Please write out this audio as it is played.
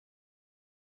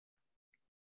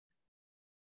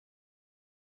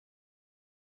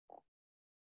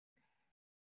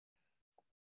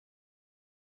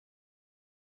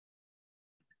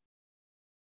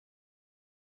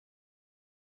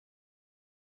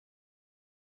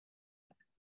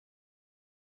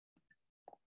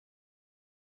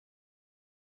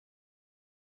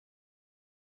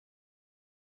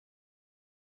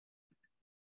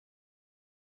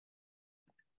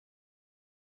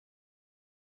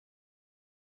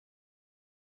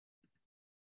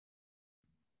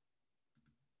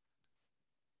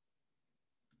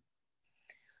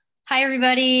Hi,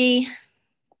 everybody.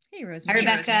 Hey, Hi, Rosemary.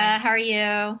 Rebecca. How are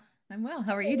you? I'm well.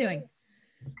 How are you doing?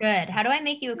 Good. How do I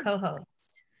make you a co-host?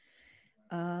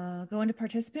 Go into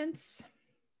participants,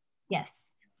 Yes.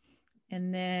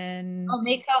 and then I'll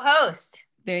make co-host.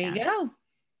 there you Yeah. go.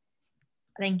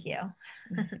 Thank you.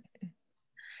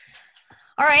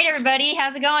 All right, everybody.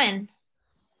 How's it going?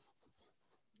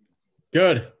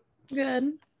 Good.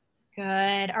 Good.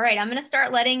 Good. All right. I'm going to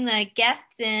start letting the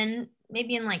guests in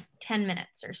maybe in like 10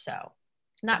 minutes or so.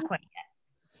 Not quite yet.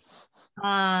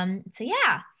 So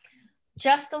yeah,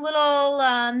 just a little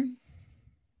I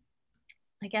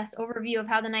guess overview of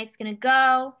how the night's going to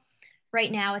go. Right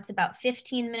now it's about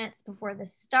 15 minutes before the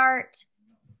start.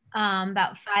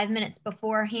 About 5 minutes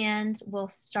beforehand, we'll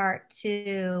start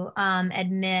to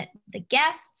admit the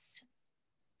guests,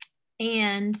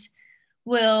 and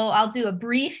I'll do a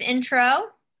brief intro,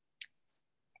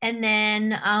 and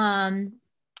then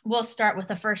we'll start with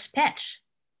the first pitch.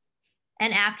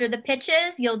 And after the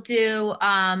pitches, you'll do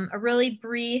a really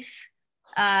brief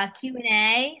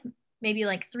Q&A, maybe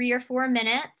like 3 or 4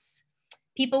 minutes.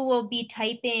 People will be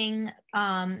typing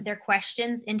their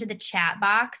questions into the chat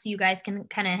box so you guys can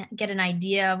kind of get an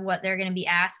idea of what they're going to be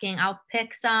asking. I'll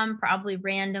pick some probably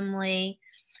randomly.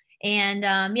 And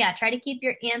yeah, try to keep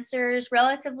your answers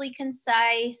relatively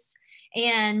concise,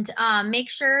 and make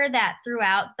sure that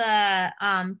throughout the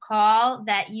call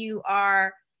that you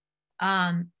are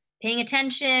paying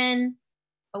attention,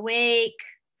 awake,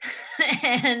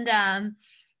 and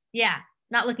yeah,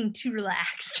 not looking too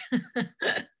relaxed.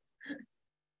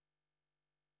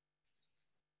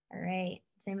 All right.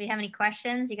 Does anybody have any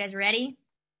questions? You guys ready?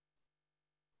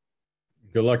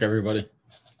 Good luck, everybody.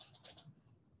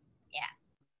 Yeah.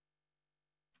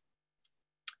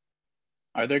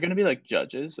 Are there going to be like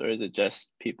judges, or is it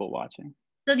just people watching?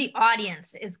 So the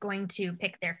audience is going to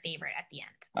pick their favorite at the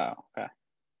end. Oh, okay.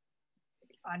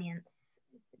 The audience is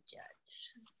the judge.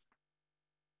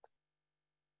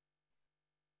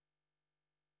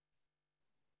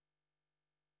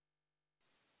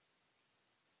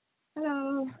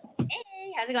 Hello.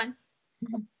 Hey, how's it going?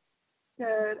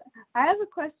 Good. I have a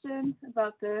question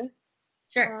about this.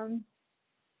 Sure.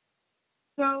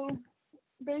 So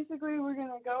basically, we're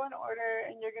gonna go in order,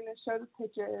 and you're gonna show the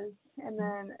pitches, and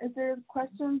then is there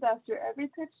questions after every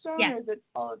pitch shown, Yes. or is it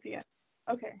all at the end?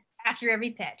 Okay. After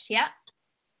every pitch, yeah.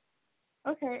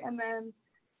 Okay, and then,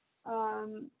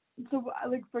 so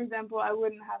like for example, I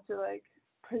wouldn't have to like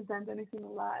present anything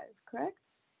live, correct?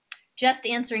 Just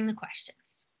answering the questions.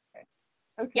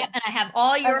 Okay. Yep, and I have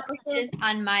all your also, pitches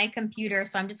on my computer,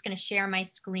 so I'm just going to share my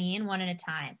screen one at a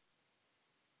time.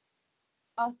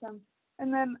 Awesome.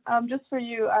 And then just for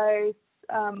you, I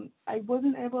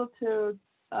wasn't able to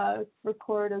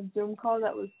record a Zoom call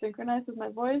that was synchronized with my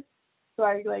voice, so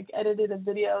I like edited a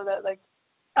video that like.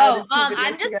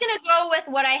 I'm just gonna go with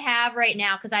what I have right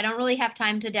now because I don't really have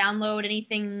time to download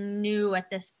anything new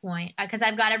at this point because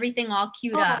I've got everything all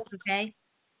queued up. Okay.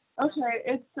 Okay,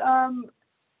 it's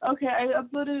okay. I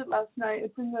uploaded it last night.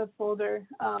 It's in the folder.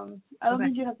 I don't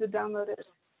think you have to download it.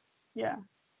 Yeah.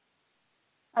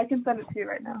 I can send it to you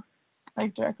right now,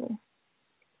 like directly.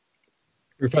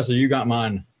 Professor, you got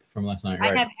mine from last night,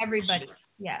 right? I have everybody's,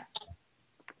 yes.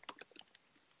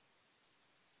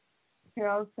 Here,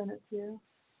 I'll send it to you.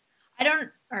 All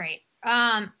right.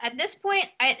 At this point,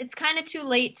 it's kind of too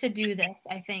late to do this,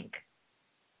 I think.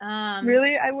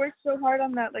 Really? I worked so hard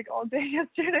on that like all day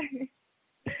yesterday.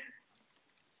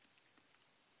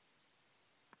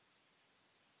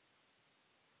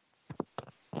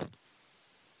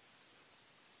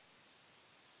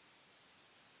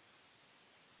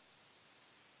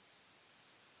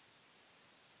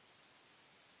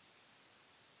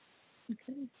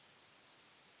 Okay.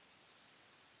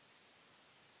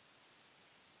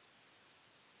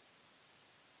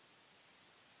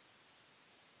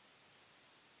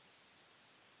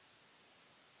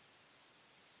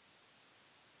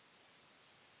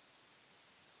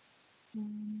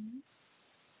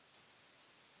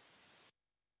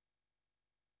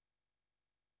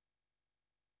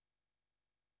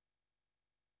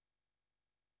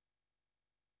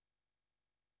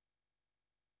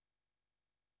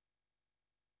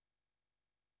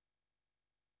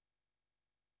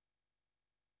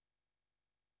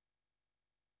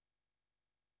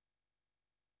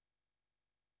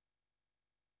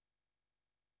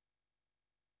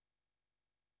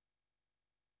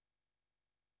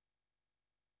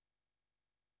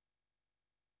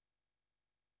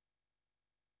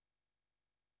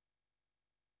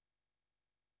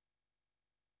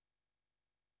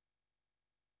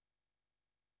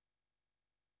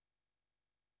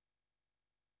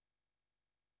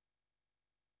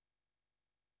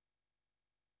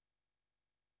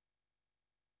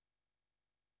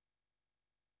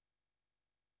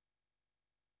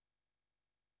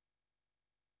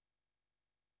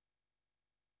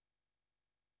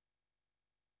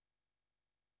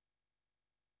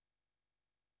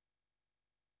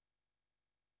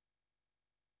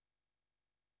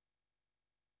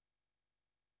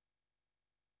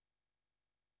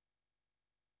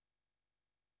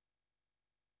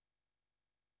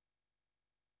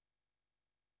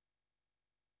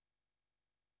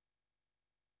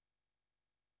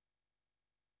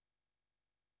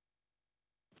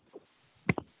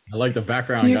 I like the Do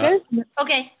background. you guys?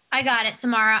 Okay, I got it,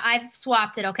 Samara. I've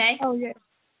swapped it, okay? Oh yeah.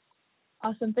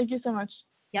 Awesome. Thank you so much.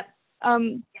 Yep.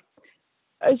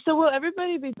 So will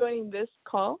everybody be joining this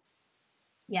call?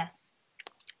 Yes.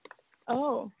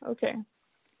 Oh, okay.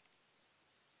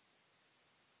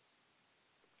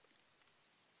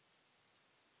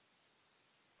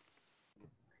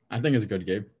 I think it's good,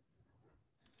 Gabe.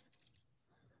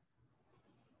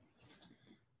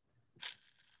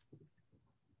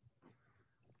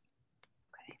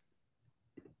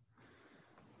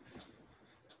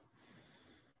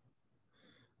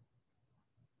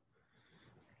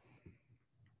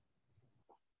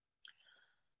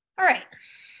 All right.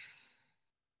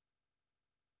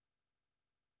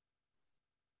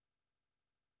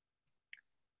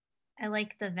 I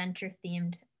like the venture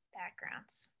themed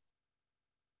backgrounds.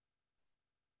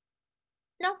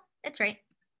 No, it's right.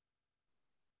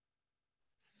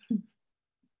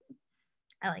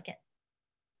 I like it.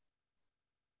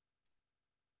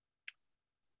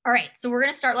 All right, so we're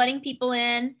going to start letting people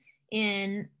in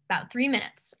about 3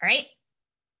 minutes. All right.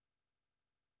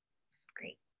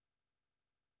 Great.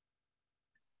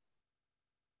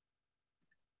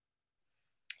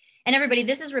 And everybody,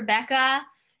 this is Rebecca.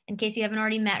 In case you haven't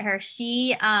already met her,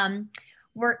 she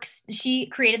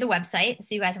created the website.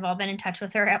 So you guys have all been in touch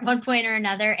with her at one point or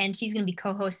another, and she's going to be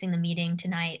co-hosting the meeting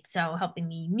tonight. So helping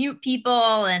me mute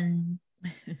people and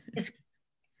just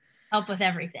help with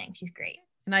everything. She's great.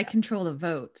 And I control the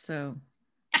vote, so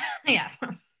Yeah.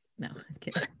 no, I'm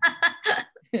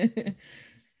kidding.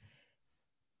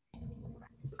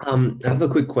 I have a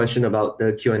quick question about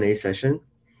the Q&A session.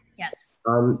 Yes.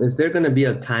 Is there going to be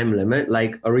a time limit?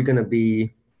 Like, are we going to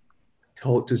be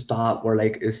told to stop, or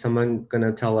like, is someone going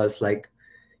to tell us like,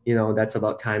 that's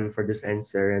about time for this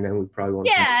answer, and then we probably won't.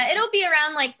 Yeah, it'll be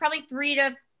around like probably 3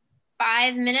 to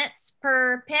 5 minutes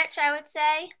per pitch, I would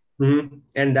say. Mm-hmm.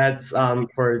 And that's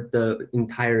for the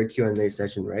entire Q&A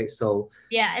session, right? So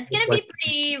yeah, it's gonna be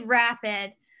pretty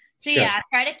rapid. So Sure. Yeah,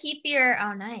 try to keep your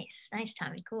nice,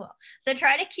 Tommy, cool. So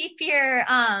try to keep your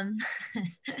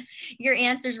your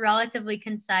answers relatively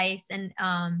concise and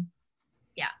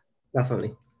yeah.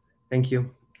 Definitely. Thank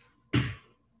you.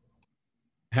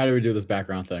 How do we do this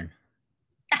background thing?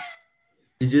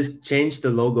 You just change the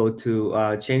logo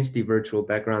to change the virtual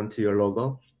background to your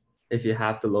logo if you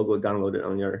have the logo downloaded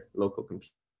on your local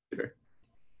computer.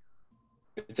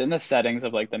 It's in the settings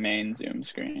of like the main Zoom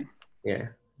screen. Yeah.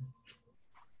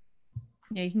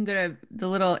 Yeah, you can go to the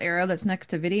little arrow that's next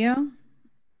to video,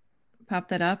 pop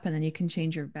that up, and then you can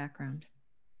change your background.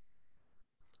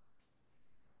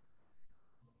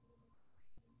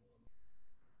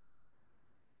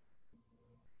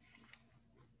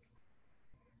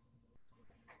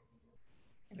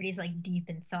 Everybody's like deep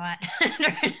in thought.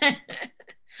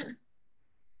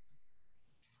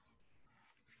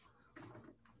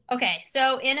 Okay,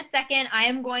 so in a second, I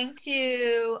am going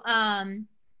to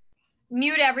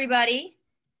mute everybody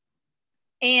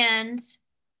and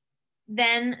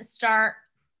then start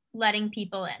letting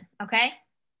people in, okay?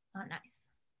 Oh, nice.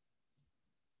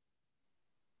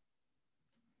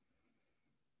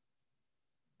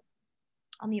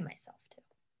 I'll mute myself too.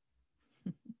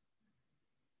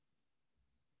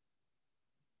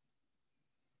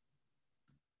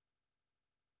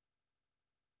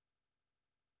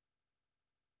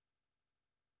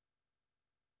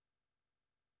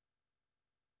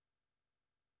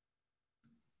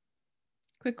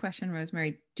 Quick question,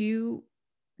 Rosemary. Do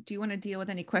you want to deal with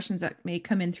any questions that may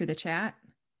come in through the chat?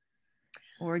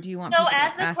 Or do you want So people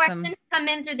as to the ask questions them? come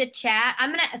in through the chat,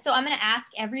 I'm gonna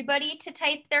ask everybody to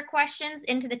type their questions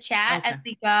into the chat as Okay.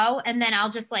 we go, and then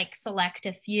I'll just like select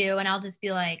a few, and I'll just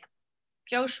be like,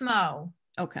 Joe Schmo,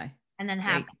 Okay. and then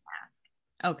have Great. them ask.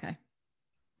 Okay.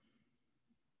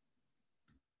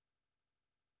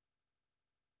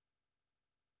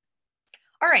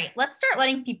 All right, let's start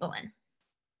letting people in.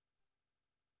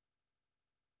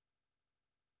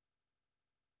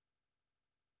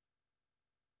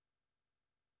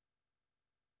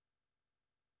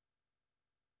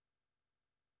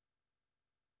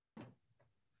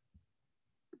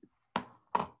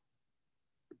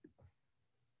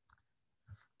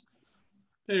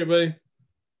 Hey, everybody.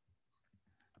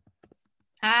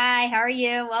 Hi, how are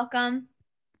you? Welcome.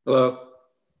 Hello.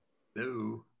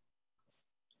 Hello.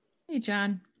 Hey,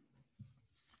 John.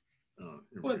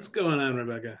 What's going on,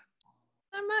 Rebecca?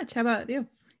 Not much. How about you?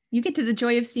 You get to the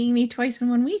joy of seeing me twice in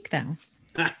 1 week now.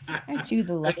 Aren't you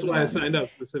the lucky That's why I one? signed up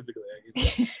specifically. I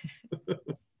get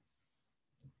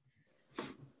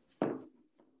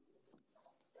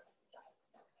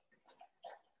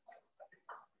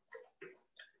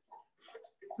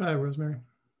Hi, Rosemary.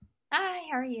 Hi,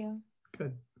 how are you?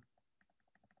 Good.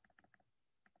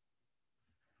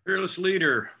 Fearless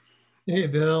leader. Hey,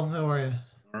 Bill. How are you?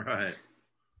 All right.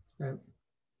 Right.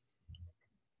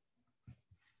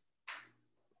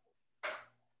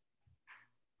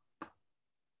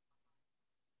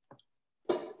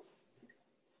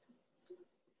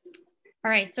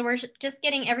 All right, so we're just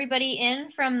getting everybody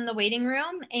in from the waiting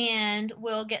room, and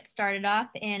we'll get started off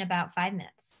in about 5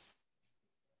 minutes.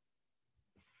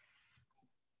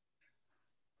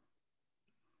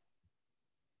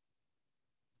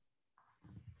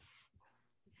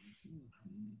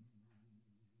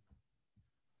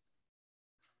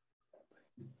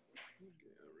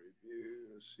 Review.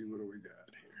 Let's see what do we got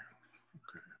here.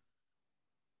 Okay.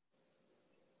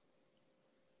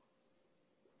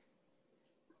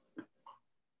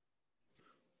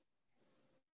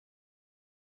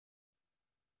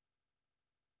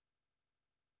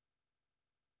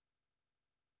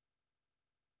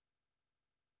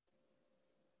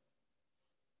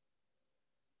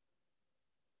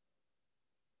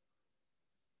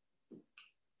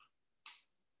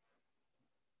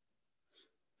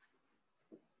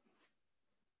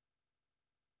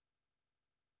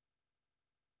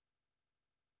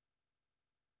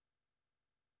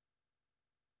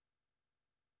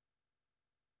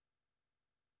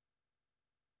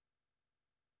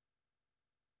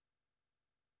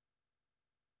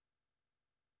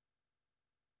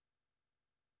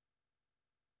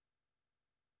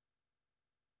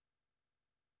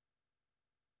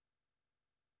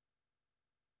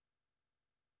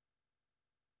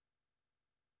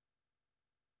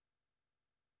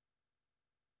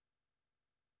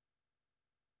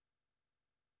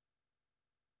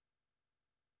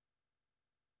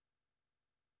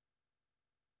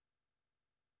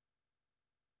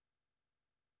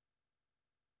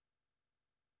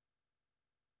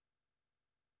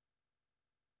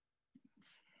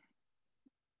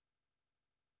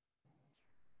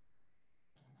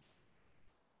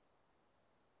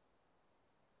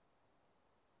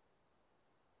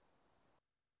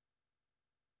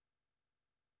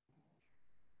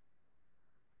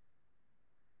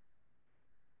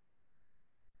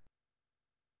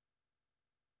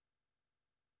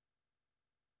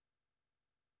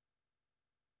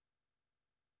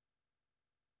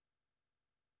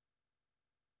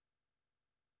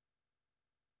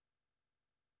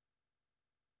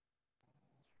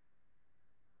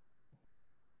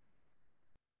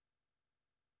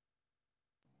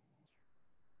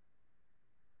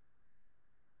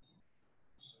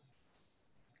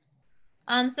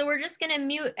 So we're just going to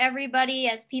mute everybody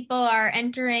as people are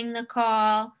entering the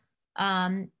call,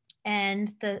 and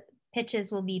the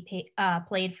pitches will be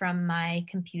played from my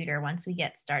computer once we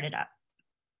get started up.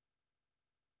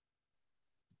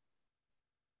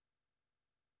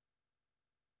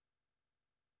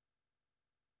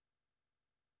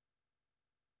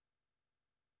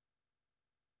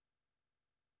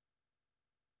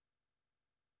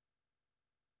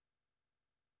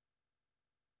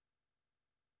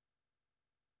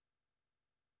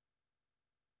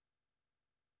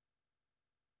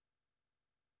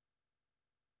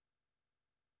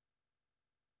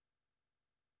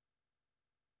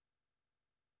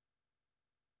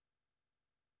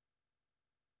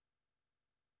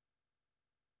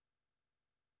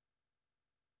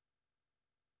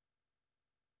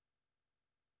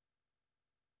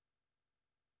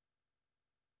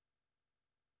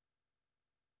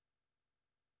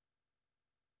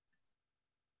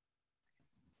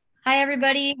 Hi,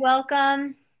 everybody.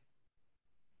 Welcome.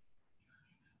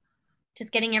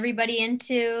 Just getting everybody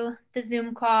into the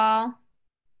Zoom call.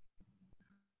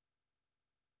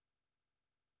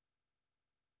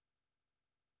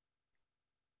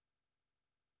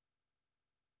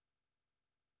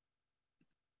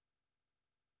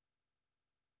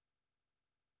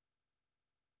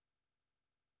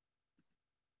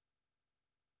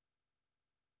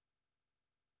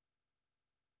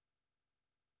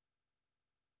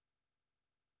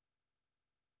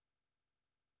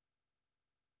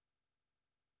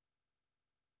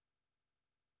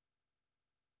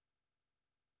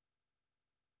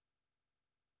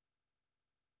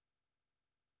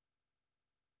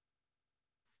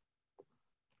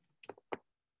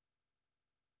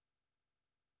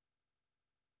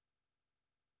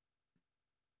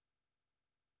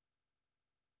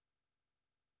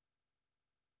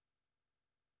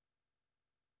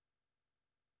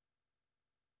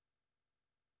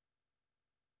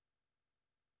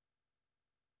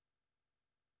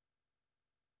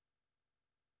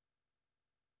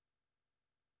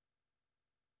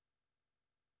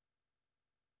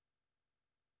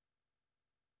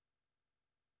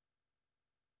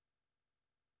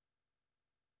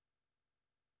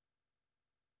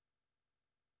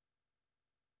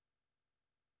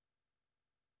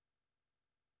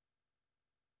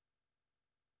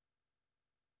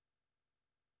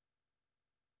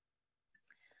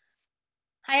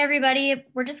 Hi, everybody.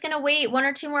 We're just going to wait 1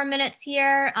 or 2 more minutes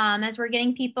here as we're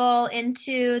getting people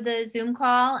into the Zoom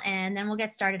call, and then we'll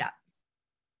get started up.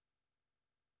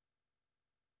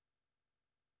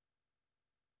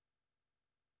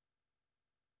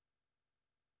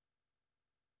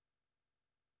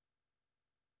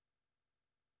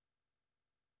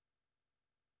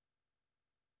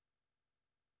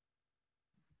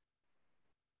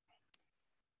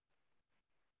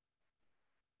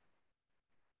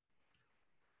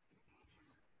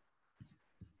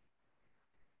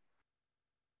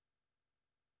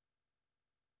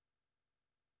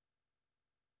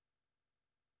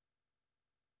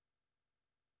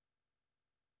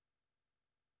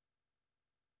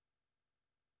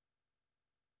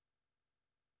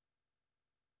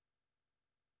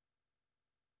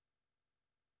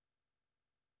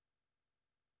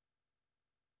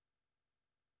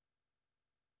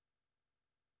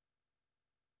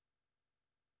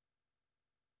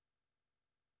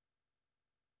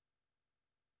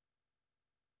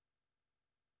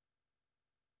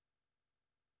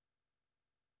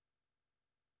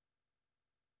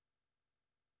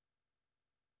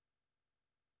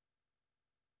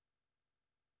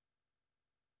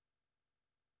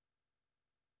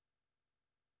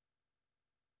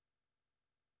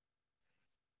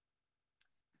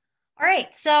 All right,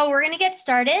 so we're going to get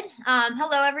started.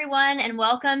 Hello, everyone, and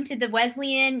welcome to the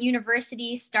Wesleyan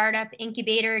University Startup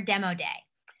Incubator Demo Day.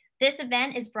 This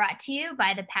event is brought to you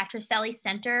by the Patricelli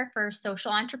Center for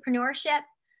Social Entrepreneurship,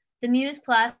 the MEWS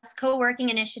Plus co-working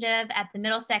initiative at the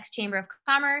Middlesex Chamber of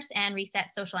Commerce, and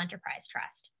Reset Social Enterprise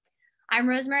Trust. I'm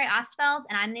Rosemary Ostfeld,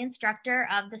 and I'm the instructor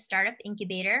of the Startup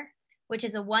Incubator, which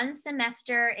is a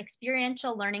 1-semester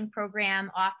experiential learning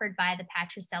program offered by the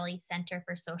Patricelli Center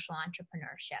for Social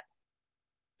Entrepreneurship.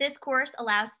 This course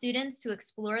allows students to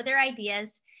explore their ideas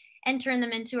and turn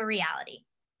them into a reality.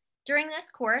 During this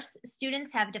course,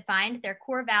 students have defined their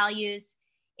core values,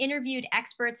 interviewed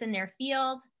experts in their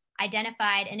field,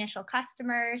 identified initial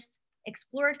customers,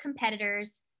 explored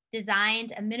competitors,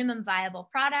 designed a minimum viable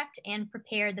product, and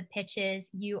prepared the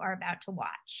pitches you are about to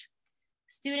watch.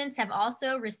 Students have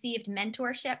also received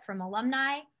mentorship from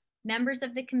alumni, members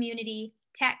of the community,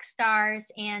 tech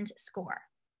stars, and SCORE.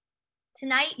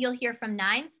 Tonight, you'll hear from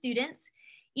 9 students,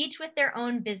 each with their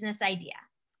own business idea.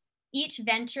 Each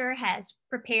venture has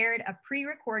prepared a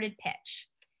pre-recorded pitch.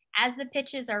 As the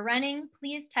pitches are running,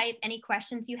 please type any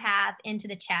questions you have into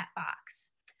the chat box.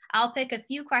 I'll pick a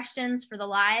few questions for the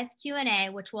live Q&A,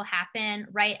 which will happen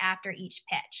right after each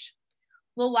pitch.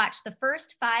 We'll watch the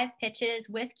first 5 pitches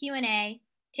with Q&A,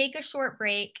 take a short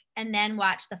break, and then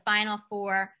watch the final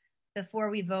 4 before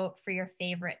we vote for your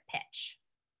favorite pitch.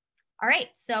 All right,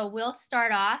 so we'll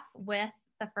start off with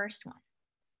the first one.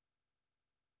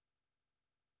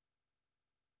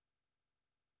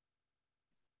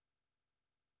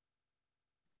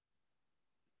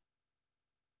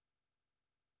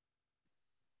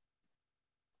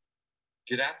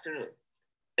 Good afternoon.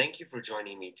 Thank you for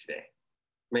joining me today.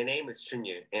 My name is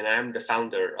Chunyu, and I'm the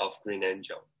founder of Green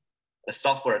Angel, a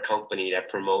software company that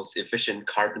promotes efficient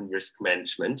carbon risk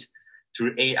management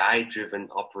through AI-driven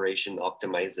operation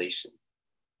optimization.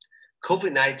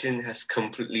 COVID-19 has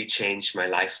completely changed my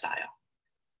lifestyle.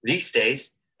 These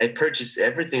days, I purchase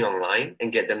everything online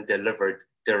and get them delivered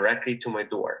directly to my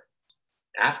door.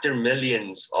 After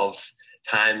millions of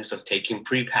times of taking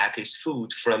prepackaged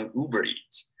food from Uber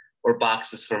Eats or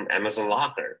boxes from Amazon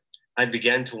Locker, I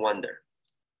began to wonder,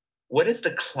 what is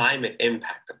the climate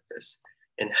impact of this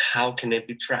and how can it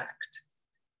be tracked?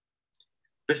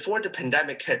 Before the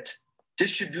pandemic hit,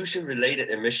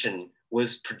 distribution-related emission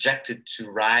was projected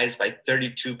to rise by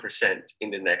 32%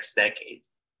 in the next decade.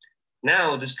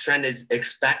 Now, this trend is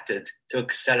expected to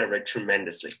accelerate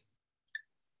tremendously.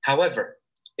 However,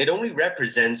 it only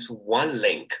represents one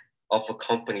link of a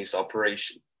company's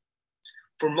operation.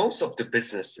 For most of the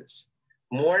businesses,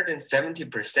 more than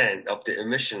 70% of the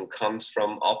emission comes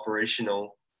from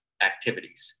operational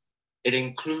activities. It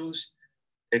includes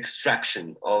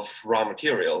extraction of raw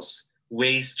materials,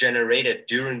 waste generated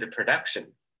during the production,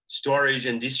 storage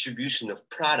and distribution of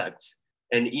products,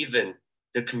 and even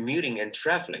the commuting and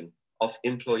traveling of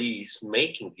employees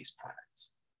making these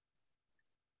products.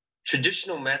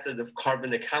 Traditional method of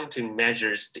carbon accounting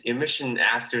measures the emission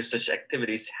after such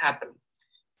activities happen,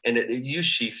 and it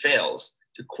usually fails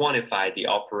to quantify the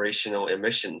operational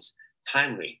emissions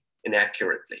timely and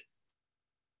accurately.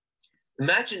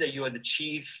 Imagine that you are the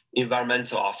chief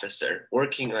environmental officer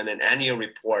working on an annual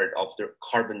report of the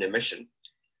carbon emission.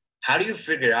 How do you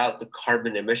figure out the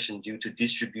carbon emission due to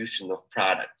distribution of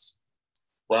products?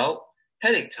 Well,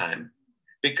 headache time.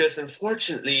 because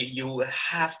unfortunately, you will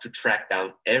have to track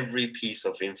down every piece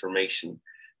of information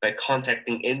by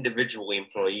contacting individual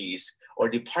employees or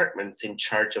departments in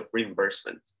charge of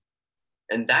reimbursement.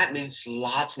 And that means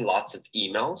lots and lots of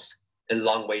emails and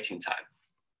long waiting time.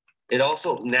 It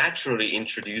also naturally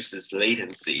introduces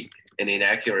latency and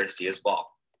inaccuracy as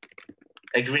well.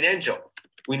 At Green Angel,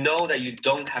 we know that you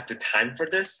don't have the time for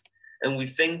this, and we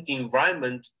think the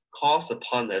environment calls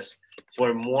upon us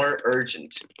for a more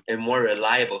urgent and more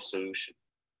reliable solution.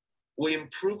 We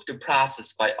improve the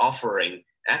process by offering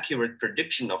accurate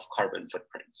prediction of carbon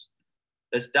footprints.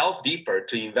 Let's delve deeper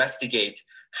to investigate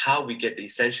how we get the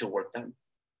essential work done.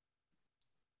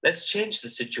 Let's change the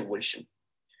situation.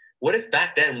 What if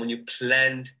back then when you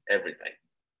planned everything,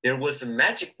 there was a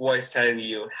magic voice telling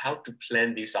you how to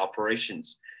plan these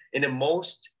operations in the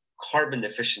most carbon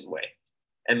efficient way,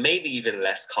 and maybe even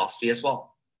less costly as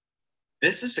well?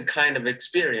 This is the kind of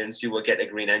experience you will get at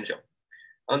Green Angel.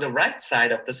 On the right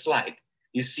side of the slide,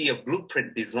 you see a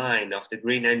blueprint design of the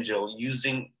Green Angel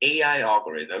using AI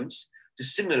algorithms to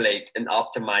simulate and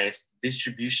optimize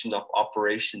distribution of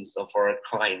operations of our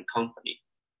client company.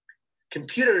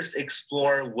 Computers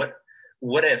explore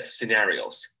what if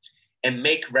scenarios and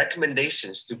make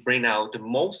recommendations to bring out the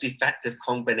most effective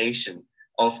combination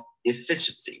of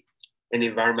efficiency and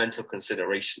environmental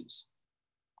considerations.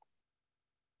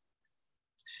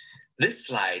 This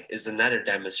slide is another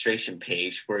demonstration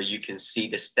page where you can see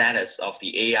the status of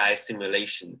the AI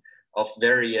simulation of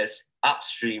various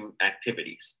upstream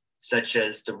activities, such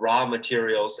as the raw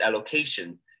materials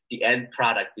allocation, the end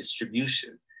product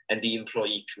distribution, and the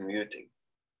employee commuting.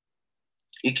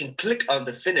 You can click on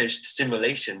the finished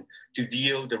simulation to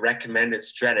view the recommended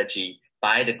strategy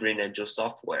by the Green Angel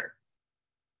software.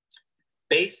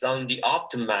 Based on the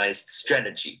optimized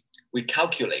strategy, we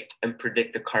calculate and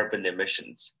predict the carbon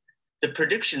emissions. The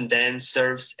prediction then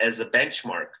serves as a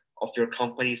benchmark of your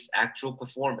company's actual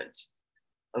performance.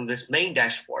 On this main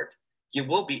dashboard, you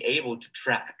will be able to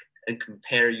track and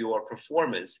compare your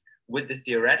performance with the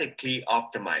theoretically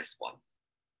optimized one.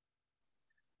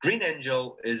 Green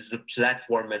Angel is a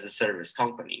platform as a service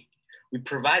company. We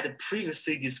provide the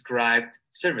previously described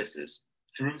services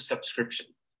through subscription.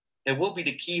 It will be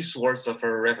the key source of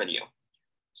our revenue.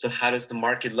 So how does the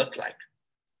market look like?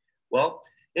 Well,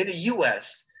 in the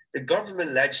US, the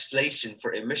government legislation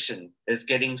for emission is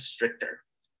getting stricter.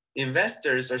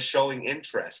 Investors are showing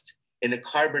interest in the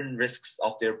carbon risks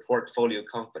of their portfolio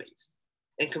companies,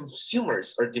 and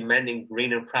consumers are demanding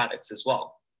greener products as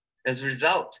well. As a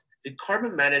result, the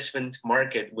carbon management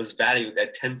market was valued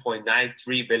at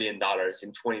 $10.93 billion in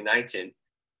 2019.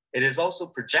 It is also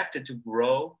projected to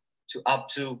grow to up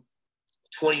to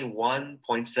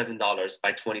 $21.7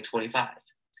 by 2025.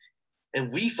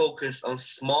 And we focus on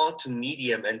small to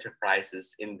medium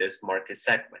enterprises in this market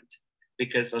segment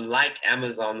because unlike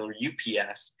Amazon or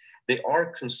UPS, they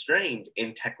are constrained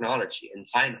in technology and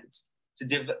finance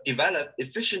to develop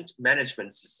efficient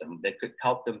management system that could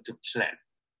help them to plan.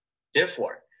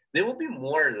 Therefore, they will be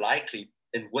more likely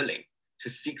and willing to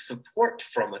seek support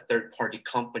from a third-party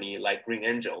company like Green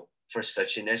Angel for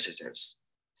such initiatives.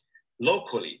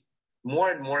 Locally,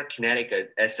 more and more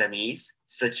Connecticut SMEs,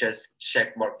 such as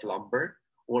Checkmark Lumber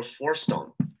or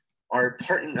Forestone, are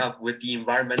partnering up with the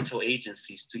environmental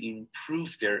agencies to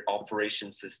improve their operation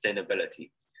sustainability.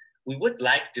 We would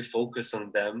like to focus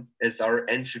on them as our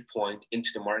entry point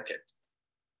into the market.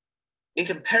 In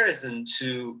comparison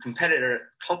to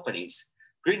competitor companies,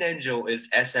 Green Angel is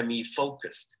SME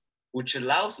focused, which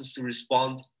allows us to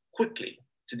respond quickly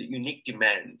to the unique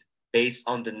demand based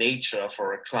on the nature of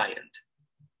our client.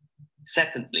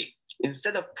 Secondly,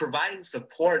 instead of providing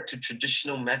support to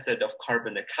traditional method of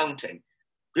carbon accounting,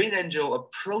 Green Angel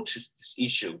approaches this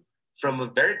issue from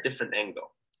a very different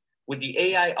angle. With the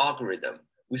AI algorithm,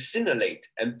 we simulate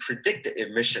and predict the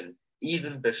emission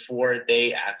even before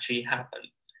they actually happen.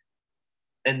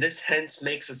 And this hence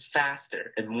makes us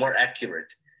faster and more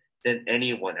accurate than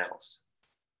anyone else.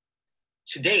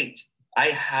 To date, I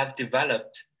have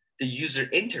developed the user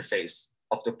interface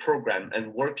of the program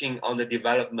and working on the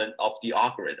development of the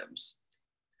algorithms.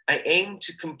 I aim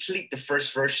to complete the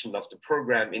first version of the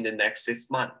program in the next 6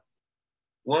 months.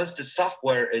 Once the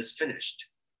software is finished,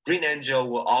 Green Angel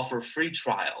will offer free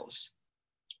trials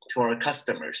to our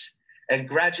customers and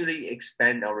gradually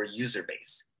expand our user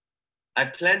base. I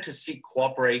plan to seek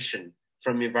cooperation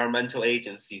from environmental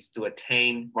agencies to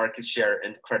attain market share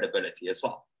and credibility as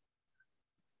well.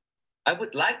 I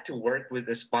would like to work with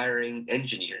aspiring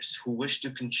engineers who wish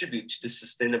to contribute to the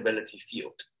sustainability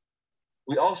field.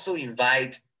 We also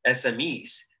invite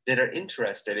SMEs that are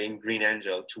interested in Green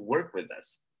Angel to work with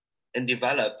us and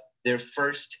develop their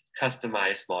first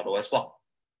customized model as well.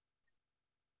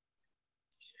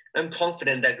 I'm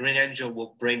confident that Green Angel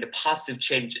will bring the positive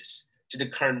changes to the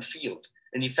current field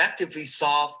and effectively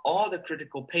solve all the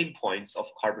critical pain points of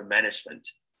carbon management.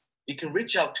 You can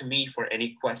reach out to me for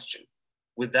any question.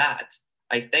 With that,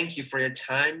 I thank you for your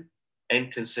time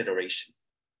and consideration.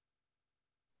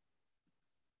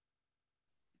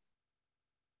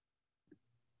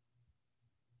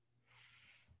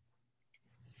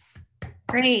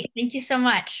 Great, thank you so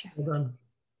much. Well done.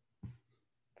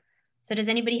 So does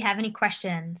anybody have any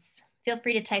questions? Feel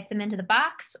free to type them into the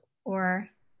box or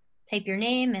type your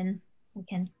name and we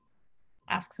can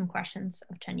ask some questions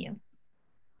of Chunyu.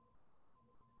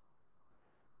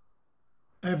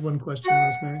 I have one question,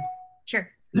 Rosemary. Sure.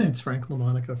 It's Frank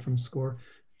LaMonica from SCORE.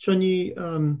 Chunyi,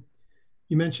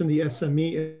 you mentioned the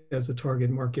SME as a target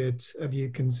market. Have you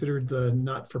considered the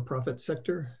not-for-profit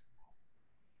sector?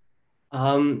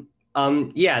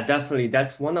 Yeah, definitely.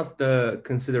 That's one of the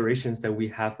considerations that we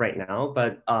have right now.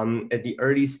 But at the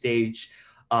early stage,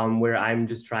 where I'm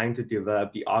just trying to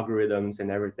develop the algorithms and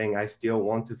everything, I still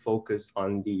want to focus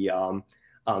on the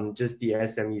just the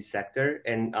SME sector.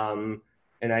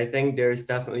 And I think there's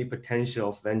definitely potential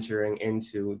of venturing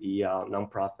into the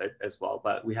nonprofit as well.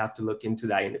 But we have to look into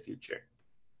that in the future.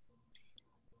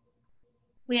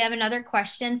 We have another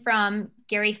question from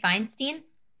Gary Feinstein.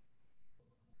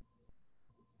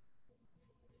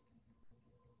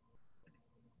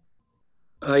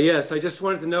 Yes, I just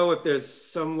wanted to know if there's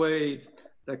some way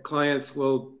that clients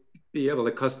will be able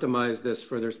to customize this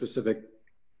for their specific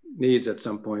needs at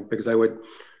some point, because I would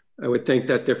think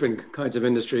that different kinds of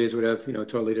industries would have,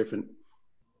 totally different,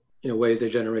 ways they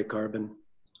generate carbon.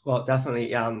 Well,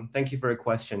 definitely. Thank you for your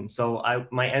question. So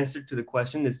my answer to the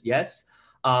question is yes.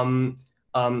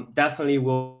 Definitely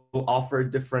we'll offer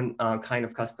different kind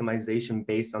of customization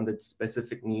based on the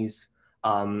specific needs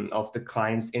of the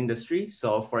client's industry.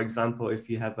 So for example, if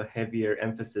you have a heavier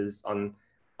emphasis on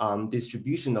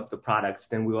distribution of the products,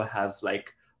 then we will have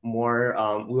like more,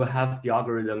 we will have the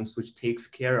algorithms which takes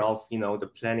care of, the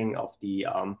planning of the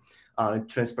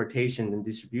transportation and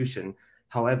distribution.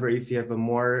 However, if you have a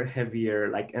more heavier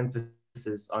like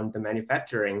emphasis on the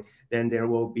manufacturing, then there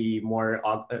will be more,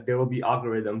 there will be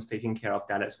algorithms taking care of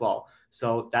that as well.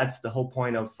 So that's the whole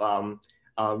point of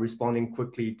responding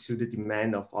quickly to the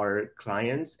demand of our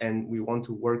clients. And we want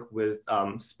to work with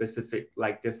specific,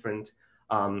 like different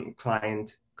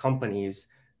client companies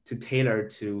to tailor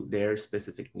to their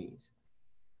specific needs.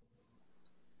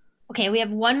 Okay, we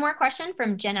have one more question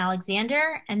from Jen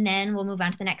Alexander, and then we'll move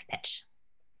on to the next pitch.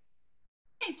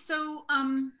 Okay, so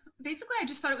basically I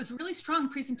just thought it was a really strong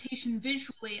presentation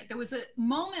visually. There was a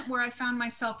moment where I found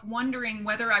myself wondering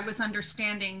whether I was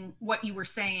understanding what you were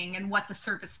saying and what the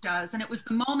service does. And it was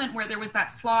the moment where there was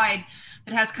that slide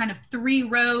that has kind of 3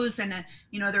 rows and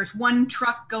there's one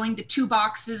truck going to 2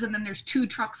 boxes and then there's 2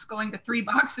 trucks going to 3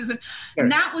 boxes.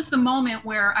 And that was the moment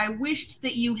where I wished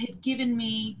that you had given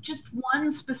me just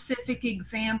one specific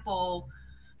example.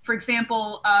 For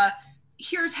example,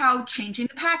 here's how changing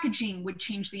the packaging would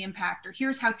change the impact, or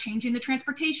here's how changing the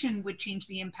transportation would change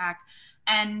the impact.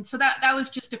 And so that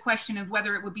was just a question of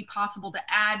whether it would be possible to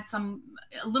add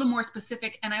a little more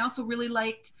specific. And I also really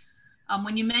liked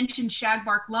when you mentioned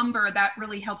shagbark lumber, that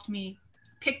really helped me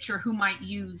picture who might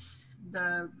use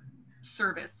the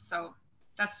service. So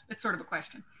it's sort of a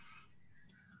question.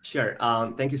 Sure.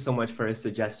 Thank you so much for your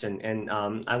suggestion. And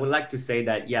I would like to say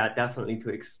that, yeah, definitely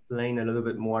to explain a little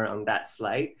bit more on that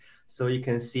slide. So you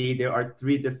can see there are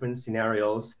 3 different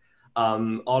scenarios.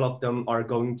 All of them are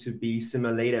going to be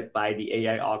simulated by the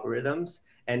AI algorithms.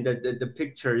 And the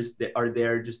pictures that are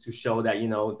there just to show that,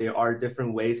 there are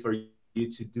different ways for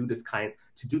you to do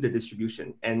the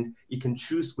distribution. And you can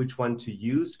choose which one to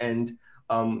use. And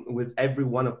with every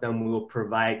one of them, we will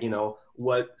provide,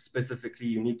 what specifically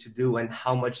you need to do and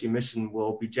how much emission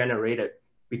will be generated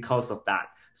because of that.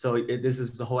 So this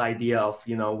is the whole idea of,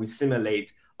 we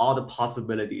simulate all the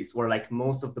possibilities, or like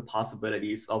most of the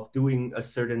possibilities of doing a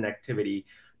certain activity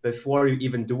before you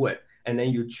even do it. And then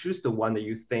you choose the one that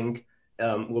you think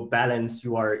will balance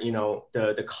your,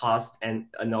 the cost and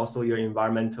also your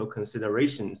environmental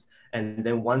considerations. And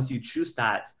then once you choose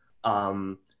that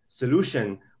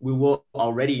solution, we will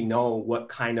already know what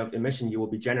kind of emission you will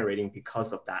be generating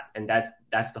because of that. And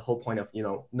that's the whole point of,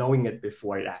 knowing it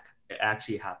before it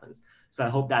actually happens. So I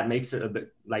hope that makes it a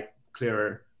bit like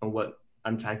clearer on what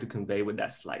I'm trying to convey with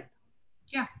that slide.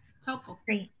 Yeah, it's helpful.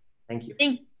 Great. Thank you.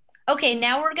 Okay,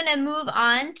 now we're gonna move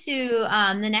on to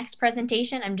the next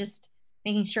presentation. I'm just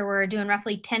making sure we're doing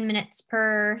roughly 10 minutes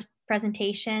per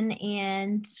presentation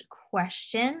and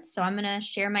questions. So I'm gonna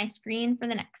share my screen for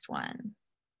the next one.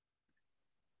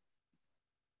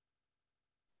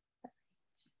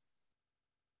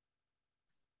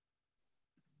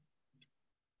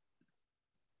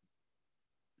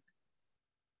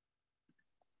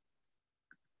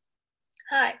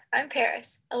 Hi, I'm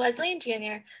Paris, a Wesleyan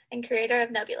junior and creator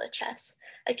of Nebula Chess,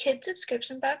 a kid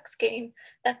subscription box game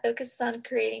that focuses on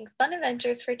creating fun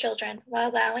adventures for children while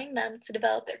allowing them to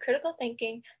develop their critical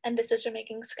thinking and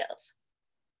decision-making skills.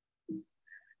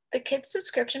 The kids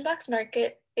subscription box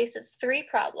market faces 3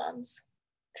 problems.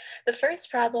 The first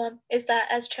problem is that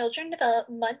as children develop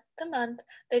month to month,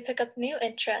 they pick up new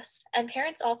interests, and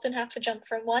parents often have to jump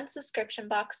from one subscription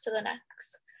box to the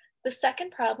next. The second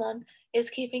problem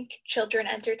is keeping children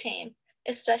entertained,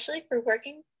 especially for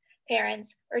working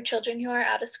parents or children who are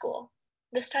out of school.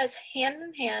 This ties hand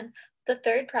in hand with the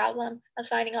third problem of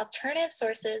finding alternative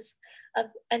sources of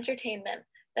entertainment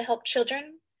that help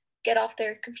children get off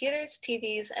their computers,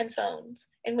 TVs, and phones,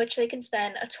 in which they can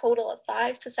spend a total of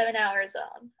 5 to 7 hours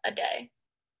on a day.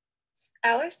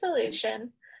 Our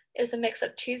solution is a mix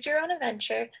of choose your own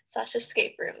adventure /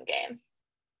 escape room game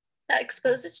that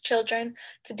exposes children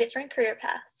to different career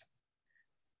paths.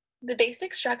 The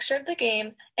basic structure of the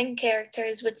game and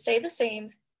characters would stay the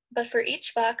same, but for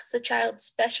each box, the child's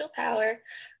special power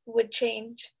would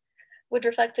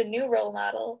reflect a new role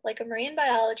model, like a marine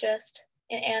biologist,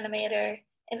 an animator,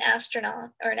 an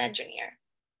astronaut, or an engineer.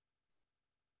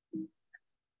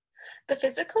 The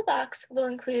physical box will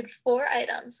include 4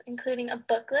 items, including a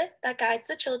booklet that guides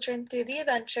the children through the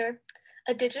adventure,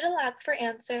 a digital app for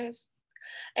answers,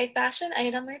 a fashion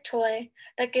item or toy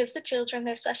that gives the children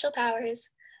their special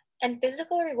powers, and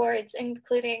physical rewards,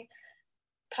 including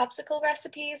popsicle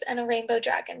recipes and a rainbow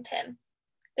dragon pin.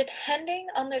 Depending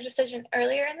on their decision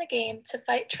earlier in the game to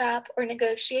fight, trap, or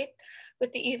negotiate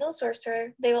with the evil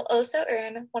sorcerer, they will also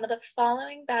earn one of the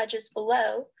following badges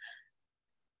below,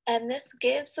 and this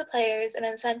gives the players an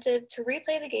incentive to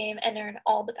replay the game and earn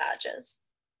all the badges.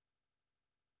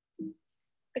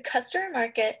 The customer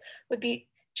market would be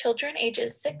children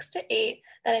ages 6 to 8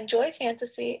 that enjoy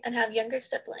fantasy and have younger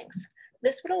siblings.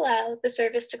 This would allow the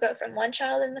service to grow from one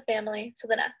child in the family to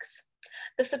the next.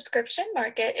 The subscription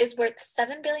market is worth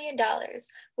 $7 billion,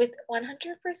 with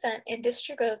 100%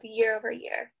 industry growth year over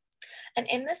year. And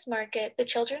in this market, the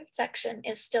children's section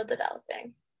is still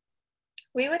developing.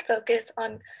 We would focus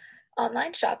on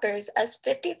online shoppers, as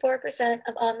 54%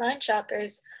 of online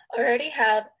shoppers already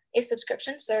have a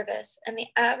subscription service, and the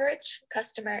average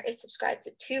customer is subscribed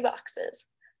to 2 boxes.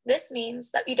 This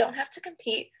means that we don't have to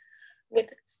compete with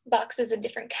boxes in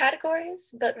different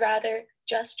categories, but rather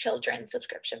just children's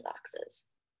subscription boxes.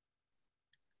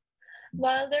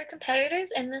 While there are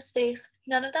competitors in this space,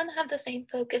 none of them have the same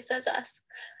focus as us.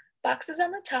 Boxes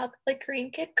on the top, like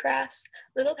Green Kid Crafts,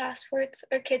 Little Passports,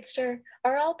 or Kidster,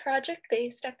 are all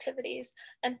project-based activities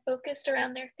and focused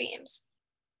around their themes.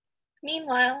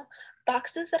 Meanwhile,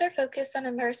 boxes that are focused on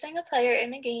immersing a player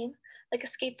in a game, like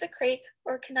Escape the Crate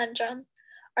or Conundrum,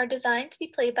 are designed to be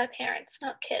played by parents,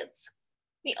 not kids.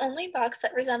 The only box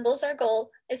that resembles our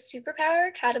goal is Superpower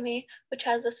Academy, which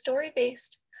has a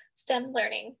story-based STEM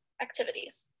learning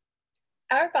activities.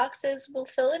 Our boxes will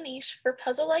fill a niche for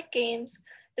puzzle-like games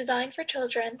designed for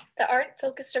children that aren't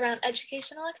focused around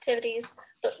educational activities,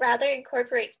 but rather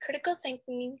incorporate critical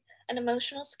thinking and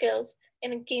emotional skills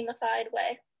in a gamified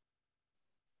way.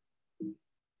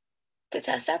 To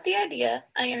test out the idea,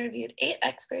 I interviewed 8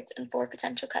 experts and 4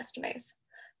 potential customers.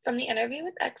 From the interview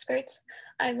with experts,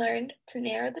 I learned to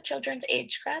narrow the children's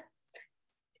age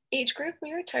group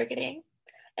we were targeting,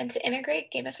 and to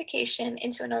integrate gamification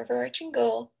into an overarching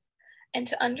goal, and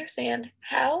to understand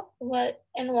how, what,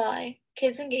 and why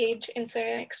kids engage in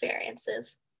certain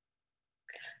experiences.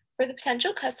 For the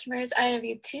potential customers, I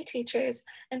interviewed 2 teachers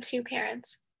and 2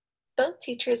 parents. Both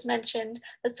teachers mentioned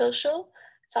that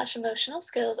social/emotional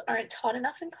skills aren't taught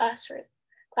enough in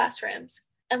classrooms.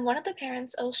 And one of the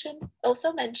parents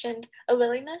also mentioned a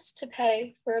willingness to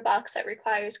pay for a box that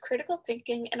requires critical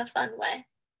thinking in a fun way.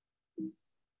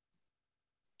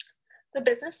 The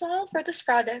business model for this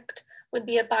product would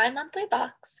be a bi-monthly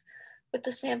box, with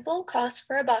the sample cost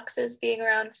for our boxes being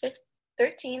around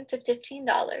 $13 to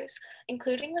 $15,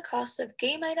 including the cost of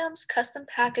game items, custom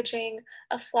packaging,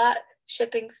 a flat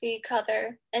shipping fee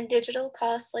cover, and digital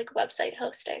costs like website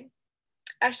hosting.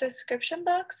 Our subscription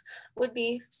box would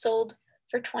be sold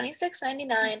for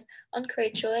 $26.99 on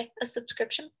Cratejoy, a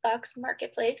subscription box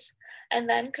marketplace, and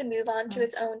then could move on to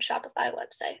its own Shopify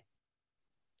website.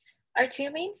 Our 2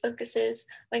 main focuses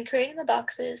when creating the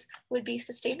boxes would be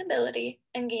sustainability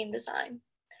and game design.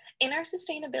 In our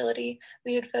sustainability,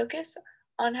 we would focus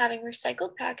on having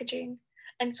recycled packaging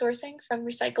and sourcing from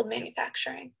recycled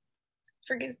manufacturing.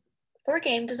 For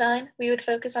game design, we would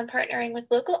focus on partnering with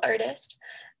local artists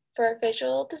for our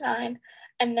visual design,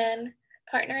 and then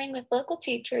partnering with local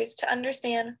teachers to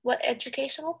understand what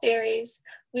educational theories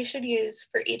we should use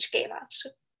for each game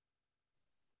option.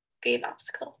 game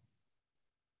obstacle.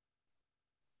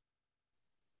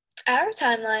 Our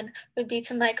timeline would be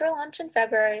to micro-launch in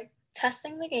February,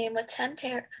 testing the game with 10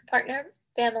 partner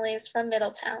families from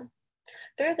Middletown.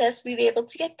 Through this, we'd be able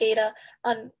to get data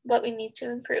on what we need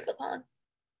to improve upon.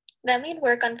 Then we'd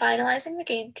work on finalizing the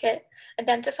game kit,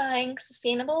 identifying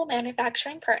sustainable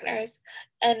manufacturing partners,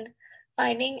 and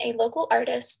finding a local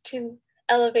artist to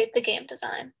elevate the game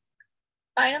design.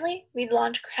 Finally, we'd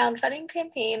launch a crowdfunding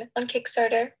campaign on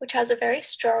Kickstarter, which has a very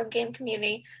strong game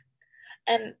community,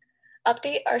 and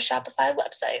update our Shopify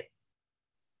website.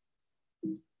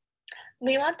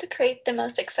 We want to create the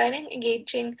most exciting,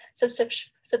 engaging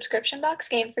subscription box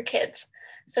game for kids.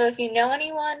 So if you know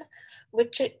anyone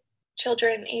with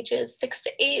children ages 6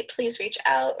 to 8, please reach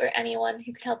out, or anyone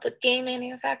who can help with game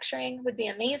manufacturing would be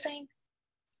amazing.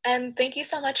 And thank you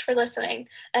so much for listening,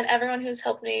 and everyone who's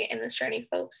helped me in this journey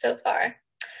so far.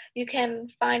 You can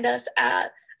find us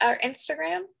at our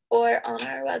Instagram or on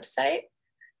our website,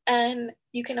 and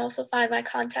you can also find my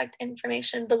contact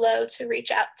information below to reach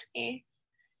out to me.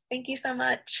 Thank you so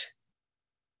much.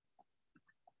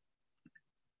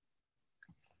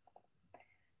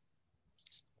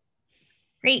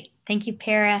 Great. Thank you,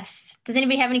 Paris. Does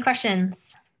anybody have any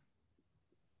questions?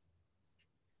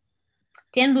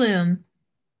 Dan Bloom.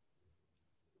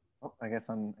 Oh, I guess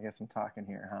I'm talking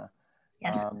here, huh?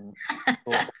 Yes.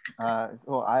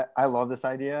 Cool. I love this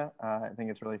idea. I think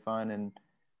it's really fun, and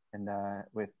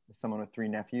with someone with 3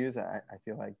 nephews, I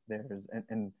feel like there's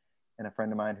and a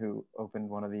friend of mine who opened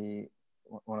one of the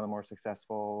more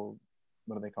successful,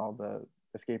 what are they called, the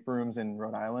escape rooms in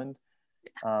Rhode Island.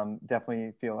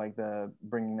 Definitely feel like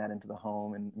bringing that into the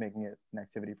home and making it an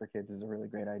activity for kids is a really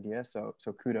great idea. So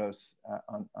kudos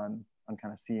on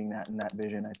kind of seeing that and that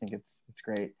vision. I think it's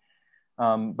great.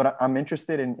 But I'm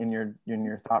interested in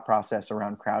your thought process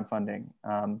around crowdfunding.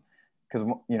 Because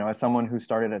as someone who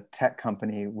started a tech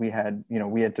company, we had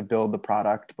to build the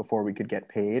product before we could get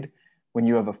paid. When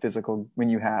you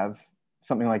have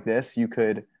something like this, you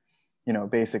could,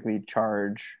 basically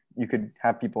charge. You could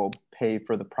have people pay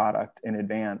for the product in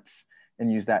advance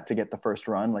and use that to get the first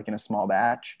run, like in a small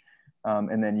batch,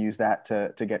 and then use that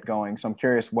to get going. So I'm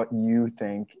curious what you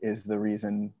think is the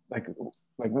reason, like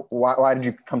why did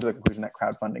you come to the conclusion that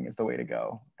crowdfunding is the way to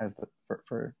go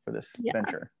for this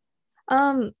venture?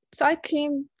 So I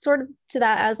came sort of to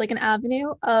that as like an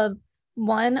avenue of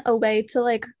a way to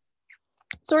like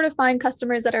sort of find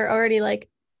customers that are already like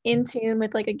in tune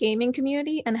with like a gaming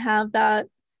community and have that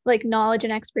like knowledge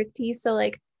and expertise. So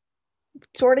like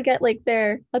sort of get like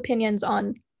their opinions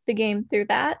on the game through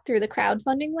the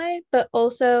crowdfunding way, but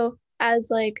also as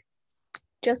like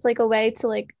just like a way to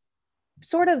like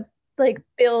sort of like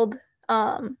build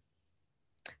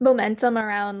momentum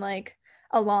around like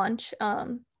a launch.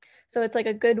 So it's like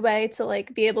a good way to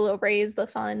like be able to raise the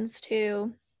funds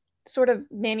to sort of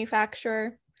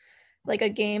manufacture like a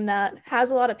game that has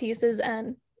a lot of pieces,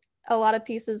 and a lot of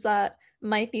pieces that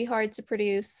might be hard to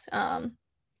produce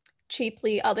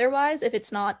cheaply otherwise if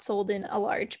it's not sold in a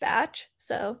large batch.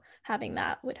 So having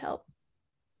that would help.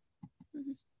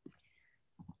 Mm-hmm.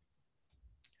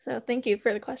 So thank you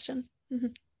for the question. Mm-hmm.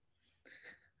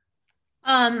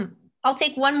 I'll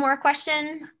take one more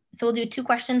question. So we'll do 2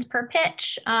 questions per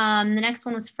pitch. The next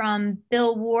one was from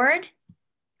Bill Ward.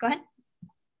 Go ahead.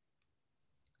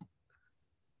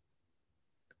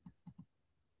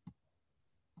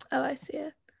 Oh, I see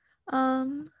it.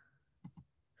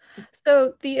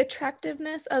 So the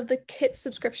attractiveness of the kit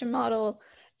subscription model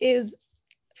is,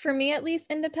 for me at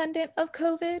least, independent of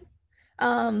COVID.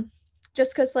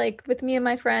 Just because like with me and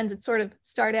my friends, it sort of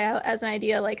started out as an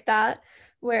idea like that,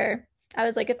 where I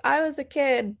was like, if I was a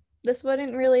kid, this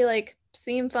wouldn't really like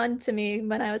seem fun to me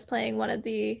when I was playing one of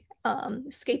the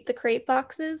Escape the Crate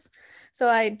boxes. So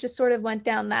I just sort of went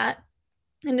down that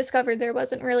and discovered there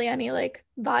wasn't really any like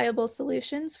viable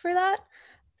solutions for that.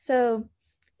 So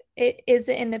it is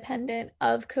independent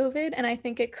of COVID, and I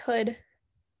think it could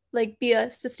like be a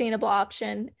sustainable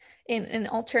option in an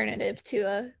alternative to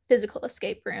a physical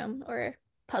escape room or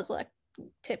puzzle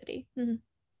activity. Mm-hmm.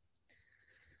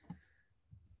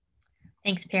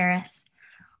 Thanks, Paris.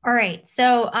 All right,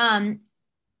 so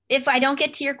if I don't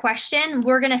get to your question,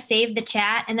 we're gonna save the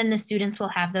chat, and then the students will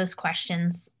have those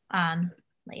questions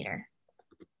later.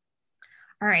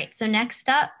 All right, so next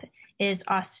up is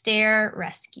Austere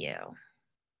Rescue.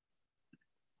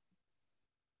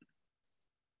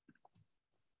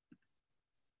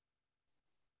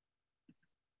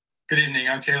 Good evening,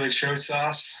 I'm Taylor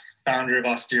Shosas, founder of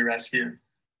Austere Rescue.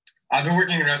 I've been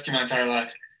working in rescue my entire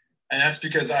life, and that's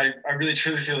because I really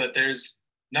truly feel that there's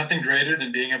nothing greater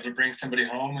than being able to bring somebody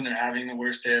home when they're having the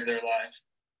worst day of their life.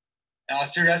 Now,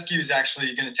 Austere Rescue is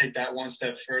actually going to take that one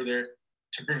step further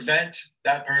to prevent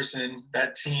that person,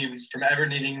 that team, from ever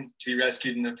needing to be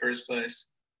rescued in the first place.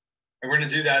 And we're going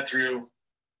to do that through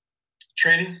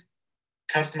training,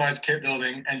 customized kit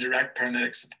building, and direct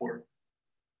paramedic support.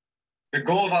 The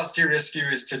goal of Austere Rescue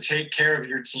is to take care of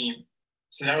your team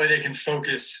so that way they can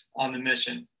focus on the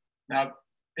mission. Now,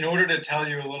 in order to tell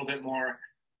you a little bit more,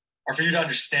 or for you to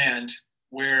understand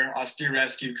where Austere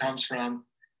Rescue comes from,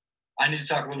 I need to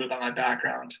talk a little bit about my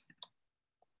background.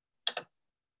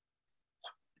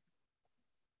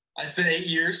 I spent 8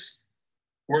 years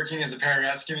working as a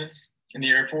pararescueman in the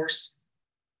Air Force,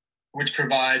 which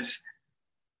provides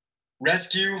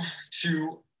rescue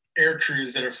to air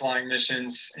crews that are flying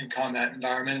missions in combat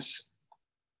environments.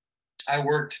 I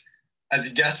worked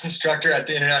as a guest instructor at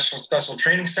the International Special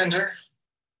Training Center,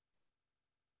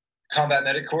 combat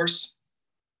medic course.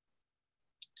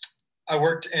 I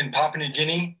worked in Papua New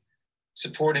Guinea,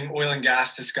 supporting oil and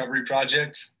gas discovery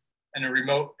projects in a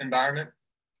remote environment.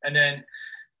 And then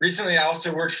recently I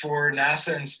also worked for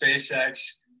NASA and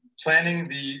SpaceX, planning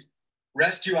the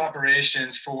rescue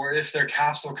operations for if their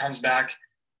capsule comes back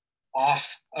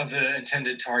off of the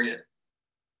intended target.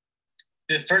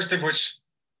 The first of which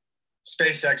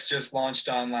SpaceX just launched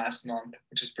on last month,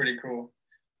 which is pretty cool.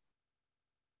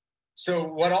 So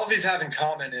what all these have in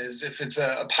common is if it's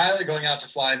a pilot going out to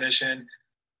fly a mission,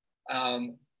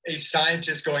 a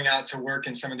scientist going out to work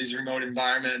in some of these remote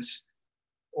environments,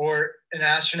 or an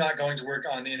astronaut going to work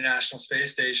on the International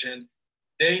Space Station,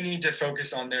 they need to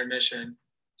focus on their mission.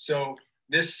 So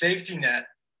this safety net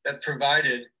that's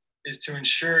provided is to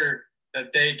ensure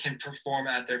that they can perform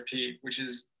at their peak, which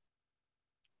is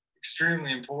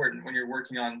extremely important when you're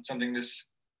working on something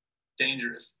this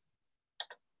dangerous.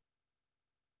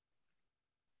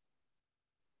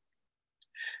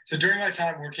 So during my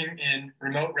time working in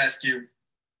remote rescue,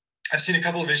 I've seen a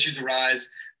couple of issues arise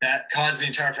that cause the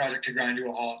entire project to grind to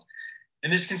a halt.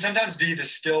 And this can sometimes be the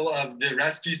skill of the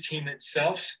rescues team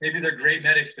itself. Maybe they're great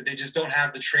medics, but they just don't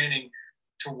have the training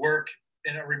to work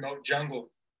in a remote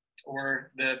jungle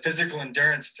or the physical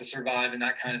endurance to survive in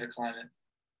that kind of a climate.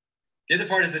 The other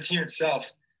part is the team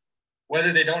itself,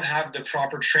 whether they don't have the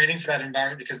proper training for that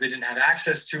environment because they didn't have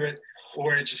access to it,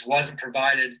 or it just wasn't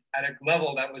provided at a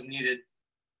level that was needed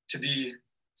to be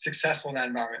successful in that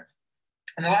environment.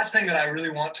 And the last thing that I really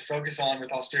want to focus on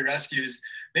with Austere Rescue is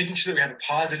making sure that we have a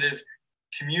positive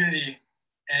community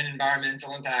and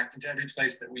environmental impact into every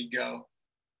place that we go.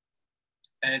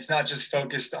 And it's not just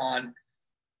focused on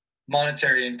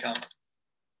monetary income.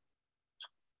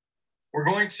 We're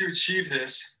going to achieve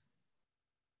this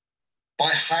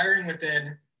by hiring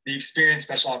within the experienced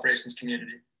special operations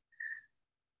community.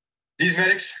 These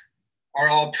medics are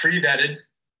all pre-vetted.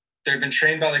 They've been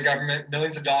trained by the government,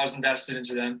 millions of dollars invested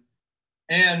into them,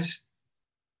 and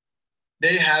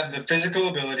they have the physical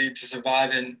ability to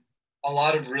survive in a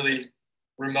lot of really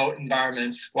remote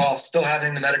environments while still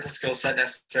having the medical skill set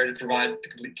necessary to provide the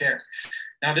complete care.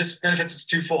 Now, this benefits us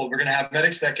twofold. We're going to have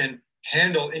medics that can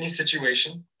handle any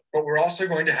situation, but we're also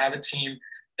going to have a team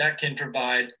that can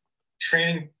provide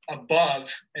training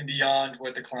above and beyond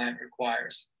what the client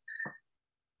requires.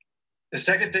 The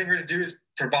second thing we're going to do is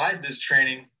provide this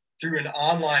training through an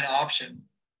online option.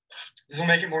 This will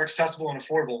make it more accessible and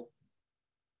affordable.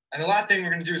 And the last thing we're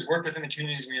going to do is work within the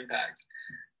communities we impact.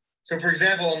 So for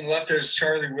example, on the left, there's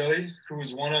Charlie Willie, who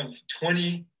was one of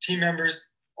 20 team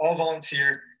members, all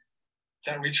volunteer,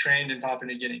 that we trained in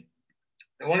Papua New Guinea.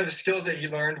 And one of the skills that he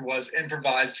learned was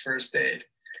improvised first aid.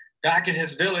 Back in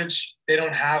his village, they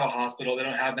don't have a hospital, they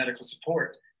don't have medical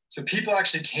support. So people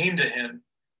actually came to him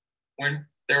when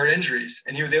there were injuries,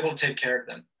 and he was able to take care of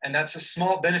them. And that's a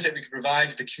small benefit we could provide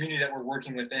to the community that we're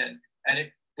working within. And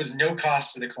it was no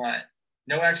cost to the client,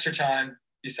 no extra time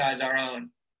besides our own.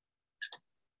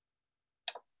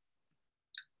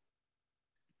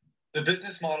 The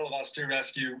business model of Austere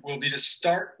Rescue will be to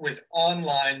start with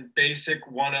online basic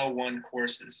 101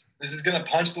 courses. This is going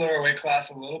to punch below our weight class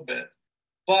a little bit,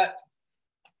 but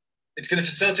it's going to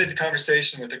facilitate the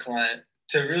conversation with the client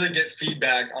to really get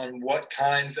feedback on what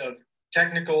kinds of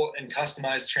technical and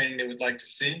customized training they would like to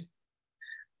see.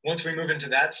 Once we move into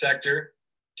that sector,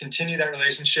 continue that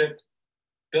relationship,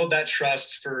 build that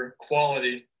trust for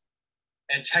quality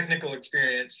and technical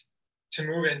experience to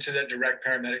move into that direct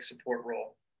paramedic support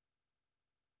role.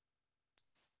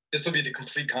 This will be the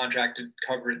complete contracted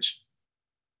coverage.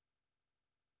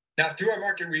 Now, through our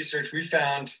market research, we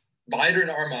found Vider and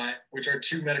RMI, which are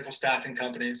two medical staffing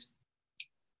companies,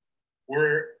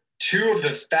 were two of the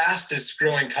fastest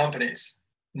growing companies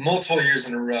multiple years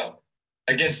in a row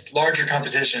against larger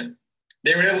competition.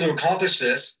 They were able to accomplish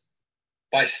this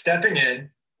by stepping in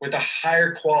with a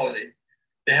higher quality.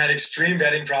 They had extreme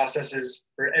vetting processes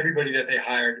for everybody that they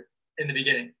hired in the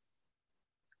beginning.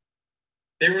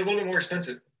 They were a little bit more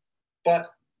expensive,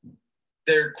 but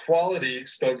their quality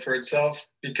spoke for itself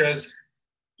because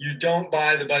you don't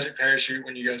buy the budget parachute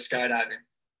when you go skydiving.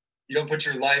 You don't put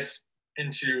your life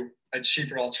into a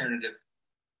cheaper alternative.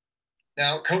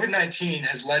 Now, COVID-19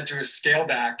 has led to a scale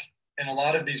back in a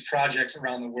lot of these projects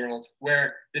around the world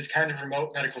where this kind of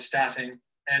remote medical staffing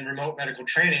and remote medical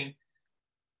training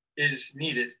is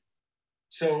needed.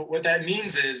 So what that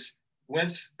means is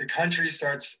once the country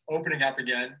starts opening up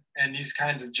again and these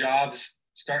kinds of jobs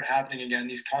start happening again,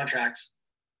 these contracts,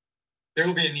 there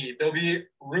will be a need. There'll be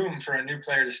room for a new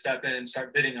player to step in and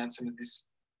start bidding on some of these.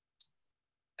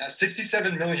 Now,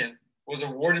 $67 million was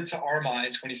awarded to RMI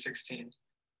in 2016.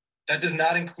 That does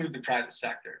not include the private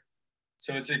sector.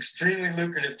 So it's extremely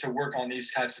lucrative to work on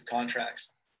these types of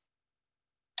contracts.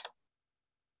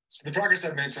 So the progress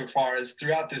I've made so far is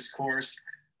throughout this course,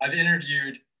 I've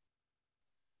interviewed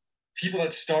people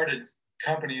that started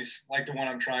companies like the one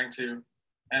I'm trying to,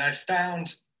 and I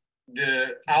found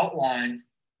the outline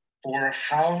for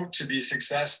how to be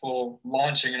successful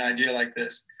launching an idea like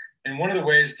this. And one of the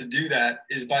ways to do that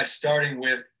is by starting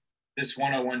with this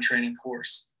 101 training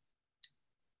course.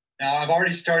 Now, I've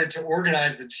already started to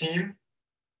organize the team,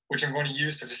 which I'm going to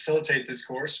use to facilitate this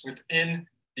course within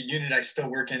the unit I still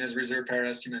work in as Reserve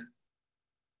Pararescueman.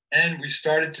 And we've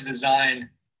started to design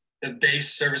the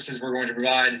base services we're going to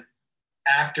provide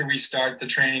after we start the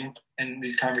training and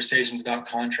these conversations about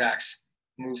contracts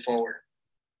move forward.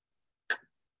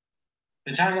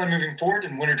 The timeline moving forward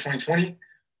in winter 2020,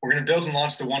 we're going to build and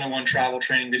launch the 101 travel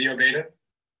training video beta.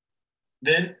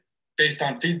 Then, based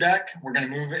on feedback, we're going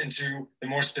to move into the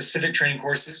more specific training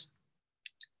courses.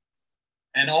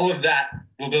 And all of that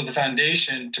will build the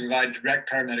foundation to provide direct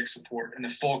paramedic support and the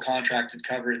full contracted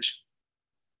coverage.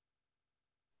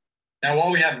 Now,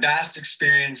 while we have vast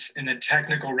experience in the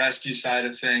technical rescue side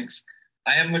of things,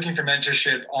 I am looking for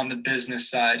mentorship on the business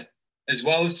side, as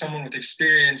well as someone with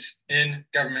experience in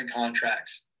government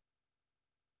contracts.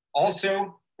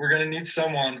 Also, we're going to need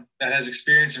someone that has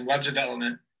experience in web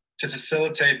development to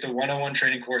facilitate the 101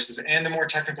 training courses and the more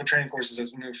technical training courses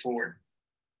as we move forward.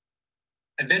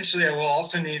 Eventually, I will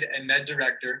also need a med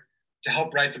director to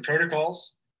help write the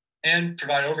protocols and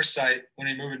provide oversight when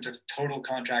we move into total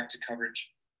contracted coverage.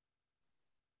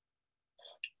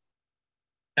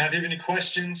 Now, if you have any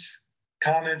questions,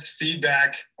 comments,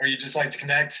 feedback, or you'd just like to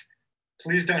connect,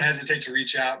 please don't hesitate to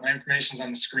reach out. My information is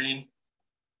on the screen.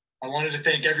 I wanted to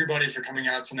thank everybody for coming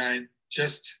out tonight.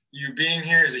 Just you being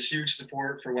here is a huge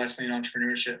support for Wesleyan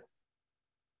entrepreneurship.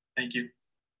 Thank you.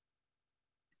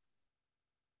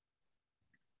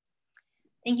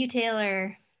 Thank you,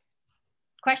 Taylor.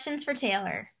 Questions for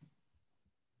Taylor?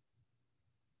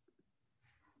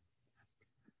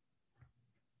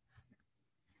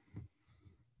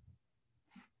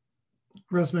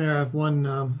 Rosemary, I have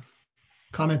one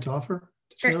comment to offer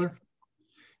to Sure. Taylor.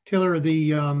 Taylor,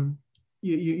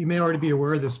 you may already be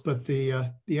aware of this, but the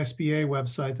SBA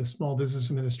website, the Small Business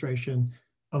Administration,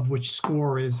 of which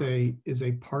SCORE is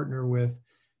a partner with,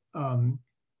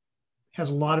 has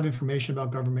a lot of information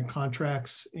about government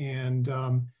contracts, and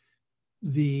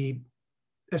the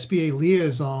SBA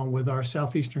liaison with our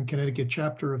Southeastern Connecticut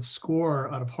chapter of SCORE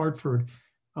out of Hartford.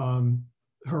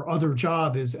 Her other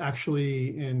job is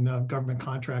actually in government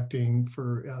contracting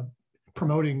for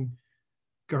promoting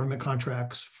government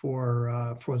contracts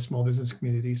for the small business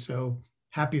community. So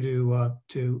happy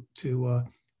to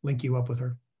link you up with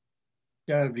her.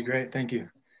 Yeah, that'd be great. Thank you.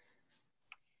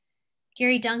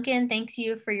 Gary Duncan, thanks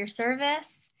you for your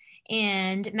service.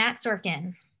 And Matt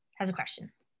Sorkin has a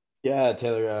question. Yeah,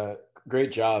 Taylor,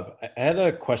 great job. I had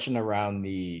a question around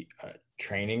the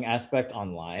training aspect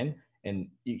online. And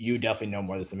you definitely know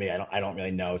more than me. I don't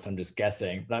really know, so I'm just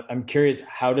guessing. But I'm curious,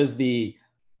 how does the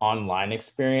online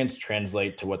experience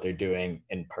translate to what they're doing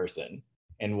in person?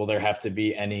 And will there have to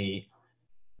be any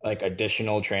like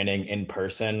additional training in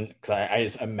person? Because I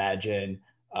just imagine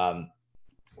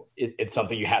it's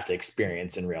something you have to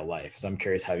experience in real life. So I'm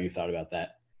curious how you thought about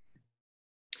that.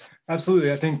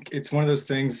 Absolutely. I think it's one of those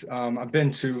things. I've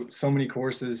been to so many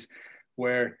courses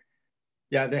where,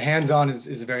 yeah, the hands-on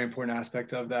is a very important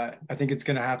aspect of that. I think it's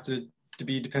going to have to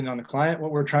be dependent on the client.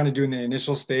 What we're trying to do in the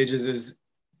initial stages is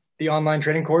the online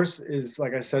training course is,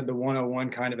 like I said, the 101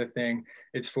 kind of a thing.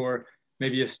 It's for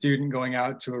maybe a student going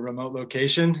out to a remote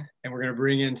location, and we're going to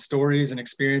bring in stories and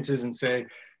experiences and say,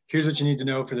 here's what you need to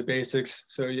know for the basics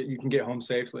so you can get home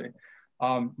safely.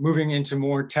 Moving into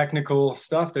more technical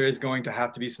stuff, there is going to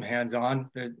have to be some hands-on.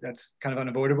 That's kind of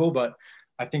unavoidable, but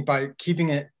I think by keeping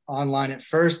it online at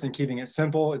first and keeping it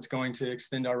simple, it's going to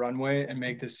extend our runway and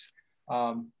make this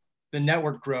the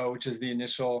network grow, which is the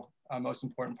initial most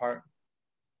important part.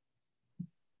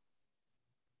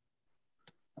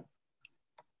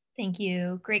 Thank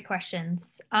you. Great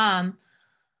questions.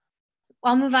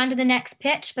 I'll move on to the next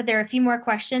pitch, but there are a few more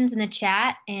questions in the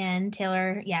chat, and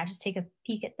Taylor, yeah, just take a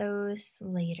peek at those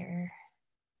later.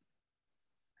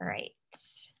 All right.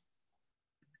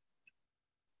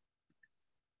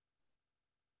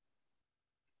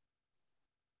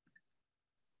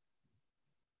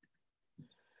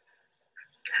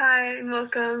 Hi, and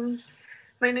welcome.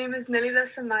 My name is Nelida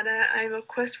Samara. I'm a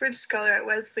Questword Scholar at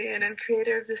Wesleyan and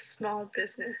creator of this small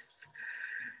business.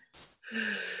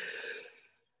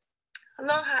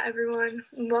 Aloha, everyone,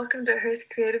 and welcome to Hearth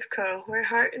Creative Co., where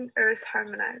heart and earth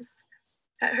harmonize.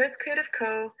 At Hearth Creative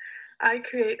Co., I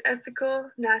create ethical,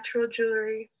 natural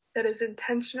jewelry that is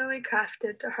intentionally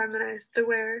crafted to harmonize the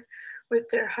wearer with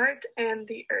their heart and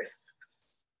the earth.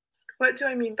 What do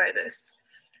I mean by this?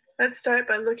 Let's start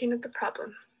by looking at the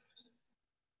problem.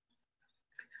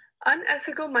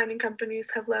 Unethical mining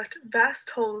companies have left vast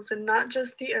holes in not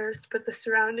just the earth, but the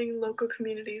surrounding local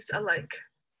communities alike.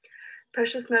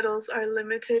 Precious metals are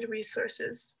limited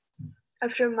resources.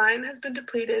 After a mine has been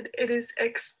depleted, it is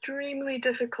extremely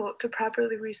difficult to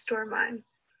properly restore mine.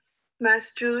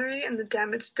 Mass jewelry and the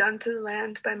damage done to the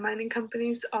land by mining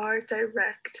companies are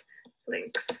direct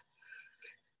links.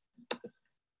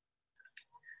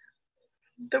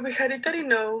 The Wikaritari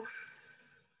know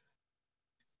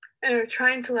and are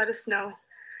trying to let us know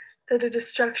that the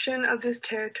destruction of this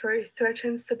territory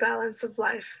threatens the balance of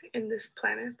life in this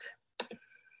planet.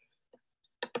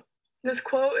 This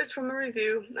quote is from a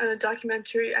review on a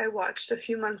documentary I watched a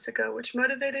few months ago, which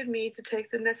motivated me to take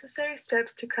the necessary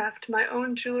steps to craft my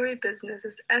own jewelry business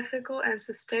as ethical and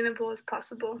sustainable as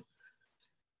possible.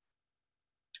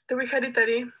 The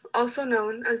Wikaritari, also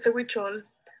known as the Huichol,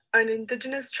 are an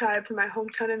indigenous tribe from my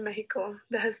hometown in Mexico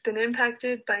that has been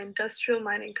impacted by industrial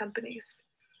mining companies.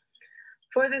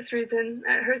 For this reason,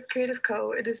 at Hearth Creative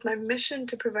Co., it is my mission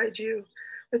to provide you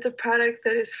with a product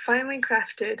that is finely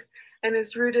crafted and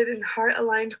is rooted in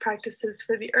heart-aligned practices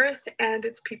for the earth and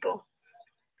its people.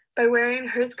 By wearing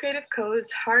Hearth Creative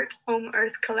Co.'s Heart Om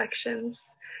Earth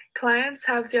collections, clients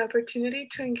have the opportunity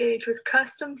to engage with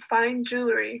custom fine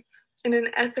jewelry in an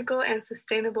ethical and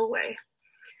sustainable way.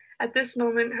 At this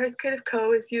moment, Hearth Creative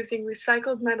Co. is using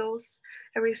recycled metals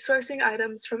and resourcing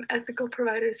items from ethical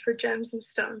providers for gems and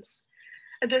stones.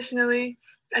 Additionally,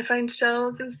 I find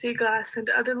shells and sea glass and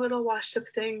other little washed up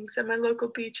things at my local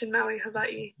beach in Maui,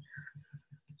 Hawaii.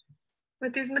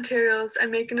 With these materials, I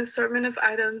make an assortment of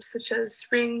items such as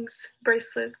rings,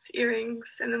 bracelets,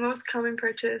 earrings, and the most common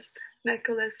purchase,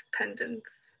 necklace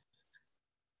pendants.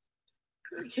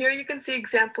 Here you can see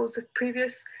examples of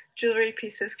previous jewelry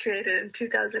pieces created in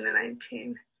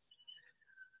 2019.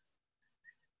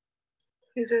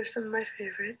 These are some of my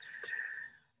favorites.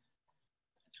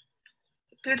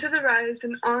 Due to the rise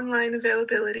in online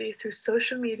availability through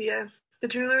social media, the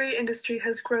jewelry industry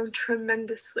has grown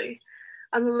tremendously.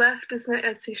 On the left is my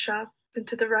Etsy shop, and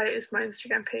to the right is my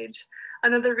Instagram page,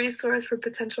 another resource for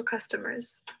potential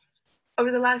customers.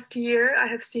 Over the last year, I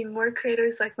have seen more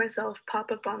creators like myself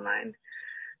pop up online.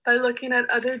 By looking at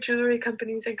other jewelry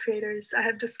companies and creators, I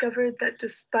have discovered that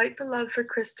despite the love for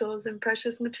crystals and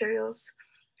precious materials,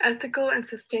 ethical and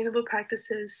sustainable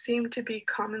practices seem to be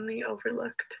commonly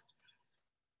overlooked.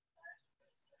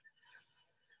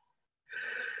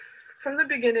 From the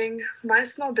beginning, my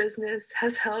small business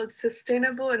has held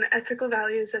sustainable and ethical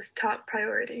values as top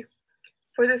priority.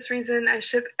 For this reason, I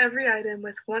ship every item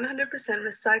with 100%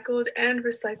 recycled and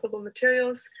recyclable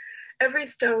materials. Every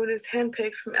stone is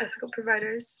handpicked from ethical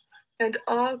providers, and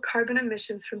all carbon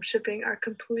emissions from shipping are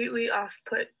completely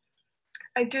off-put.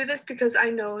 I do this because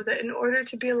I know that in order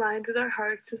to be aligned with our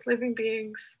hearts as living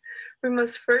beings, we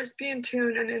must first be in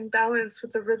tune and in balance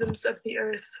with the rhythms of the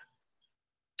earth.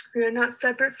 We are not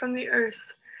separate from the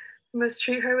earth. We must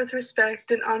treat her with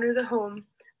respect and honor the home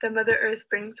that Mother Earth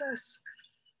brings us.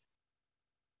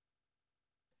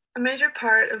 A major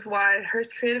part of why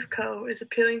Hearth Creative Co. is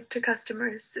appealing to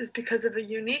customers is because of a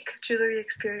unique jewelry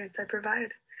experience I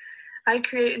provide. I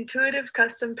create intuitive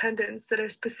custom pendants that are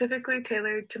specifically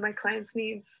tailored to my clients'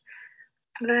 needs.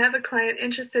 When I have a client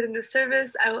interested in this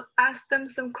service, I will ask them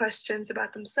some questions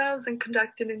about themselves and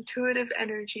conduct an intuitive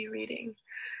energy reading.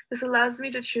 This allows me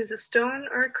to choose a stone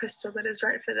or a crystal that is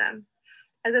right for them.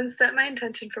 I then set my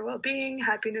intention for well-being,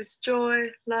 happiness, joy,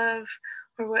 love,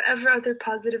 or whatever other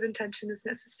positive intention is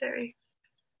necessary.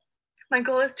 My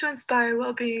goal is to inspire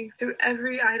well-being through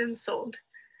every item sold.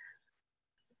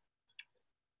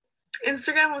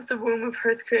 Instagram was the womb of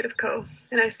Hearth Creative Co.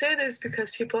 And I say this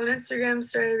because people on Instagram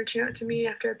started reaching out to me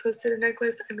after I posted a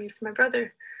necklace I made for my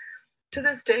brother. To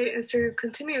this day, Instagram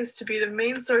continues to be the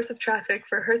main source of traffic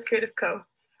for Hearth Creative Co.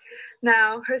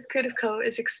 Now, Hearth Creative Co.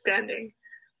 is expanding.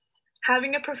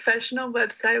 Having a professional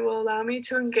website will allow me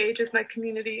to engage with my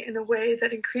community in a way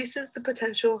that increases the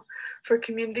potential for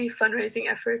community fundraising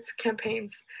efforts,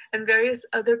 campaigns, and various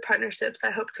other partnerships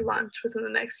I hope to launch within the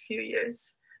next few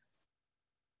years.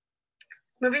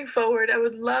 Moving forward, I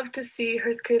would love to see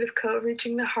Hearth Creative Co.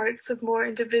 reaching the hearts of more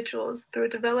individuals through a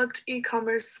developed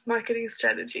e-commerce marketing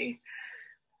strategy.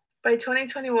 By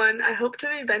 2021, I hope to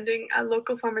be vending at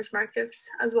local farmers markets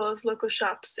as well as local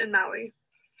shops in Maui.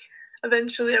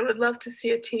 Eventually, I would love to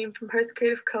see a team from Hearth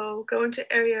Creative Co. go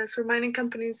into areas where mining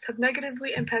companies have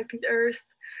negatively impacted the earth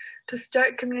to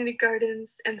start community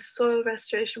gardens and soil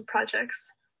restoration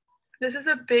projects. This is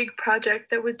a big project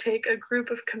that would take a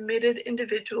group of committed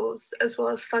individuals as well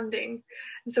as funding.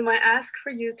 And so my ask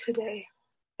for you today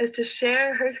is to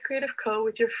share Hearth Creative Co.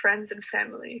 with your friends and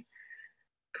family.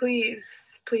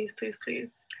 Please, please, please,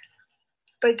 please.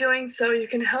 By doing so, you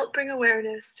can help bring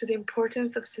awareness to the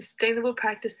importance of sustainable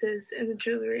practices in the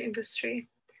jewelry industry.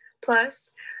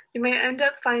 Plus, you may end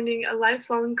up finding a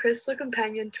lifelong crystal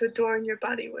companion to adorn your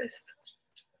body with.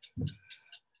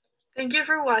 Thank you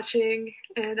for watching,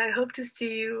 and I hope to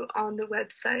see you on the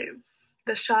website.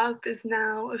 The shop is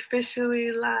now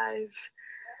officially live.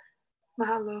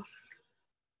 Mahalo.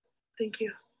 Thank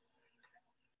you.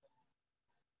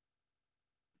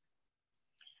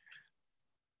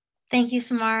 Thank you,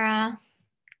 Samara.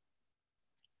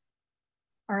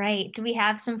 All right, do we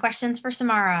have some questions for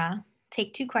Samara?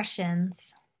 Take 2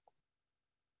 questions.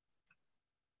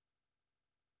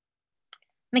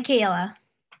 Michaela.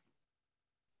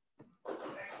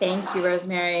 Thank you,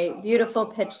 Rosemary. Beautiful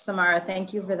pitch, Samara.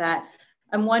 Thank you for that.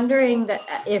 I'm wondering that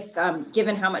if,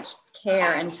 given how much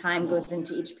care and time goes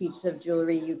into each piece of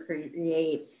jewelry you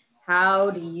create, how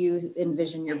do you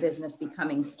envision your business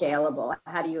becoming scalable?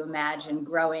 How do you imagine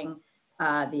growing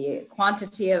the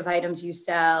quantity of items you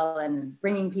sell and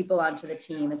bringing people onto the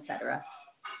team, et cetera?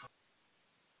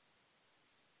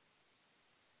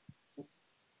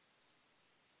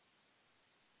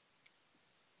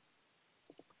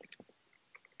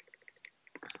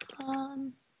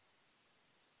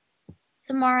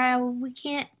 Samara, we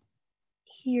can't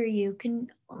hear you.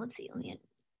 Let's see.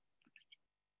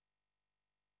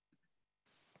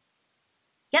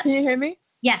 Yep. Can you hear me?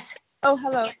 Yes. Oh,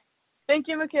 hello. Thank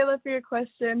you, Michaela, for your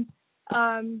question.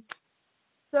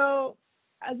 So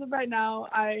as of right now,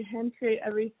 I hand create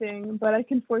everything, but I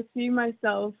can foresee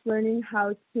myself learning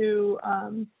how to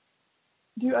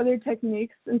do other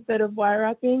techniques instead of wire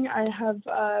wrapping. I have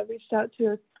reached out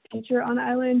to a teacher on the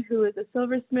island who is a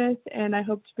silversmith, and I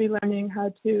hope to be learning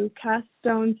how to cast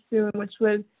stones soon, which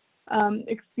would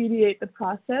expedite the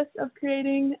process of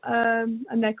creating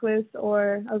a necklace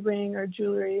or a ring or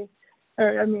jewelry,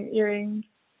 earrings.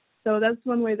 So that's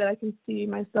one way that I can see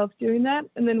myself doing that.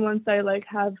 And then once I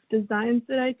have designs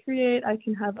that I create, I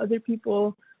can have other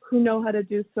people who know how to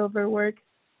do silver work,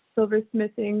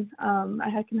 silversmithing.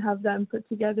 I can have them put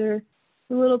together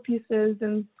the little pieces,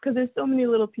 and because there's so many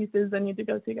little pieces that need to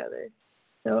go together.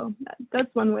 So that's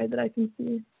one way that I can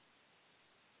see.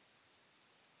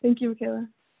 Thank you, Michaela.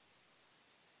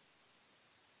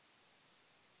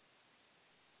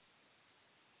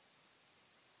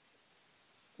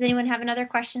 Does anyone have another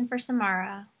question for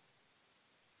Samara?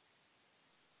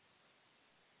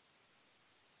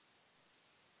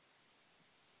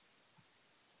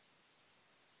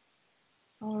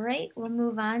 All right, we'll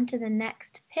move on to the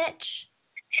next pitch.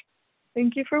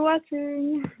 Thank you for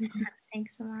watching.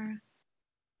 Thanks, Samara.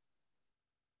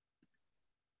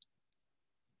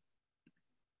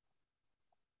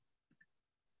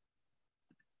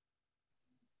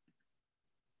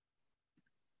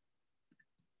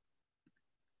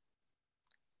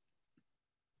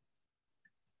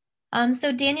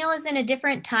 So Daniel is in a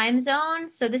different time zone,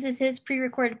 so this is his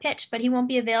pre-recorded pitch, but he won't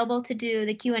be available to do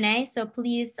the Q&A, so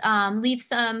please leave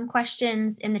some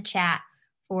questions in the chat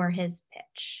for his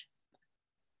pitch.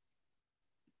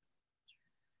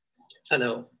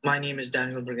 Hello, my name is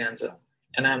Daniel Braganza,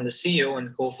 and I'm the CEO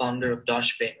and co-founder of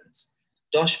Dosh Payments.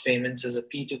 Dosh Payments is a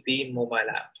P2P mobile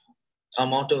app. Our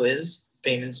motto is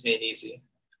Payments Made Easy.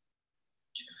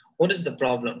 What is the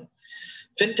problem?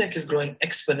 Fintech is growing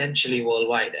exponentially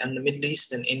worldwide, and the Middle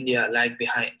East and India lag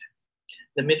behind.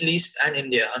 The Middle East and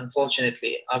India,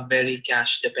 unfortunately, are very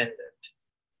cash dependent.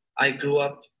 I grew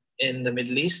up in the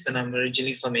Middle East, and I'm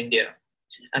originally from India.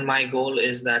 And my goal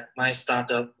is that my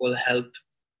startup will help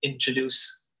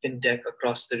introduce fintech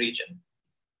across the region.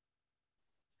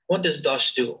 What does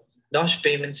Dosh do? Dosh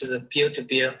Payments is a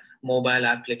peer-to-peer mobile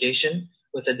application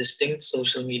with a distinct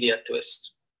social media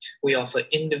twist. We offer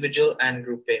individual and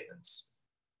group payments.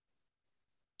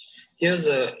 Here's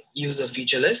a user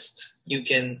feature list. You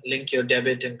can link your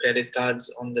debit and credit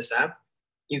cards on this app.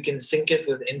 You can sync it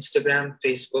with Instagram,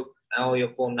 Facebook, or your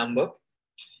phone number.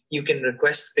 You can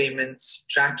request payments,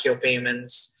 track your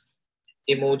payments,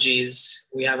 emojis.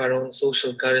 We have our own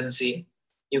social currency.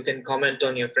 You can comment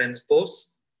on your friend's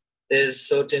posts. There's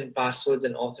certain passwords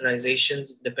and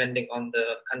authorizations depending on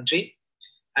the country.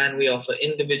 And we offer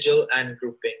individual and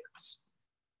group payments.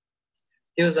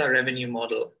 Here's our revenue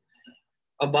model.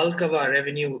 A bulk of our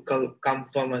revenue will come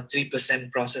from a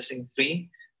 3% processing fee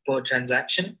per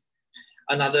transaction.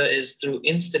 Another is through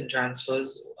instant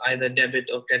transfers, either debit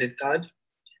or credit card,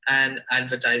 and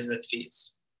advertisement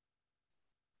fees.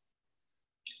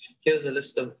 Here's a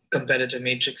list of competitor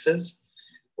matrices.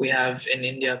 We have in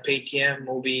India Paytm,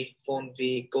 Mobi,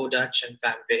 PhonePe, GoDutch, and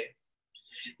FamPay.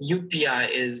 UPI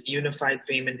is Unified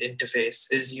Payment Interface,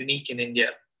 is unique in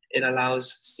India. It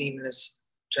allows seamless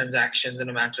transactions in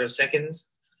a matter of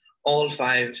seconds. All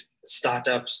 5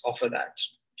 startups offer that.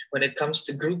 When it comes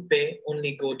to group pay,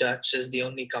 only GoDutch is the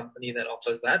only company that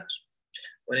offers that.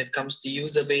 When it comes to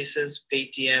user bases,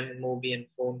 Paytm, Mobi, and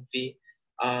PhonePe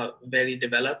are very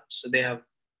developed, so they have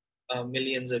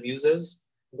millions of users.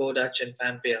 GoDutch and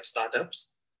FamPay are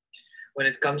startups. When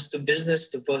it comes to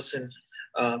business-to-person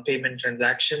payment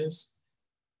transactions,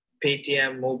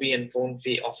 Paytm, Mobi, and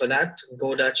PhonePe offer that.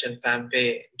 GoDutch and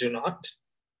FamPay do not.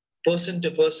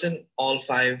 Person-to-person, all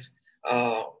 5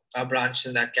 are branched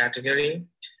in that category.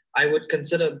 I would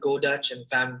consider GoDutch and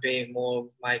FamPay more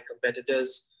of my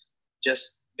competitors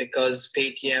just because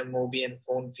Paytm, Mobi, and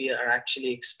PhonePe are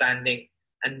actually expanding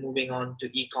and moving on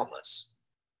to e-commerce.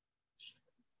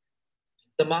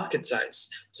 The market size.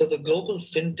 So the global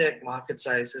fintech market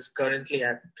size is currently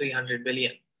at 300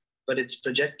 billion, but it's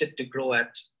projected to grow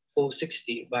at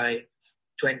 460 by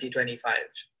 2025.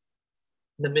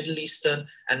 The Middle Eastern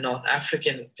and North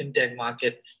African fintech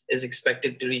market is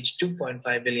expected to reach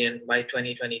 2.5 billion by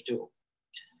 2022.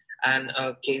 And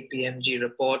a KPMG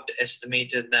report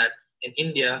estimated that in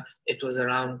India, it was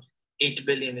around 8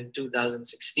 billion in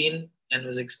 2016 and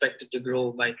was expected to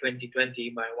grow by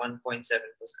 2020 by 1.7%.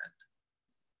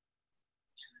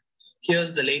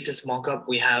 Here's the latest mock-up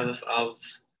we have of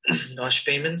Dosh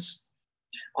Payments.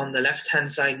 On the left-hand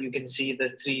side, you can see the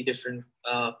 3 different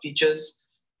features.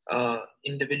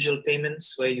 Individual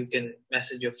payments, where you can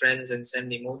message your friends and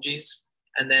send emojis.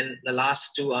 And then the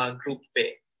last 2 are group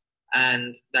pay.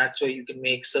 And that's where you can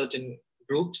make certain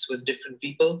groups with different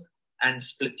people and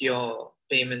split your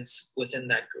payments within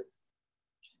that group.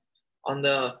 On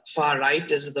the far right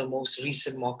is the most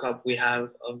recent mock-up we have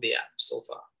of the app so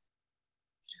far.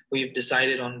 We've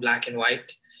decided on black and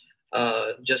white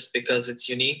just because it's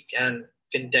unique and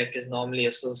fintech is normally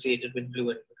associated with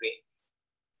blue and green.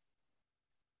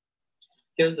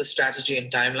 Here's the strategy and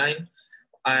timeline.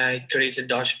 I created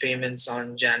Dosh Payments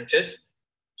on Jan 5th.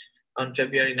 On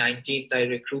February 19th, I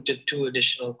recruited 2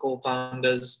 additional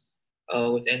co-founders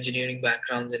with engineering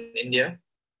backgrounds in India.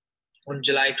 On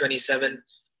July 27th,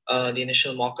 the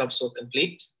initial mock-ups were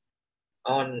complete.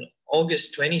 On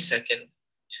August 22nd,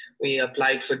 we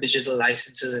applied for digital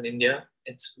licenses in India.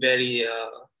 It's very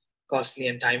costly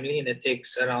and timely, and it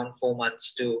takes around 4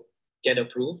 months to get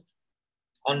approved.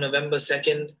 On November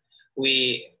 2nd,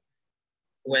 we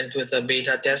went with a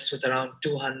beta test with around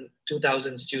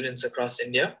 2,000 students across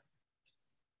India.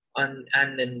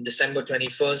 And in December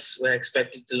 21st, we're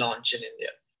expected to launch in India.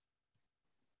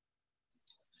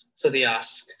 So the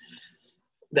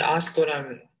ask what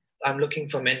I'm looking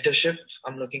for mentorship.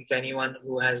 I'm looking for anyone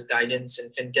who has guidance in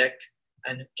fintech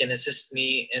and can assist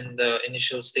me in the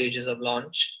initial stages of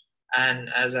launch and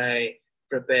as I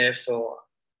prepare for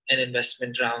an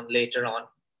investment round later on.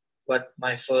 But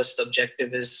my first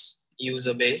objective is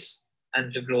user base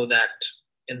and to grow that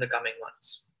in the coming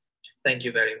months. Thank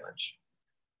you very much.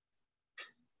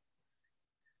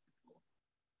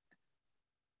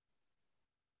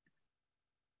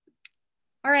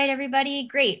 All right, everybody,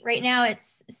 great. Right now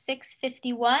it's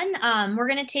 6:51. We're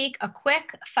gonna take a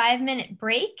quick 5-minute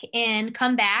break and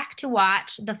come back to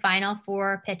watch the final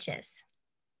 4 pitches.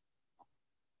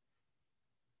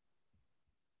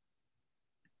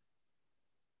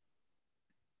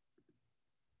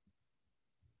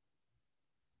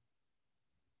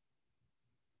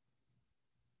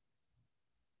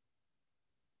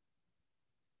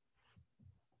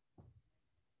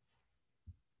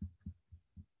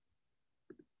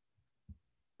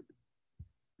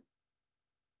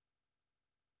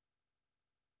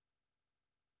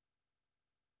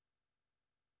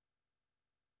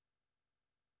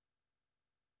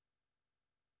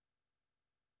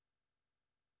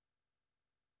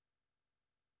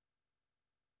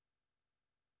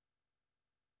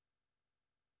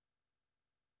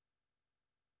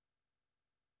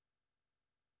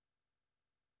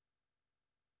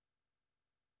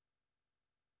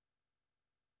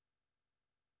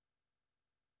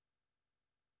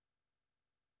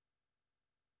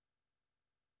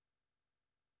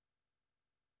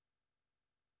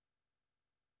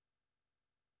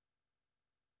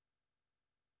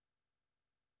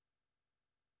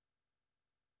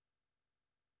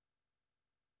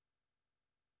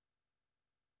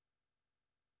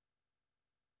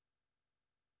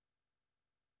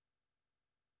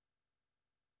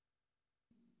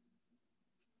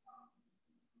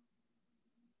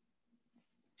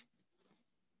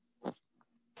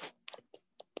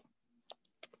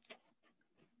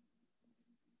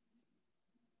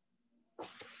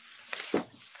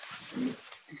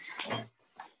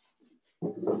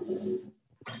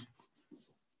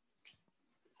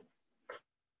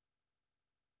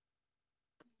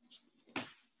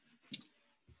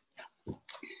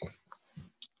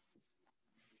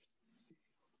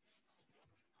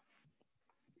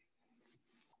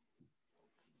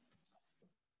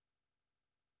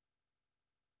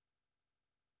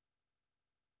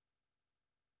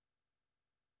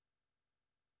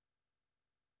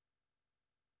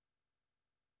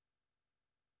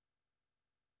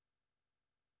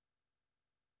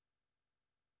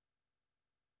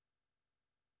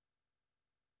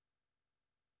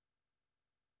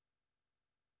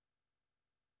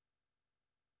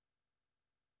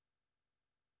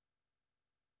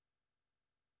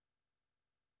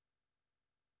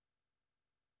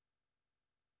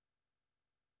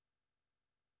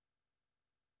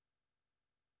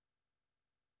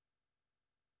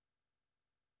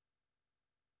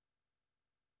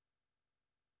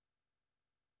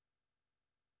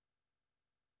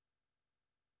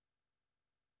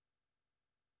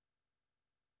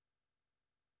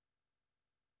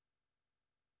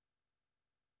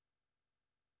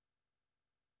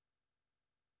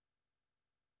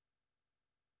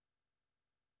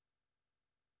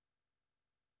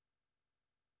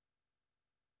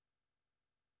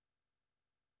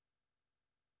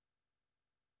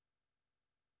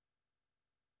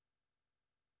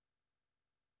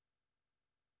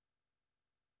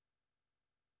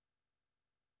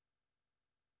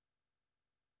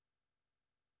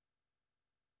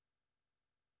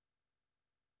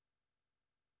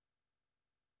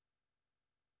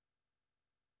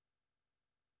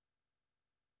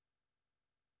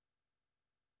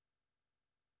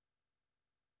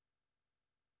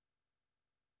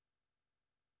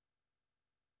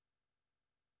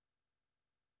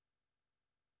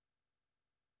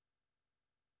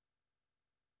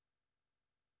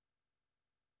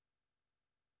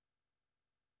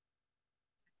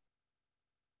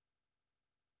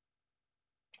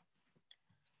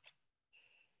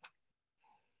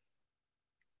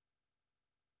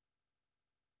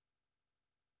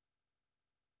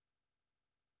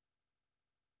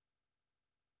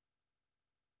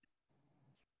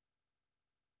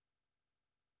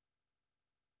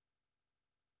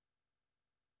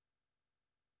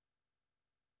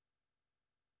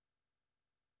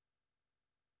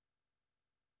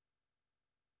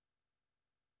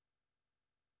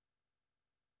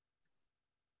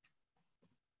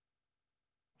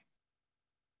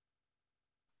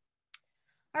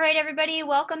 All right, everybody,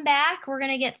 welcome back. We're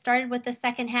going to get started with the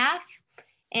second half,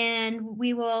 and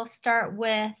we will start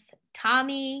with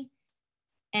Tommy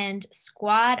and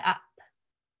Squad Up.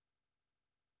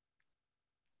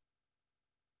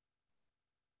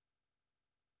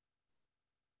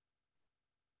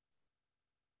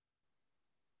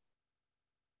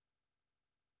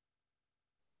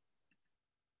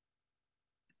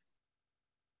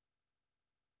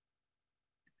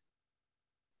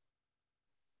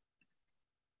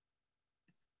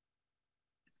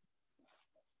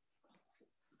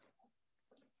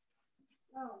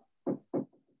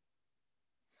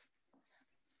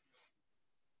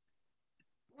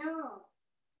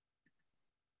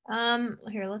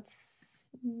 Here, let's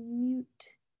mute.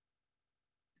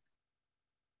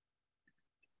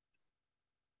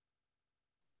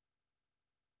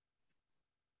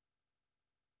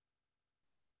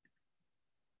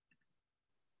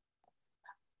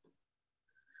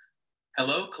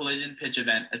 Hello, Collision Pitch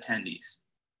event attendees.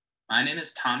 My name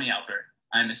is Tommy Alpert.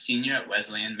 I'm a senior at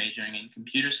Wesleyan majoring in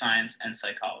computer science and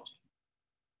psychology.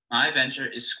 My venture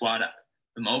is Squad Up,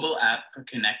 the mobile app for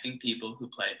connecting people who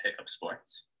play pickup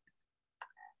sports.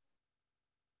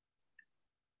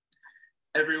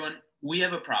 Everyone, we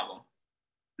have a problem.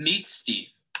 Meet Steve.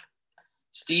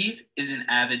 Steve is an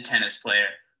avid tennis player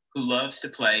who loves to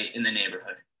play in the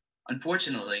neighborhood.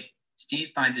 Unfortunately, Steve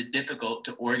finds it difficult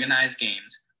to organize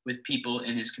games with people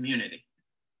in his community.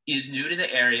 He is new to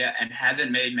the area and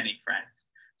hasn't made many friends,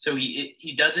 so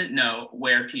he doesn't know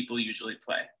where people usually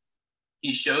play.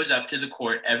 He shows up to the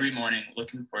court every morning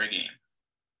looking for a game.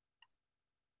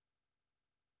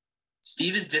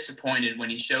 Steve is disappointed when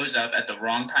he shows up at the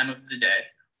wrong time of the day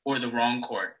or the wrong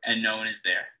court and no one is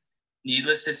there.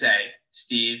 Needless to say,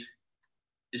 Steve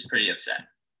is pretty upset.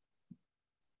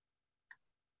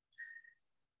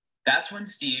 That's when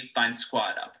Steve finds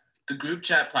Squad Up, the group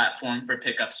chat platform for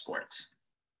pickup sports.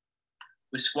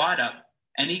 With Squad Up,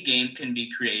 any game can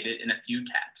be created in a few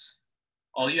taps.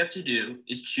 All you have to do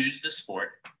is choose the sport,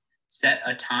 set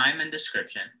a time and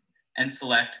description, and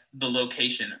select the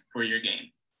location for your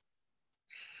game.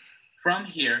 From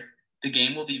here, the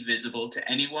game will be visible to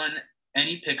any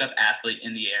pickup athlete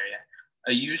in the area.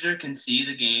 A user can see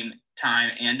the game, time,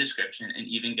 and description, and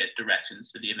even get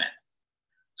directions to the event.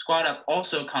 Squad Up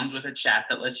also comes with a chat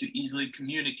that lets you easily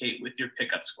communicate with your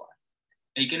pickup squad.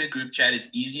 Making a group chat is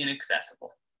easy and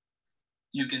accessible.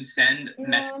 You can send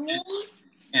messages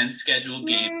and schedule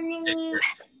games.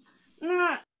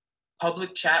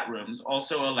 Public chat rooms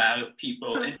also allow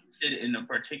people interested in a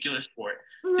particular sport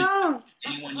to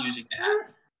anyone using the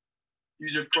app.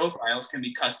 User profiles can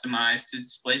be customized to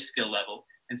display skill level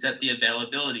and set the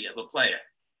availability of a player.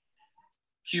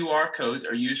 QR codes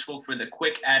are useful for the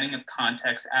quick adding of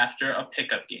context after a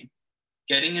pickup game.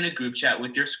 Getting in a group chat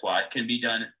with your squad can be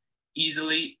done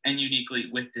easily and uniquely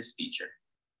with this feature.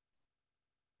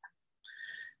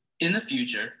 In the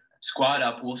future, Squad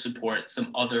Up will support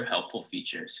some other helpful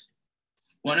features.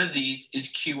 One of these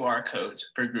is QR codes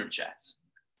for group chats.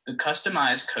 The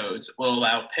customized codes will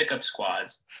allow pickup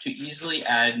squads to easily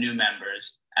add new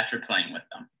members after playing with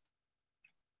them.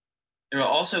 There will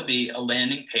also be a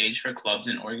landing page for clubs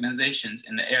and organizations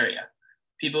in the area.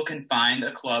 People can find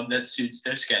a club that suits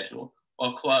their schedule,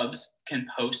 while clubs can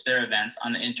post their events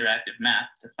on the interactive map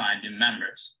to find new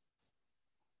members.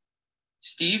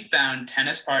 Steve found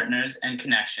tennis partners and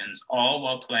connections all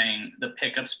while playing the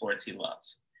pickup sports he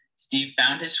loves. Steve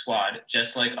found his squad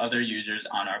just like other users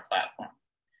on our platform.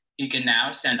 He can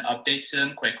now send updates to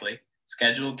them quickly,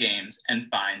 schedule games,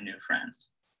 and find new friends.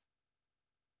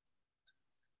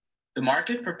 The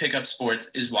market for pickup sports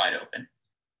is wide open.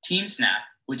 TeamSnap,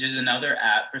 which is another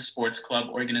app for sports club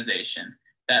organization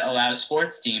that allows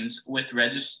sports teams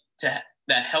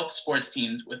that helps sports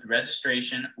teams with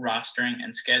registration, rostering,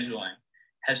 and scheduling,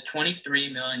 has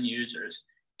 23 million users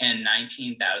and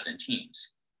 19,000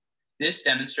 teams. This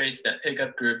demonstrates that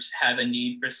pickup groups have a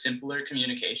need for simpler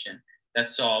communication that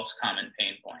solves common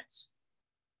pain points.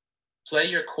 Play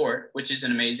Your Court, which is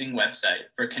an amazing website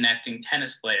for connecting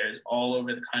tennis players all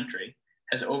over the country,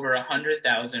 has over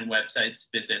 100,000 websites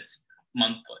visits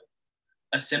monthly.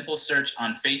 A simple search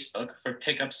on Facebook for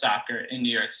pickup soccer in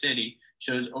New York City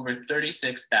shows over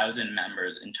 36,000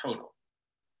 members in total.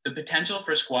 The potential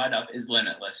for Squad Up is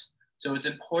limitless, so it's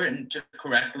important to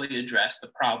correctly address the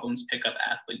problems pickup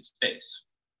athletes face.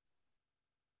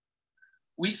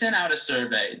 We sent out a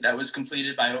survey that was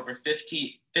completed by over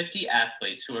 50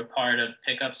 athletes who are part of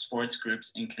pickup sports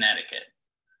groups in Connecticut.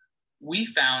 We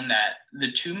found that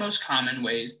the two most common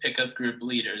ways pickup group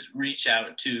leaders reach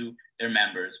out to their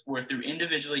members were through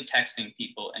individually texting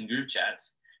people in group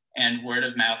chats and word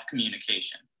of mouth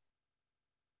communication.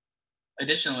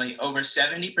 Additionally, over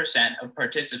 70% of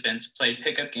participants played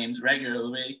pickup games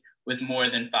regularly with more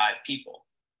than 5 people.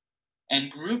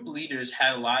 And group leaders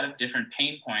had a lot of different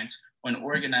pain points when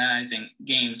organizing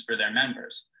games for their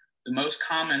members. The most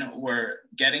common were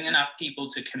getting enough people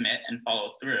to commit and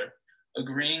follow through,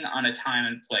 agreeing on a time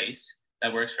and place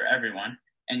that works for everyone,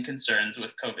 and concerns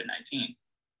with COVID-19.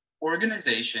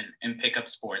 Organization in pickup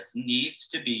sports needs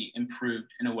to be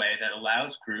improved in a way that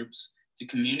allows groups to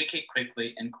communicate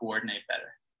quickly and coordinate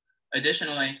better.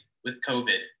 Additionally, with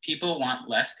COVID, people want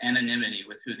less anonymity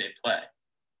with who they play.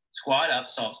 Squad Up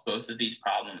solves both of these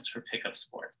problems for pickup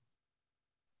sports.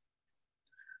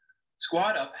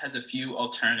 Squad Up has a few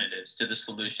alternatives to the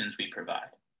solutions we provide.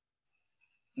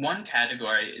 One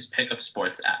category is pickup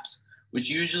sports apps, which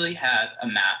usually have a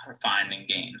map for finding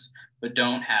games, but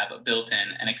don't have a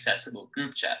built-in and accessible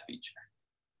group chat feature.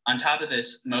 On top of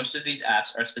this, most of these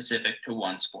apps are specific to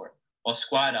one sport, while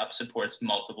Squad Up supports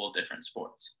multiple different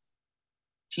sports.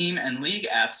 Team and league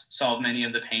apps solve many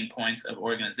of the pain points of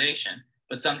organization,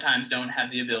 but sometimes don't have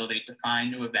the ability to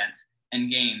find new events and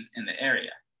games in the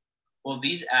area. While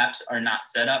these apps are not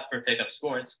set up for pickup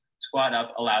sports, Squad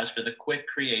Up allows for the quick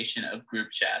creation of group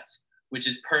chats, which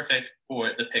is perfect for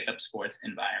the pickup sports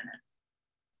environment.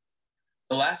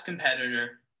 The last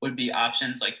competitor would be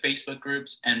options like Facebook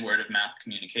groups and word-of-mouth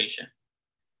communication.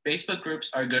 Facebook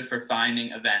groups are good for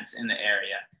finding events in the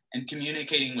area and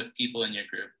communicating with people in your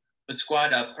group, but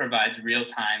Squad Up provides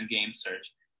real-time game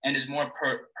search and is more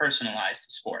personalized to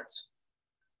sports.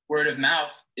 Word of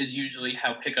mouth is usually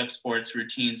how pickup sports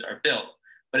routines are built,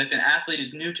 but if an athlete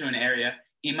is new to an area,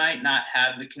 he might not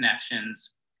have the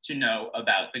connections to know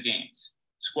about the games.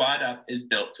 Squad Up is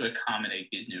built to accommodate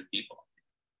these new people.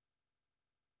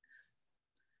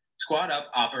 Squad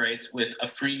Up operates with a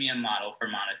freemium model for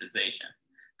monetization.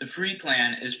 The free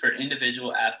plan is for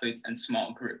individual athletes and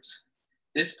small groups.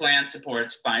 This plan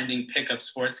supports finding pickup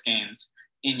sports games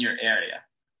in your area.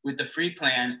 With the free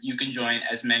plan, you can join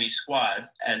as many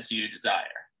squads as you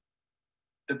desire.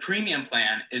 The premium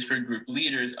plan is for group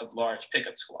leaders of large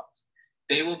pickup squads.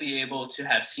 They will be able to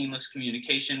have seamless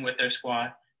communication with their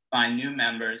squad, find new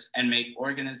members, and make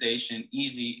organization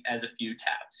easy as a few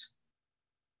taps.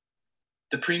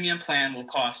 The premium plan will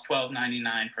cost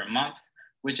 $12.99 per month,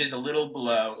 which is a little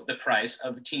below the price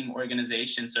of team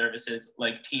organization services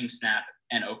like Team Snap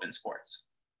and Open Sports.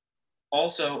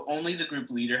 Also, only the group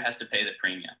leader has to pay the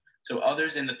premium, so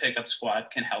others in the pickup squad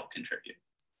can help contribute.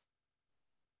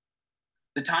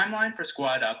 The timeline for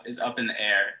Squad Up is up in the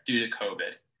air due to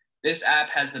COVID. This app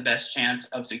has the best chance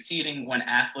of succeeding when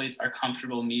athletes are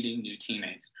comfortable meeting new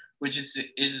teammates, which is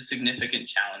a significant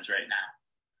challenge right now.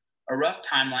 A rough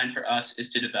timeline for us is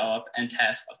to develop and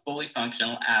test a fully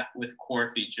functional app with core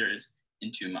features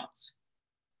in 2 months.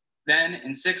 Then,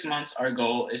 in 6 months, our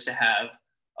goal is to have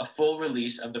a full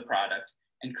release of the product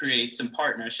and create some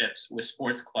partnerships with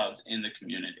sports clubs in the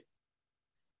community.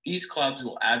 These clubs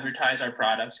will advertise our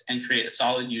products and create a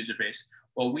solid user base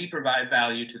while we provide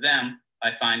value to them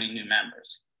by finding new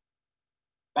members.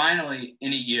 Finally,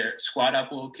 in a year, Squad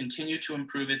Up will continue to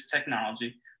improve its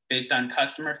technology based on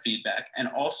customer feedback and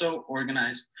also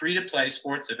organize free-to-play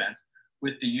sports events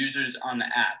with the users on the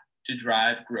app to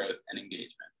drive growth and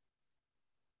engagement.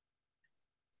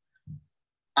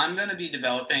 I'm going to be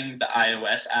developing the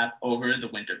iOS app over the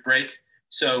winter break,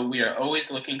 so we are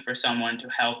always looking for someone to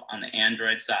help on the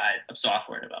Android side of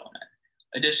software development.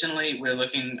 Additionally, we're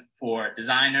looking for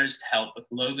designers to help with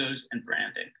logos and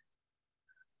branding.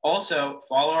 Also,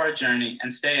 follow our journey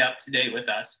and stay up to date with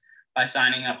us by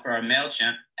signing up for our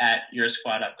MailChimp at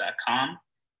yoursquadup.com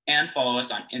and follow us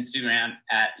on Instagram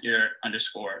at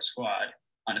your_squad_up.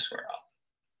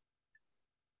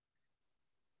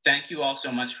 Thank you all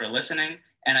so much for listening,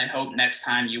 and I hope next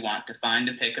time you want to find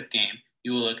a pickup game,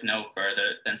 you will look no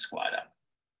further than Squad Up.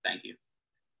 Thank you.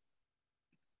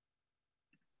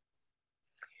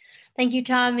 Thank you,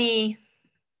 Tommy.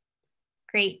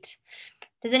 Great.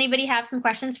 Does anybody have some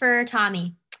questions for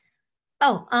Tommy?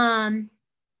 Oh,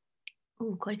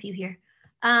 quite a few here.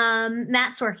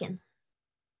 Matt Sorkin.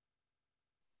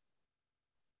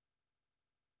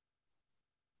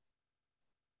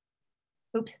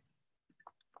 Oops.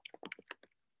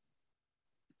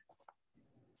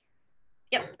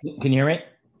 Yep. Can you hear me?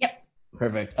 Yep.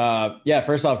 Perfect. Yeah,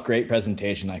 first off, great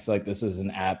presentation. I feel like this is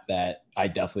an app that I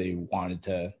definitely wanted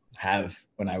to have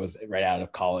when I was right out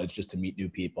of college, just to meet new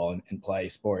people and play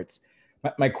sports.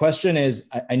 My question is,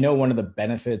 I know one of the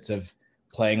benefits of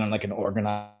playing on like an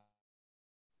organized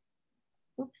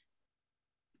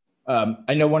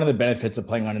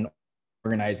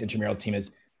intramural team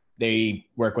is they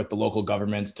work with the local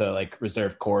governments to like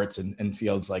reserve courts and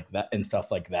fields like that and stuff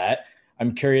like that.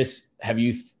 I'm curious,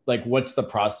 what's the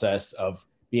process of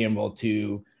being able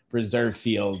to reserve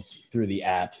fields through the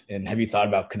app? And have you thought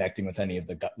about connecting with any of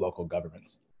the local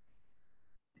governments?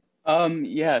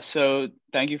 Yeah, so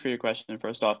thank you for your question,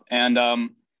 first off. And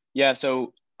yeah,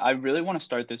 so I really want to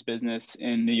start this business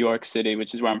in New York City,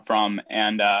 which is where I'm from.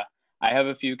 And I have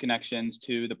a few connections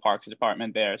to the parks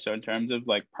department there. So in terms of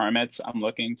like permits, I'm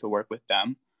looking to work with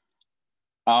them.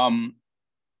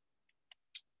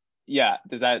 Yeah,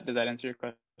 does that answer your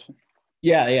question?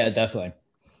 Yeah, definitely.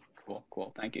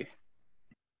 Cool. Thank you.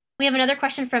 We have another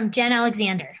question from Jen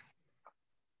Alexander.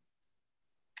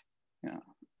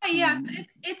 Yeah,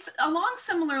 it's along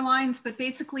similar lines, but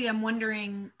basically I'm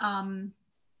wondering,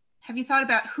 have you thought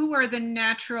about who are the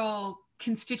natural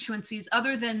constituencies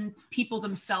other than people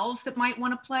themselves that might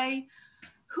want to play?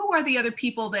 Who are the other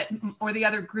people or the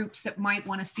other groups that might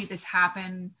want to see this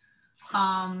happen?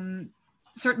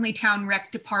 Certainly town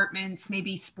rec departments,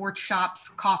 maybe sports shops,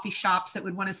 coffee shops that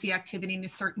would want to see activity in a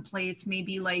certain place,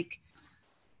 maybe like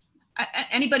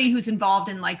anybody who's involved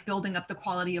in like building up the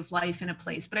quality of life in a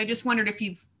place. But I just wondered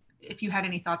if you had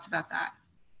any thoughts about that.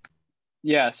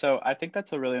 Yeah, so I think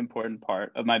that's a really important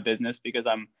part of my business because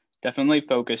I'm definitely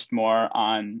focused more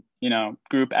on,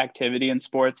 group activity in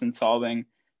sports and solving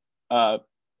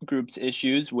groups'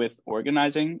 issues with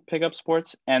organizing pickup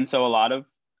sports. And so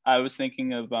I was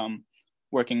thinking of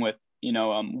working with,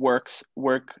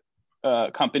 work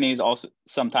companies also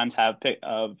sometimes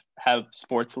have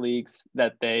sports leagues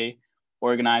that they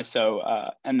organize. So,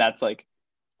 and that's like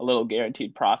a little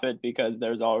guaranteed profit because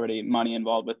there's already money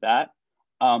involved with that.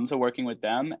 So working with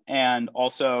them. And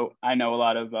also I know a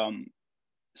lot of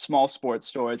small sports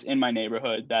stores in my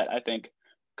neighborhood that I think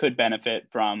could benefit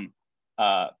from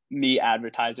me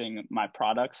advertising my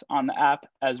products on the app,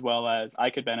 as well as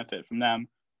I could benefit from them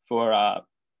for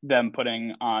them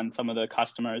putting on some of the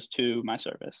customers to my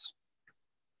service.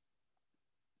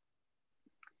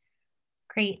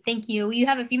 Great, thank you. You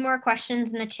have a few more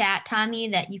questions in the chat, Tommy,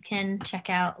 that you can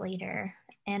check out later.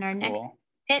 And our next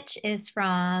pitch is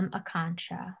from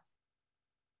Akansha.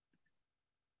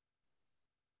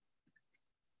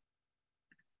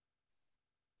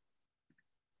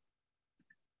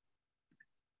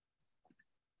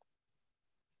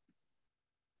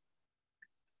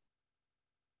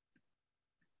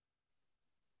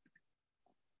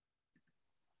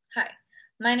 Hi,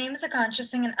 my name is Akansha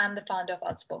Singh and I'm the founder of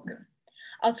Outspoken.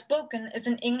 Outspoken is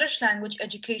an English language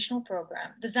educational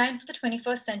program designed for the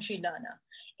 21st century learner,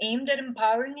 aimed at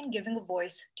empowering and giving a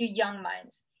voice to young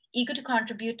minds eager to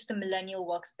contribute to the millennial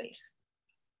workspace.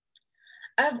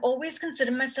 I have always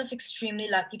considered myself extremely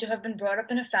lucky to have been brought up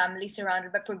in a family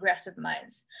surrounded by progressive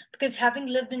minds, because having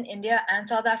lived in India and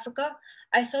South Africa,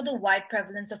 I saw the wide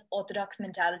prevalence of orthodox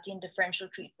mentality and differential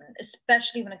treatment,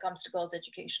 especially when it comes to girls'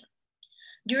 education.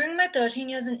 During my 13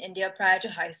 years in India prior to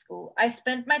high school, I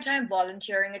spent my time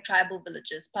volunteering at tribal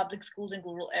villages, public schools, and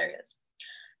rural areas.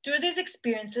 Through these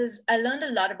experiences, I learned a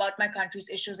lot about my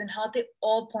country's issues and how they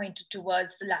all pointed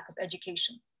towards the lack of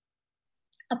education.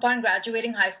 Upon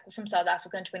graduating high school from South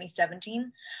Africa in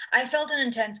 2017, I felt an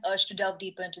intense urge to delve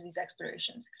deeper into these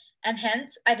explorations, and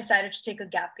hence I decided to take a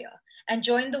gap year and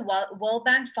join the World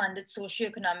Bank-funded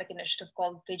socioeconomic initiative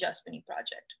called the Tejaswini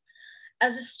Project.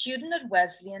 As a student at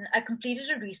Wesleyan, I completed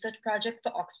a research project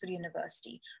for Oxford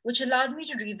University, which allowed me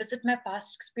to revisit my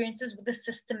past experiences with a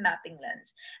system mapping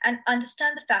lens and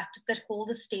understand the factors that hold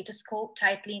the status quo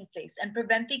tightly in place and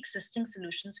prevent the existing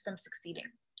solutions from succeeding.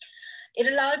 It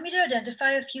allowed me to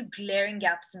identify a few glaring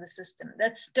gaps in the system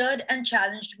that stirred and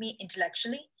challenged me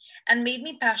intellectually and made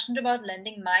me passionate about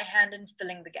lending my hand in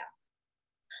filling the gap.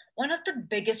 One of the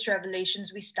biggest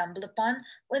revelations we stumbled upon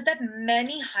was that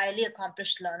many highly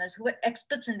accomplished learners who were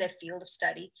experts in their field of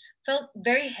study felt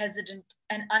very hesitant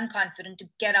and unconfident to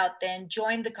get out there and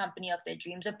join the company of their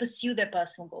dreams or pursue their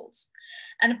personal goals.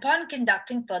 And upon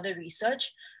conducting further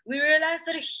research, we realized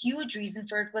that a huge reason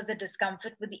for it was the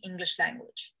discomfort with the English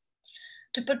language.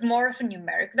 To put more of a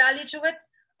numeric value to it,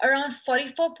 around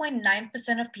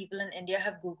 44.9% of people in India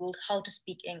have Googled how to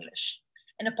speak English.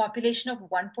 In a population of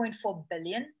 1.4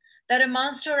 billion, that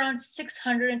amounts to around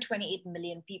 628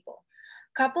 million people.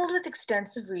 Coupled with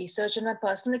extensive research and my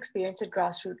personal experience at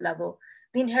grassroots level,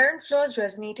 the inherent flaws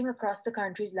resonating across the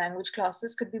country's language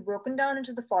classes could be broken down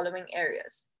into the following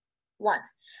areas. 1.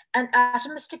 An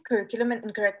atomistic curriculum and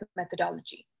incorrect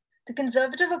methodology. The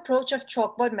conservative approach of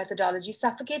chalkboard methodology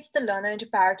suffocates the learner into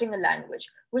parroting a language,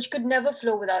 which could never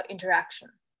flow without interaction.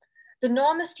 The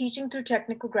norm is teaching through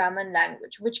technical grammar and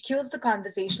language, which kills the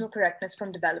conversational correctness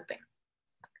from developing.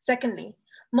 Secondly,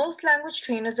 most language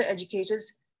trainers or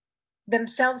educators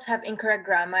themselves have incorrect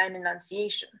grammar and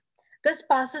enunciation. This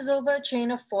passes over a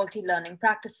chain of faulty learning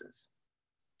practices.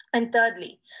 And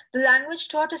thirdly, the language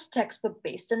taught is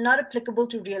textbook-based and not applicable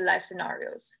to real-life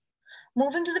scenarios.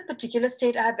 Moving to the particular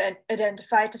state I have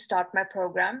identified to start my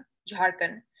program,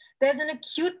 Jharkhand, there's an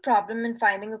acute problem in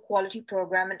finding a quality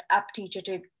program and apt teacher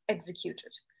to execute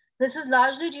it. This is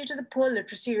largely due to the poor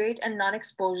literacy rate and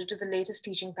non-exposure to the latest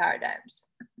teaching paradigms.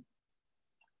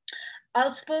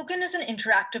 Outspoken is an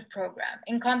interactive program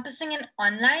encompassing an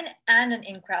online and an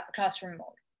in-classroom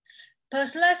mode.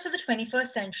 Personalized for the 21st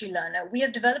century learner, we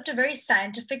have developed a very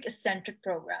scientific, eccentric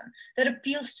program that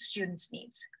appeals to students'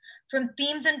 needs, from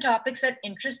themes and topics that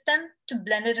interest them to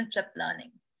blended and flipped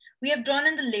learning. We have drawn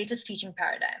in the latest teaching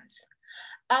paradigms.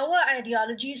 Our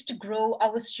ideology is to grow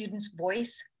our students'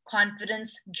 voice,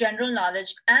 confidence, general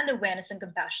knowledge, and awareness and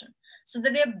compassion, so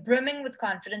that they are brimming with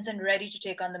confidence and ready to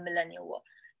take on the millennial world.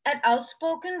 At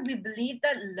Outspoken, we believe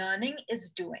that learning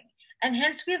is doing, and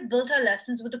hence we have built our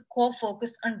lessons with a core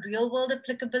focus on real-world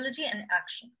applicability and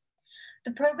action.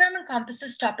 The program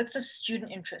encompasses topics of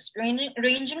student interest,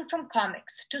 ranging from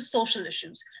comics to social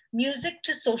issues, music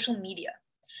to social media.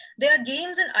 There are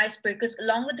games and icebreakers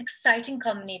along with exciting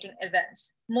culminating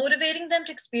events, motivating them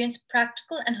to experience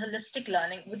practical and holistic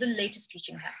learning with the latest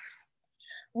teaching hacks.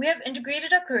 We have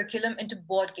integrated our curriculum into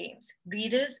board games,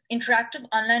 readers, interactive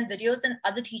online videos, and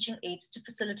other teaching aids to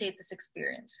facilitate this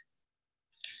experience.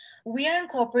 We are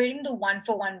incorporating the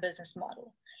one-for-one business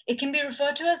model. It can be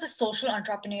referred to as a social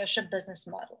entrepreneurship business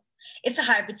model. It's a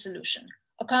hybrid solution,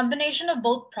 a combination of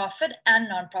both profit and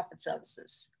nonprofit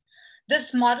services.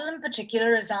 This model in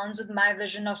particular resounds with my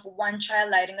vision of one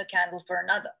child lighting a candle for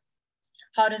another.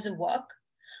 How does it work?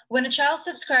 When a child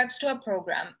subscribes to our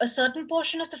program, a certain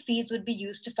portion of the fees would be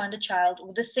used to fund a child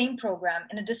with the same program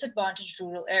in a disadvantaged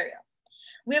rural area.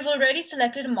 We have already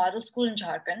selected a model school in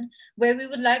Jharkhand where we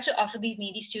would like to offer these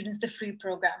needy students the free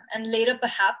program, and later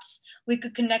perhaps we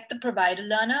could connect the provider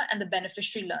learner and the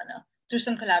beneficiary learner through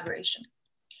some collaboration.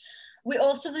 We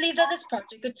also believe that this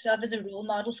project could serve as a role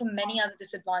model for many other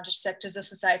disadvantaged sectors of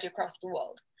society across the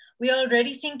world. We are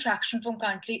already seeing traction from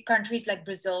countries like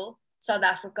Brazil, South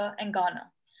Africa, and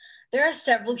Ghana. There are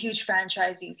several huge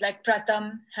franchisees like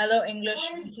Pratham, Hello English,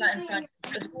 and French,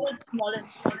 as well as small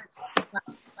institutions.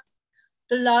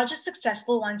 The largest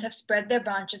successful ones have spread their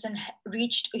branches and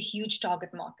reached a huge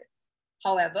target market.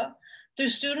 However, through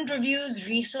student reviews,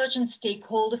 research, and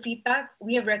stakeholder feedback,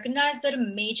 we have recognized that a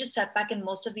major setback in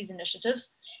most of these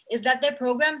initiatives is that their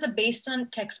programs are based on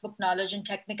textbook knowledge and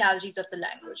technicalities of the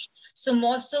language, so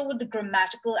more so with the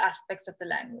grammatical aspects of the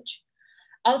language.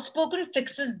 Outspoken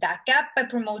fixes that gap by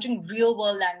promoting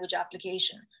real-world language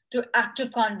application through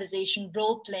active conversation,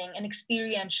 role-playing, and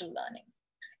experiential learning.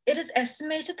 It is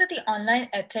estimated that the online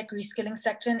edtech reskilling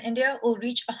sector in India will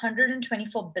reach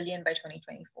 124 billion by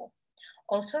 2024.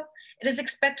 Also, it is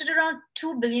expected around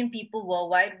 2 billion people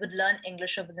worldwide would learn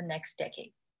English over the next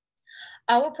decade.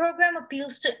 Our program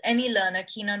appeals to any learner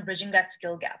keen on bridging that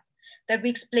skill gap that we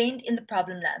explained in the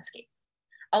problem landscape.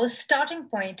 Our starting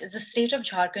point is the state of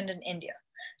Jharkhand in India,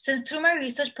 since through my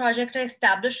research project, I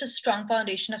established a strong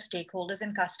foundation of stakeholders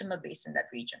and customer base in that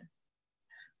region.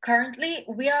 Currently,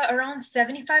 we are around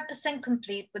 75%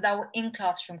 complete with our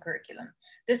in-classroom curriculum.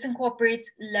 This incorporates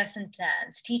lesson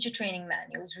plans, teacher training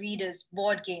manuals, readers,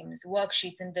 board games,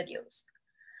 worksheets, and videos.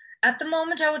 At the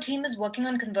moment, our team is working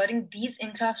on converting these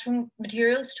in-classroom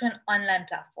materials to an online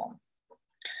platform.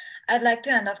 I'd like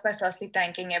to end off by firstly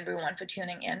thanking everyone for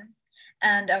tuning in.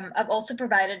 And I've also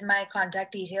provided my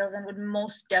contact details and would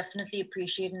most definitely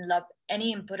appreciate and love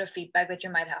any input or feedback that you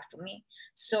might have for me.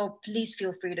 So please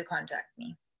feel free to contact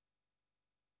me.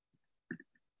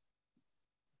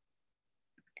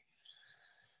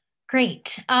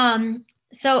 Great.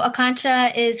 So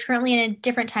Akansha is currently in a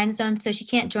different time zone, so she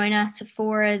can't join us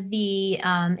for the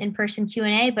in-person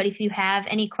Q&A, but if you have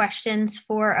any questions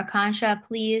for Akansha,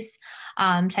 please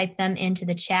type them into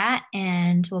the chat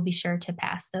and we'll be sure to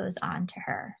pass those on to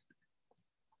her.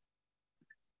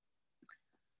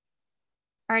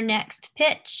 Our next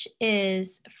pitch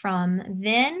is from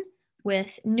Vin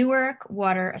with Newark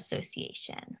Water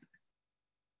Association.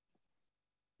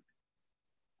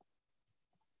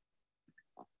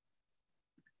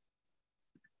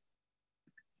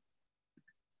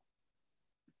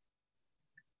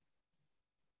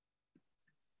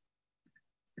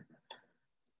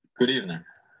 Good evening.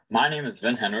 My name is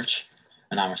Vin Henrich,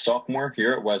 and I'm a sophomore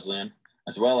here at Wesleyan,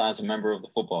 as well as a member of the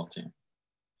football team.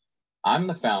 I'm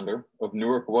the founder of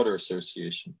Newark Water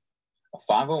Association, a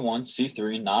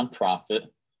 501c3 nonprofit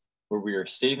where we are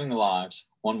saving lives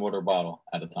one water bottle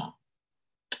at a time.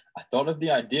 I thought of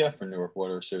the idea for Newark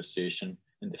Water Association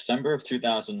in December of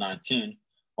 2019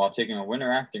 while taking a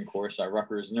winter acting course at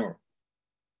Rutgers, Newark.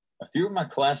 A few of my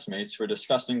classmates were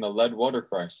discussing the lead water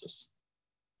crisis.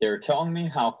 They were telling me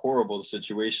how horrible the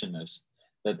situation is,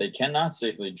 that they cannot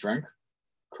safely drink,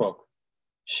 cook,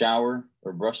 shower,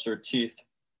 or brush their teeth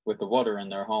with the water in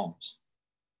their homes.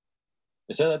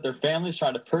 They said that their families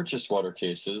try to purchase water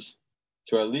cases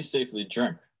to at least safely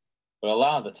drink, but a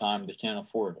lot of the time they can't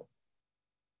afford it.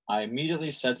 I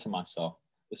immediately said to myself,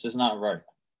 this is not right.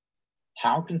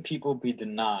 How can people be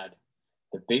denied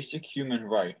the basic human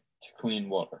right to clean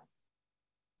water?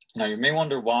 Now, you may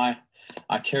wonder why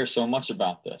I care so much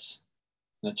about this.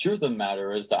 And the truth of the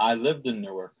matter is that I lived in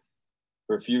Newark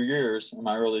for a few years in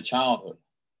my early childhood.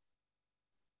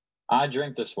 I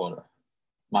drink this water.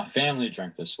 My family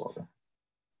drank this water.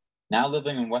 Now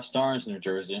living in West Orange, New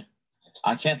Jersey,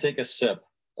 I can't take a sip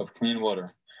of clean water,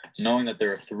 knowing that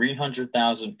there are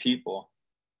 300,000 people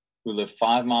who live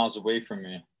 5 miles away from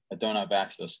me that don't have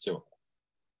access to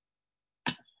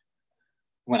it.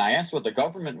 When I asked what the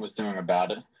government was doing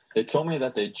about it, they told me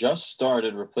that they just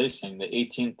started replacing the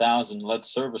 18,000 lead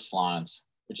service lines,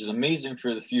 which is amazing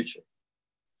for the future.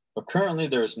 But currently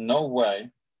there is no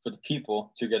way for the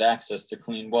people to get access to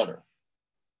clean water.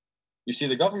 You see,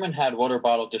 the government had water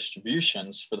bottle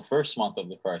distributions for the first month of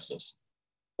the crisis,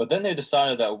 but then they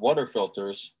decided that water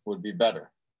filters would be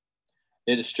better.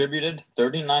 They distributed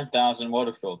 39,000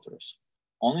 water filters,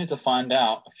 only to find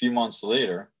out a few months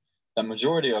later that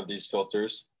majority of these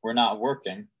filters were not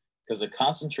working because the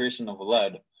concentration of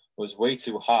lead was way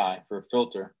too high for a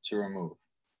filter to remove.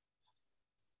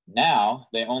 Now,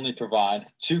 they only provide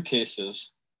 2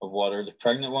 cases of water to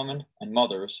pregnant women and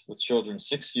mothers with children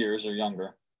 6 years or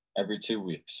younger every 2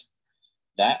 weeks.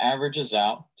 That averages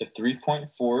out to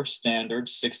 3.4 standard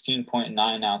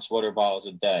 16.9 ounce water bottles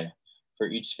a day for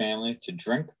each family to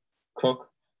drink,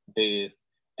 cook, bathe,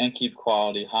 and keep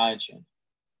quality hygiene.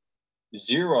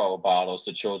 0 bottles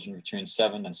to children between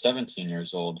 7 and 17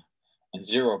 years old, and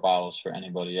 0 bottles for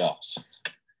anybody else.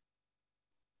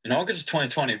 In August of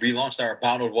 2020, we launched our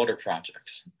bottled water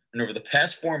projects. And over the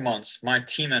past 4 months, my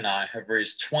team and I have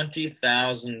raised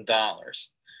 $20,000.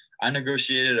 I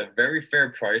negotiated a very fair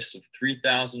price of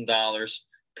 $3,000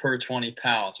 per 20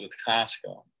 pallets with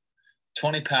Costco.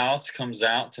 20 pallets comes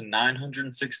out to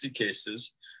 960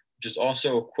 cases, which is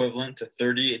also equivalent to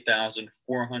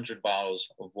 38,400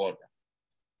 bottles of water.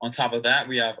 On top of that,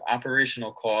 we have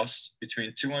operational costs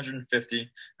between $250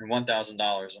 and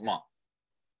 $1,000 a month.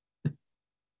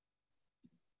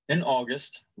 In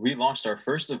August, we launched our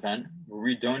first event where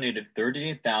we donated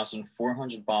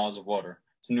 38,400 bottles of water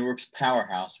to Newark's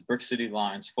powerhouse Brick City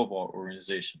Lions football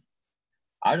organization.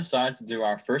 I decided to do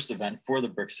our first event for the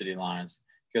Brick City Lions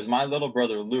because my little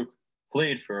brother Luke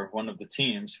played for one of the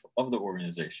teams of the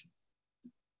organization.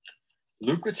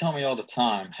 Luke would tell me all the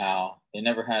time how they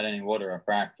never had any water at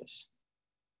practice.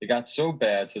 It got so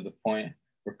bad to the point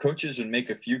where coaches would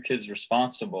make a few kids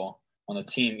responsible on the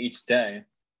team each day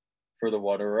for the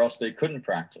water or else they couldn't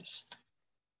practice.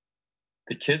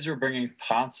 The kids were bringing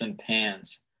pots and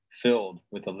pans filled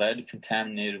with the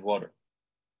lead-contaminated water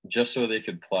just so they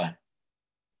could play.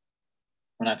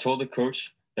 When I told the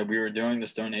coach that we were doing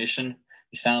this donation,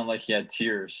 he sounded like he had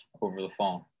tears over the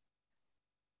phone.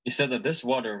 He said that this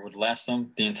water would last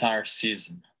them the entire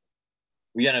season.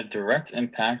 We had a direct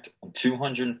impact on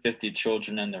 250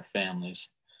 children and their families,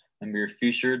 and we were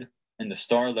featured in the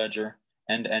Star Ledger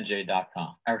and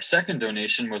NJ.com. Our second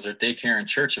donation was our daycare and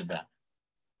church event.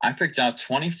 I picked out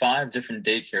 25 different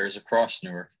daycares across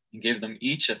Newark and gave them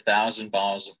each 1,000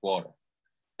 bottles of water.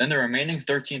 Then the remaining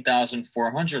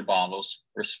 13,400 bottles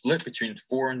were split between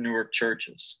 4 Newark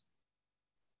churches.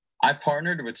 I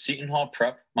partnered with Seton Hall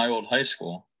Prep, my old high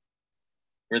school,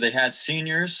 where they had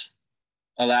seniors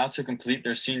allowed to complete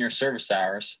their senior service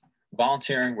hours,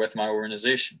 volunteering with my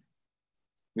organization.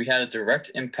 We had a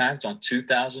direct impact on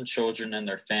 2,000 children and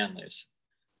their families.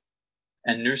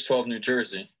 And News 12 New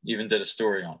Jersey even did a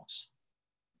story on us.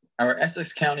 Our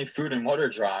Essex County Food and Water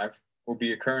Drive will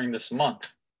be occurring this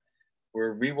month,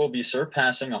 where we will be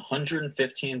surpassing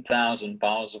 115,000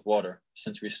 bottles of water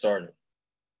since we started.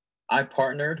 I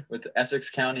partnered with the Essex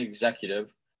County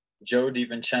Executive Joe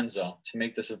DiVincenzo to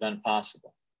make this event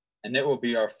possible, and it will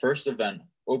be our first event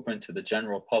open to the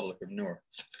general public of Newark.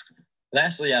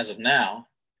 Lastly, as of now,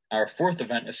 our 4th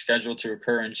event is scheduled to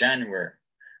occur in January,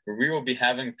 where we will be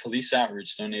having police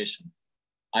outreach donation.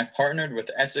 I partnered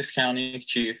with Essex County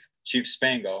Chief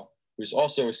Spango, who's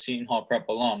also a Seton Hall Prep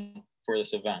alum, for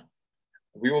this event.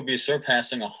 We will be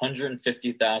surpassing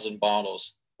 150,000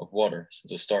 bottles of water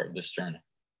since the start of this journey.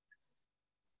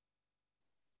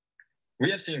 We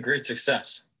have seen great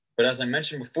success, but as I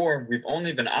mentioned before, we've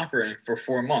only been operating for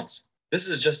 4 months. This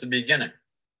is just the beginning.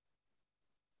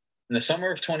 In the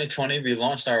summer of 2020, we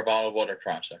launched our bottled water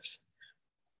projects.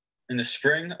 In the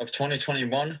spring of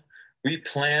 2021, we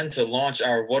plan to launch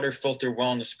our water filter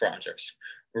wellness projects,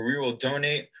 where we will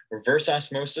donate reverse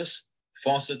osmosis,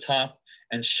 faucet top,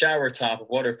 and shower top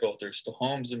water filters to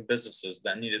homes and businesses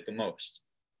that need it the most.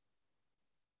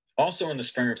 Also in the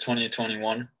spring of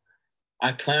 2021,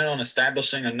 I plan on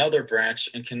establishing another branch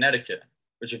in Connecticut,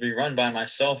 which will be run by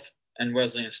myself and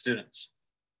Wesleyan students.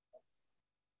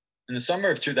 In the summer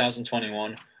of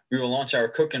 2021, we will launch our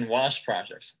cook and wash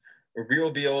projects, where we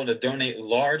will be able to donate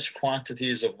large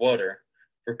quantities of water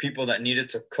for people that need it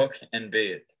to cook and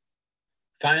bathe.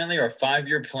 Finally, our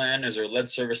 5-year plan is our lead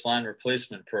service line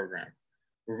replacement program,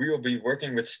 where we will be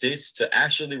working with states to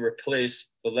actually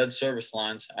replace the lead service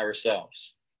lines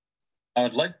ourselves. I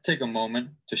would like to take a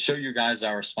moment to show you guys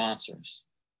our sponsors.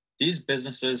 These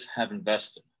businesses have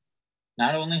invested.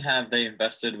 Not only have they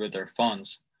invested with their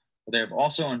funds, but they have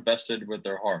also invested with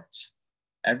their hearts.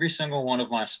 Every single one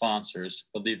of my sponsors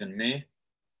believe in me,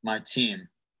 my team,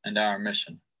 and our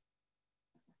mission.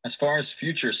 As far as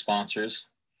future sponsors,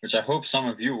 which I hope some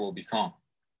of you will become,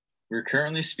 we're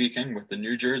currently speaking with the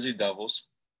New Jersey Devils,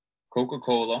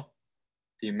 Coca-Cola,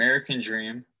 the American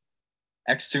Dream,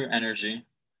 X2 Energy,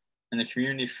 and the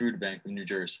Community Food Bank of New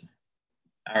Jersey.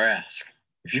 Our ask,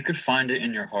 if you could find it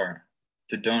in your heart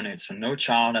to donate so no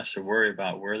child has to worry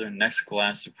about where their next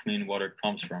glass of clean water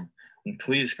comes from, then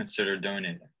please consider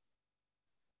donating.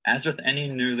 As with any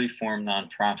newly formed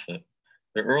nonprofit,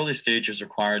 the early stages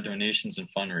require donations and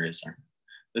fundraising.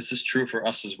 This is true for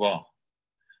us as well.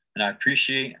 And I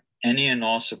appreciate any and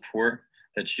all support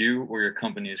that you or your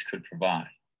companies could provide.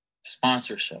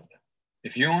 Sponsorship.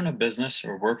 If you own a business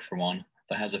or work for one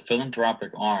that has a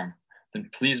philanthropic arm, then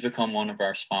please become one of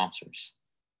our sponsors.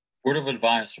 Board of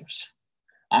Advisors.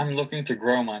 I'm looking to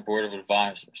grow my Board of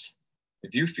Advisors.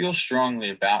 If you feel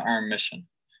strongly about our mission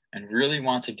and really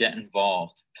want to get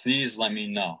involved, please let me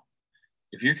know.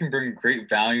 If you can bring great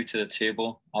value to the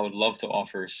table, I would love to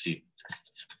offer a seat.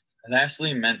 And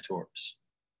lastly, mentors.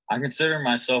 I consider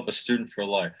myself a student for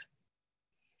life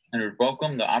and would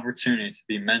welcome the opportunity to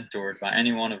be mentored by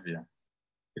any one of you.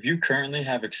 If you currently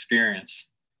have experience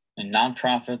in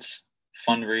nonprofits,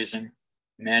 fundraising,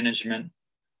 management,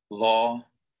 law,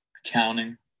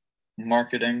 accounting,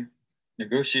 marketing,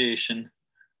 negotiation,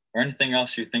 or anything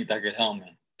else you think that could help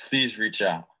me, please reach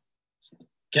out.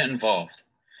 Get involved.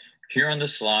 Here on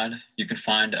this slide, you can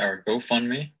find our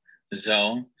GoFundMe,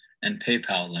 Zelle, and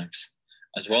PayPal links,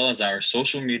 as well as our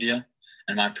social media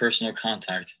and my personal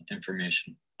contact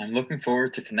information. I'm looking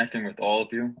forward to connecting with all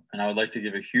of you, and I would like to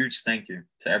give a huge thank you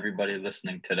to everybody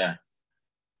listening today.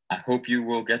 I hope you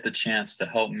will get the chance to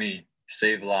help me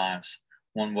save lives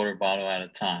one water bottle at a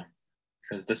time,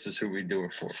 because this is who we do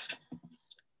it for.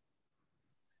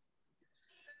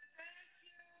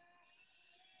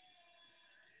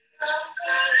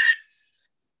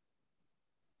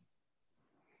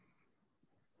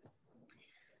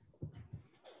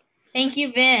 Thank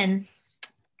you, Vin.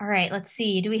 All right, let's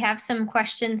see. Do we have some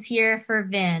questions here for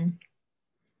Vin?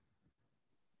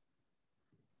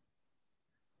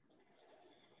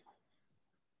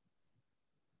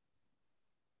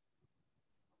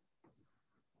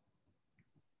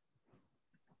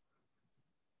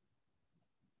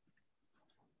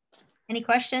 Any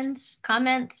questions,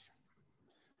 comments?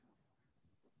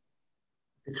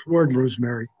 It's Ward,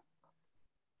 Rosemary.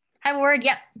 Hi, Ward.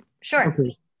 Yep, sure. Okay,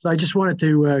 so I just wanted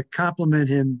to compliment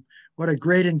him. What a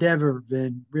great endeavor,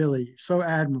 Vin. Really, so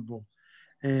admirable.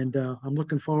 And I'm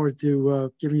looking forward to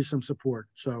giving you some support.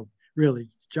 So really,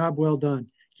 job well done.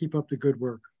 Keep up the good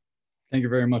work. Thank you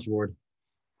very much, Ward.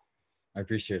 I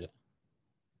appreciate it.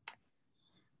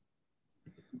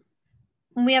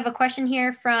 We have a question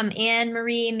here from Anne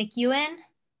Marie McEwen.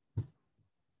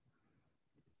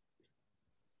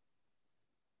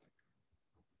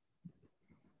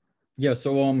 Yeah,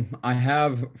 so I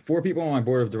have 4 people on my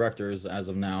board of directors as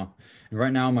of now. And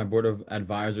right now, on my board of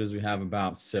advisors, we have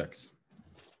about 6.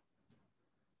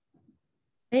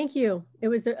 Thank you. It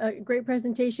was a great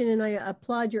presentation, and I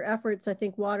applaud your efforts. I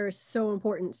think water is so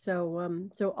important. So,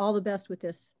 so all the best with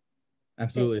this.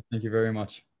 Absolutely. Thank you very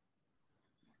much.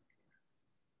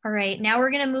 All right, now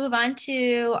we're going to move on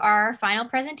to our final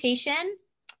presentation,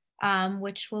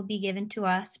 which will be given to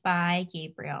us by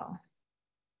Gabriel.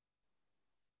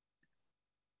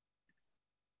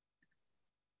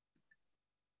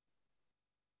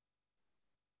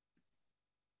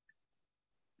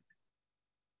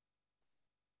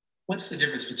 What's the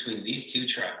difference between these 2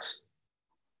 trucks?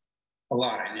 A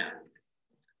lot, I know.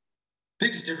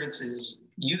 Biggest difference is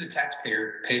you, the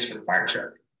taxpayer, pays for the fire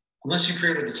truck. Unless you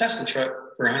pre-ordered the Tesla truck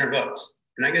for $100,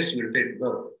 and I guess you would have paid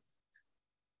for both.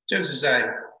 Jokes aside,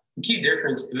 the key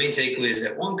difference and main takeaway is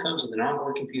that one comes with an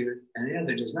onboard computer and the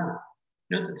other does not.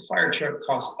 Note that the fire truck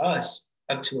costs us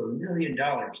up to $1 million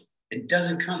and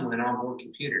doesn't come with an onboard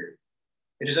computer.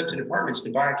 It is up to departments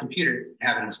to buy a computer and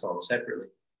have it installed separately.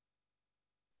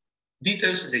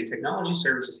 Vethos is a technology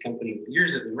services company with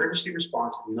years of emergency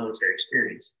response and military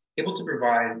experience, able to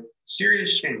provide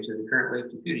serious change to the current way of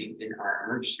computing in our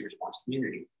emergency response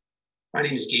community. My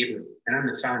name is Gabriel, and I'm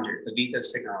the founder of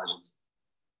Vethos Technologies.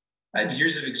 I have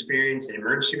years of experience in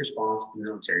emergency response and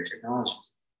military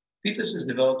technologies. Vethos has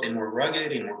developed a more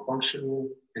rugged, a more functional,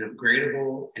 and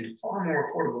upgradable, and far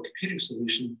more affordable computing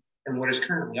solution than what is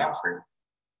currently offered.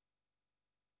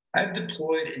 I've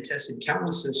deployed and tested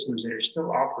countless systems that are still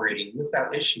operating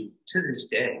without issue to this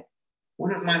day.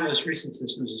 One of my most recent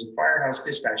systems is a firehouse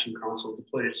dispatching console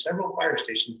deployed at several fire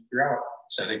stations throughout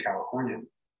Southern California.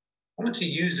 I want to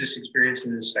use this experience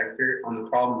in this sector on the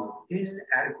problem of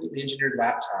inadequately engineered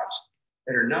laptops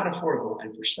that are not affordable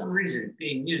and for some reason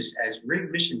being used as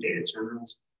rig mission data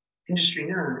terminals, industry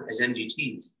known as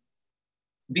MDTs.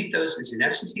 Vethos is an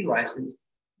FCC licensed,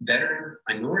 veteran,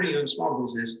 minority-owned small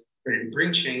business ready to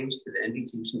bring change to the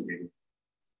MDT community.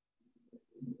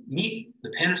 Meet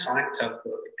the Panasonic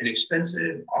Toughbook, an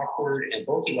expensive, awkward, and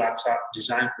bulky laptop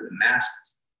designed for the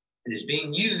masses and is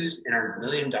being used in our $1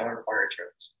 million fire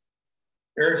trucks.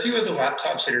 There are a few other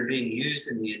laptops that are being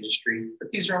used in the industry, but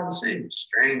these are all the same,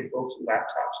 strange, bulky laptops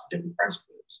with different price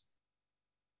points.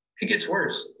 It gets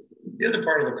worse. The other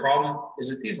part of the problem is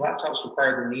that these laptops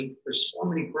require the need for so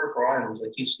many peripheral items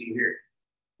like you see here.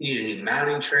 You need a new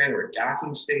mounting tray or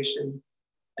docking station,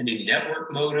 a new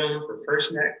network modem for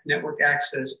FirstNet network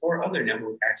access or other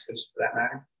network access for that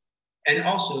matter, and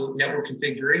also network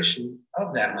configuration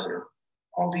of that modem.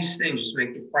 All these things just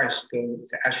make the price go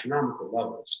to astronomical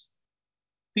levels.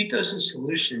 Vethos'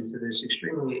 solution to this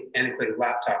extremely antiquated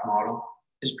laptop model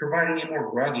is providing a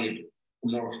more rugged,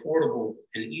 more affordable,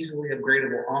 and easily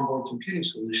upgradable onboard computing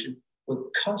solution with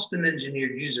custom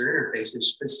engineered user interfaces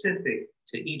specific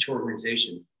to each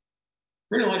organization.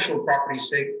 For intellectual property's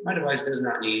sake, my device does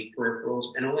not need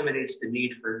peripherals and eliminates the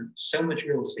need for so much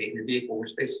real estate in a vehicle where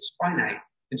space is finite,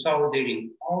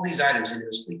 consolidating all these items into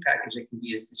a sleek package that can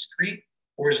be as discreet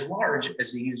or as large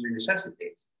as the user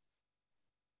necessitates.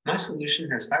 My solution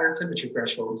has higher temperature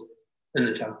thresholds than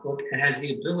the Toughbook and has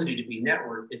the ability to be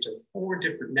networked into 4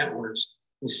 different networks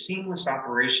with seamless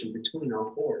operation between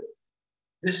all 4.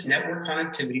 This network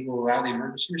connectivity will allow the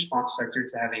emergency response sector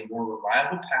to have a more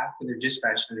reliable path to their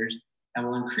dispatch centers and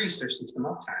will increase their system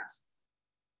uptimes.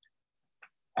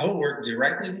 I will work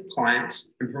directly with clients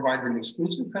and provide them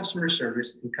exclusive customer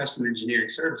service and custom engineering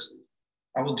services.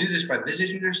 I will do this by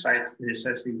visiting their sites and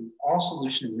assessing all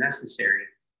solutions necessary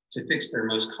to fix their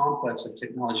most complex of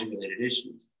technology-related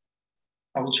issues.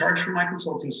 I will charge for my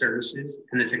consulting services,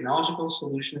 and the technological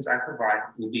solutions I provide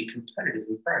will be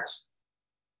competitively priced.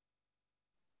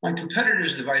 My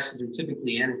competitors' devices are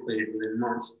typically antiquated within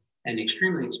months and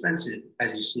extremely expensive,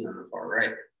 as you see on the far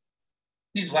right.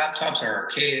 These laptops are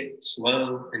archaic,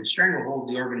 slow, and stranglehold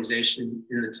the organization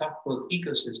in the Toughbook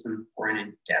ecosystem for an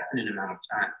indefinite amount of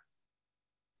time.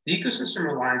 The ecosystem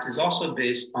reliance is also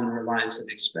based on the reliance of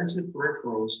expensive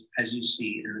peripherals, as you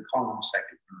see in the column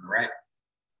second from the right.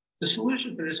 The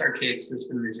solution for this archaic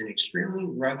system is an extremely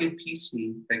rugged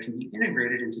PC that can be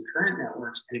integrated into current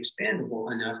networks and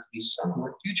expandable enough to be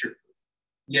somewhat future-proof,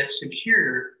 yet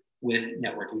secure with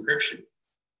network encryption.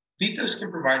 Vethos can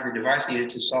provide the device needed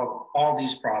to solve all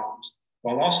these problems,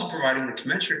 while also providing the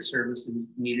commensurate services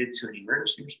needed to an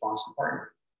emergency response department.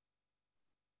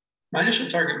 My initial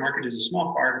target market is a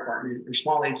small fire department or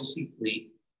small agency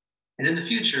fleet, and in the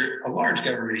future, a large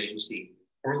government agency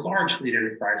or a large fleet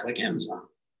enterprise like Amazon.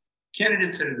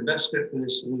 Candidates that are the best fit for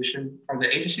this solution are the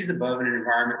agencies above in an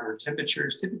environment where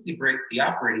temperatures typically break the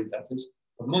operating deltas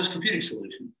of most computing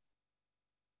solutions.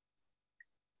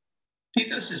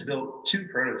 Vethos has built 2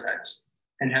 prototypes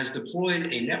and has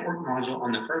deployed a network module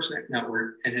on the FirstNet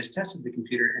network and has tested the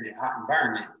computer in a hot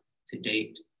environment to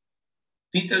date.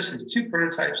 Vethos has 2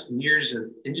 prototypes and years of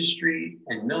industry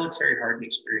and military hardened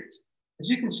experience. As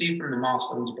you can see from the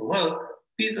milestones below,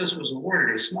 Vethos was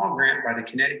awarded a small grant by the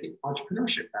Connecticut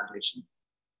Entrepreneurship Foundation.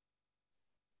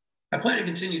 I plan to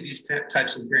continue these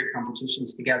types of grant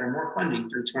competitions to gather more funding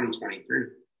through 2023.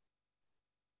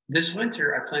 This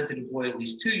winter, I plan to deploy at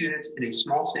least 2 units in a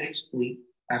small city's fleet.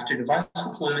 After device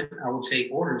deployment, I will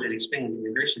take orders and expand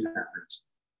integration efforts.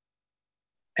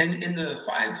 And in the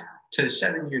 5 to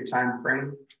 7 year time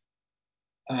frame,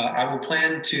 I will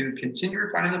plan to continue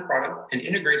refining the product and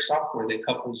integrate software that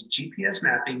couples GPS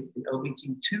mapping and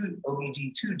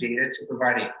OBD2 data to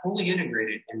provide a fully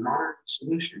integrated and modern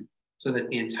solution so that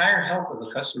the entire health of a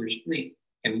customer's fleet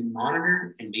can be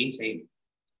monitored and maintained.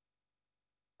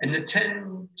 In the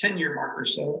 10-year mark or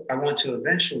so, I want to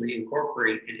eventually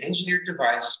incorporate an engineered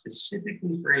device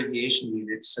specifically for aviation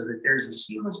units so that there is a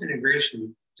seamless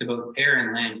integration to both air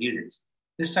and land units.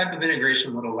 This type of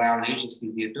integration would allow an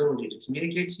agency the ability to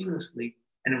communicate seamlessly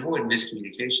and avoid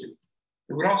miscommunication.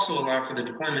 It would also allow for the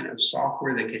deployment of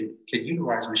software that could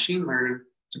utilize machine learning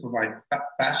to provide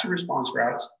faster response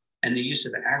routes and the use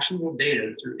of actionable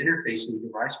data through interfacing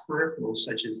device peripherals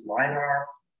such as LiDAR,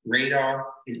 radar,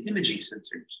 and imaging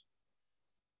sensors.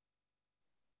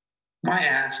 My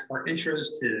ask are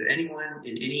intros to anyone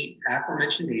in any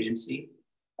aforementioned agency,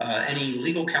 any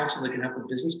legal counsel that can help with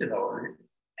business development,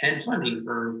 and funding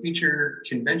for future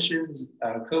conventions,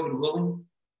 COVID willing,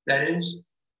 that is,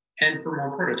 and for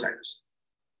more prototypes.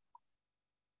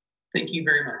 Thank you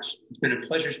very much. It's been a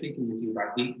pleasure speaking with you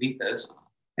about VFAS,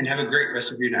 and have a great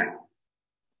rest of your night.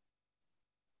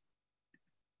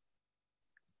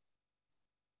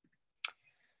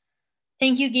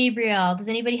 Thank you, Gabriel. Does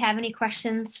anybody have any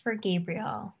questions for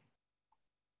Gabriel?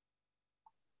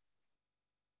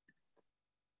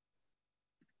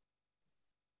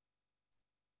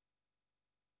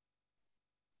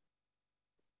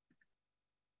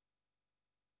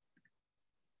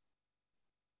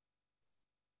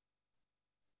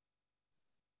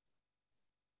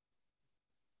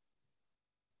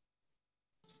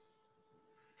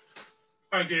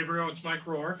 Hi, Gabriel. It's Mike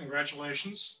Rohr.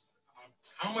 Congratulations.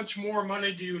 How much more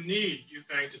money do you need, you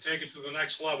think, to take it to the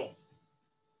next level?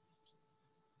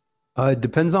 It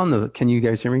depends on the, can you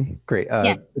guys hear me? Great.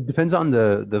 Yeah. It depends on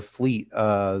the fleet.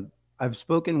 I've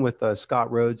spoken with Scott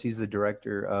Rhodes. He's the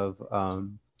director of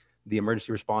the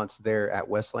emergency response there at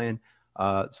Wesleyan.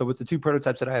 So with the 2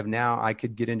 prototypes that I have now, I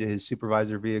could get into his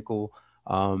supervisor vehicle.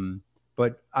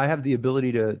 But I have the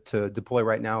ability to deploy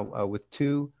right now with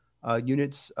 2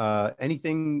 units.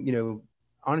 Anything, you know,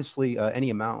 honestly, any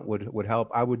amount would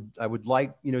help. I would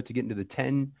like, you know, to get into the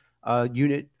 10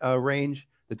 unit range.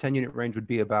 The 10 unit range would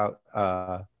be about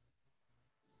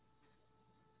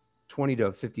 $20,000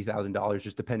 to $50,000,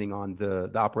 just depending on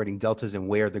the operating deltas and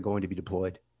where they're going to be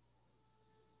deployed.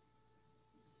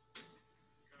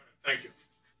 Thank you.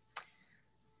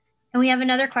 And we have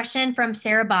another question from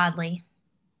Sarah Bodley.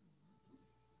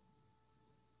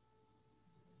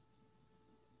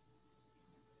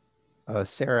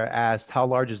 Sarah asked, how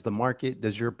large is the market?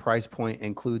 Does your price point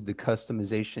include the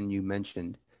customization you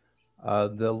mentioned?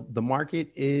 The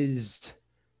market is,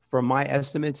 from my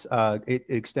estimates, it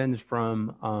extends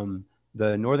from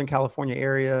the Northern California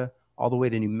area all the way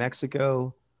to New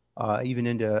Mexico, even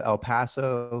into El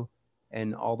Paso,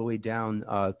 and all the way down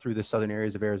through the southern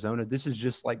areas of Arizona. This is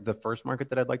just like the first market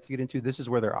that I'd like to get into. This is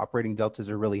where their operating deltas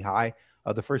are really high.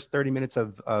 The first 30 minutes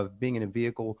of being in a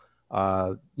vehicle,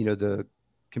 you know, the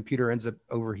computer ends up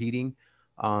overheating.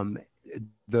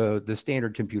 The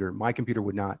standard computer, my computer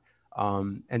would not.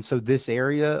 And so this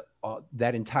area,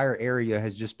 that entire area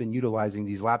has just been utilizing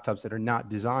these laptops that are not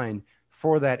designed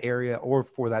for that area or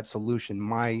for that solution.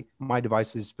 My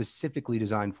device is specifically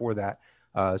designed for that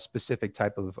specific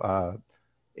type of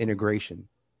integration.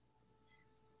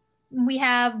 We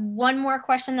have one more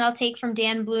question that I'll take from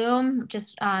Dan Bloom,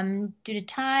 just due to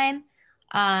time.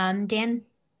 Dan?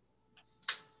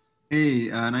 Hey,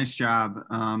 nice job.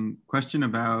 Question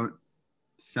about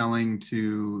selling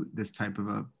to this type of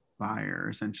a buyer,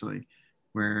 essentially,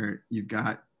 where you've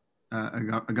got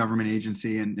a government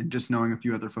agency and just knowing a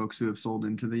few other folks who have sold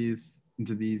into these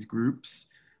groups.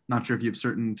 Not sure if you have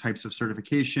certain types of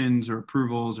certifications or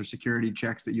approvals or security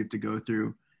checks that you have to go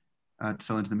through to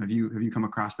sell into them. Have you come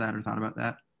across that or thought about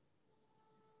that?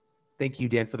 Thank you,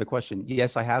 Dan, for the question.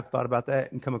 Yes, I have thought about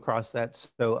that and come across that.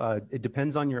 So it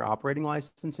depends on your operating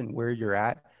license and where you're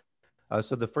at.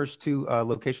 So the first 2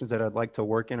 locations that I'd like to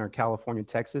work in are California and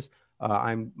Texas.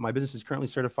 My business is currently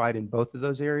certified in both of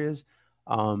those areas.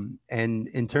 And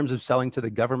in terms of selling to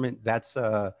the government, that's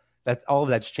all of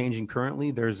that's changing currently.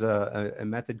 There's a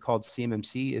method called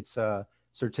CMMC. It's a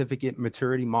certificate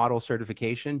maturity model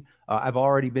certification. I've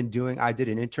already been I did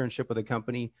an internship with a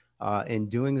company in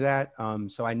doing that.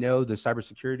 So I know the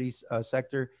cybersecurity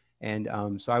sector. And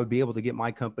so I would be able to get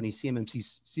my company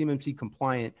CMMC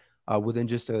compliant within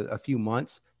just a few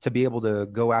months to be able to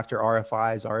go after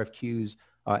RFIs, RFQs,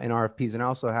 and RFPs. And I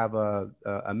also have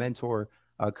a mentor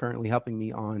currently helping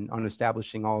me on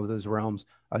establishing all of those realms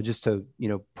just to, you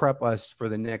know, prep us for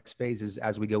the next phases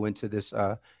as we go into this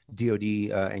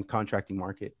DoD and contracting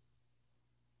market.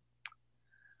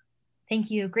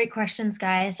 Thank you. Great questions,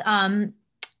 guys.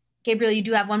 Gabriel, you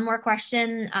do have one more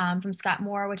question from Scott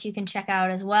Moore, which you can check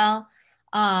out as well.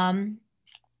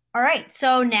 All right,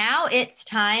 so now it's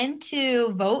time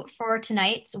to vote for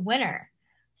tonight's winner.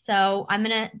 So I'm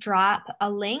going to drop a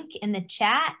link in the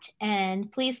chat, and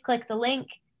please click the link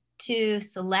to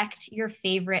select your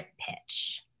favorite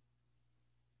pitch.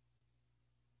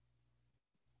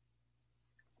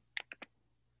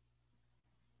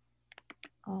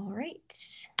 All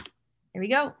right, here we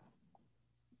go.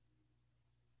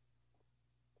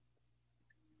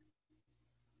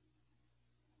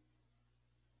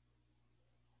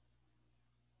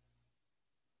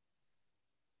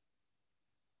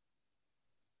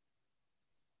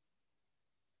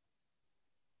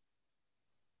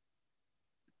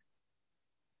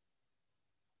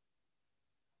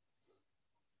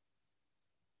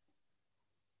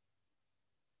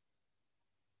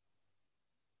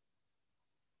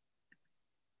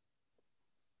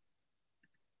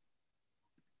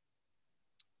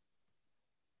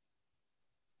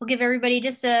 We'll give everybody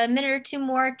just a minute or two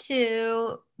more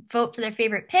to vote for their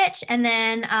favorite pitch, and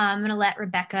then I'm going to let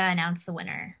Rebecca announce the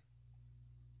winner.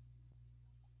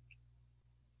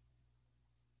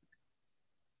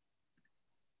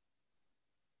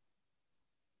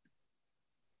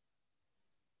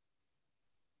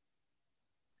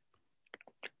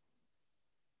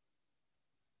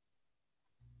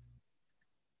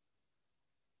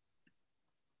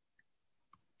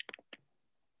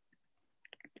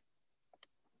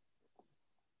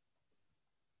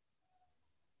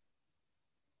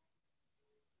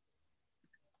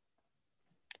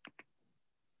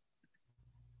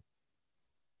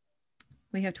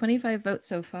 We have 25 votes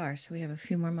so far, so we have a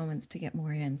few more moments to get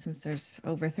more in since there's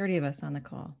over 30 of us on the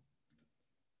call.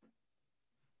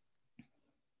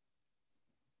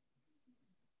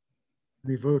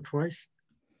 We vote twice.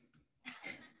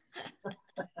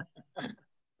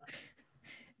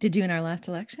 Did you in our last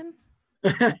election?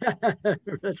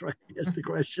 That's right. That's the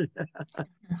question.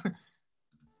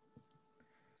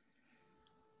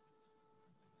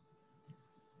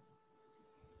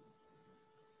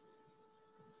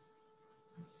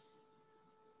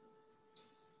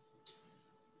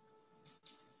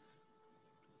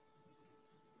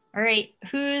 All right,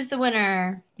 who's the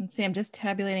winner? Let's see, I'm just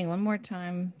tabulating one more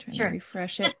time, trying Sure. to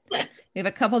refresh it. We have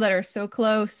a couple that are so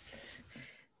close.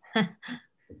 All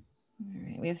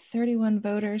right, we have 31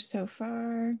 voters so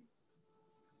far.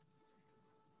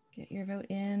 Get your vote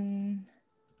in.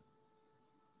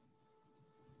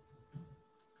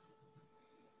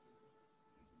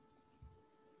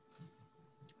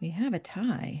 We have a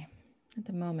tie at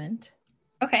the moment.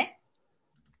 Okay.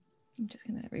 I'm just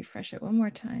going to refresh it one more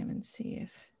time and see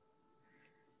if...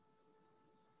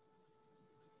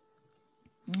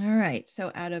 All right,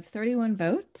 so out of 31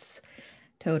 votes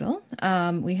total,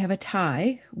 we have a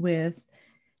tie with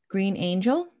Green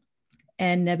Angel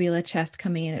and Nebula Chest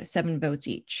coming in at 7 votes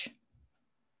each.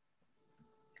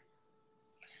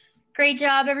 Great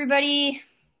job, everybody.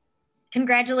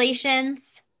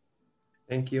 Congratulations.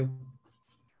 Thank you.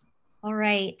 All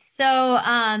right,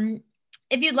 so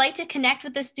if you'd like to connect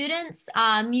with the students,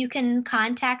 you can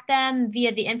contact them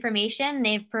via the information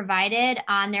they've provided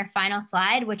on their final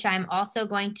slide, which I'm also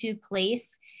going to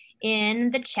place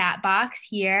in the chat box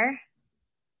here.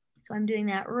 So I'm doing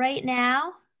that right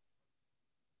now.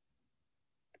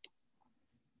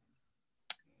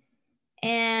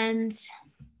 And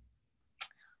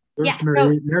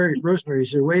Rosemary, yeah, Rosemary,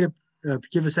 is there a way to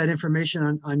give us that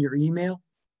information on your email?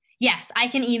 Yes, I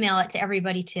can email it to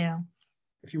everybody too.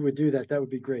 If you would do that, that would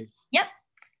be great. Yep.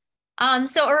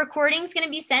 So a recording is going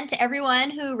to be sent to everyone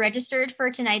who registered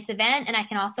for tonight's event, and I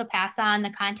can also pass on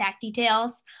the contact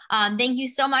details. Thank you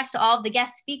so much to all of the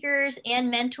guest speakers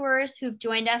and mentors who've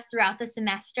joined us throughout the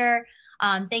semester.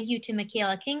 Thank you to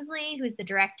Michaela Kingsley, who's the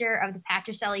director of the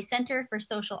Patricelli Center for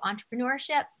Social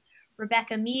Entrepreneurship,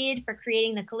 Rebecca Mead for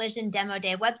creating the Collision Demo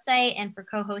Day website and for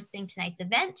co-hosting tonight's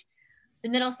event, the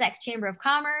Middlesex Chamber of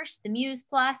Commerce, the MEWS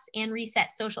Plus, and Reset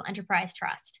Social Enterprise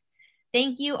Trust.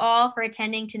 Thank you all for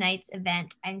attending tonight's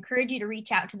event. I encourage you to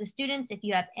reach out to the students if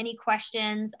you have any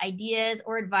questions, ideas,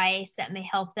 or advice that may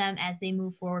help them as they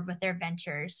move forward with their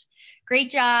ventures.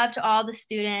 Great job to all the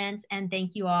students, and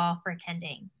thank you all for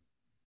attending.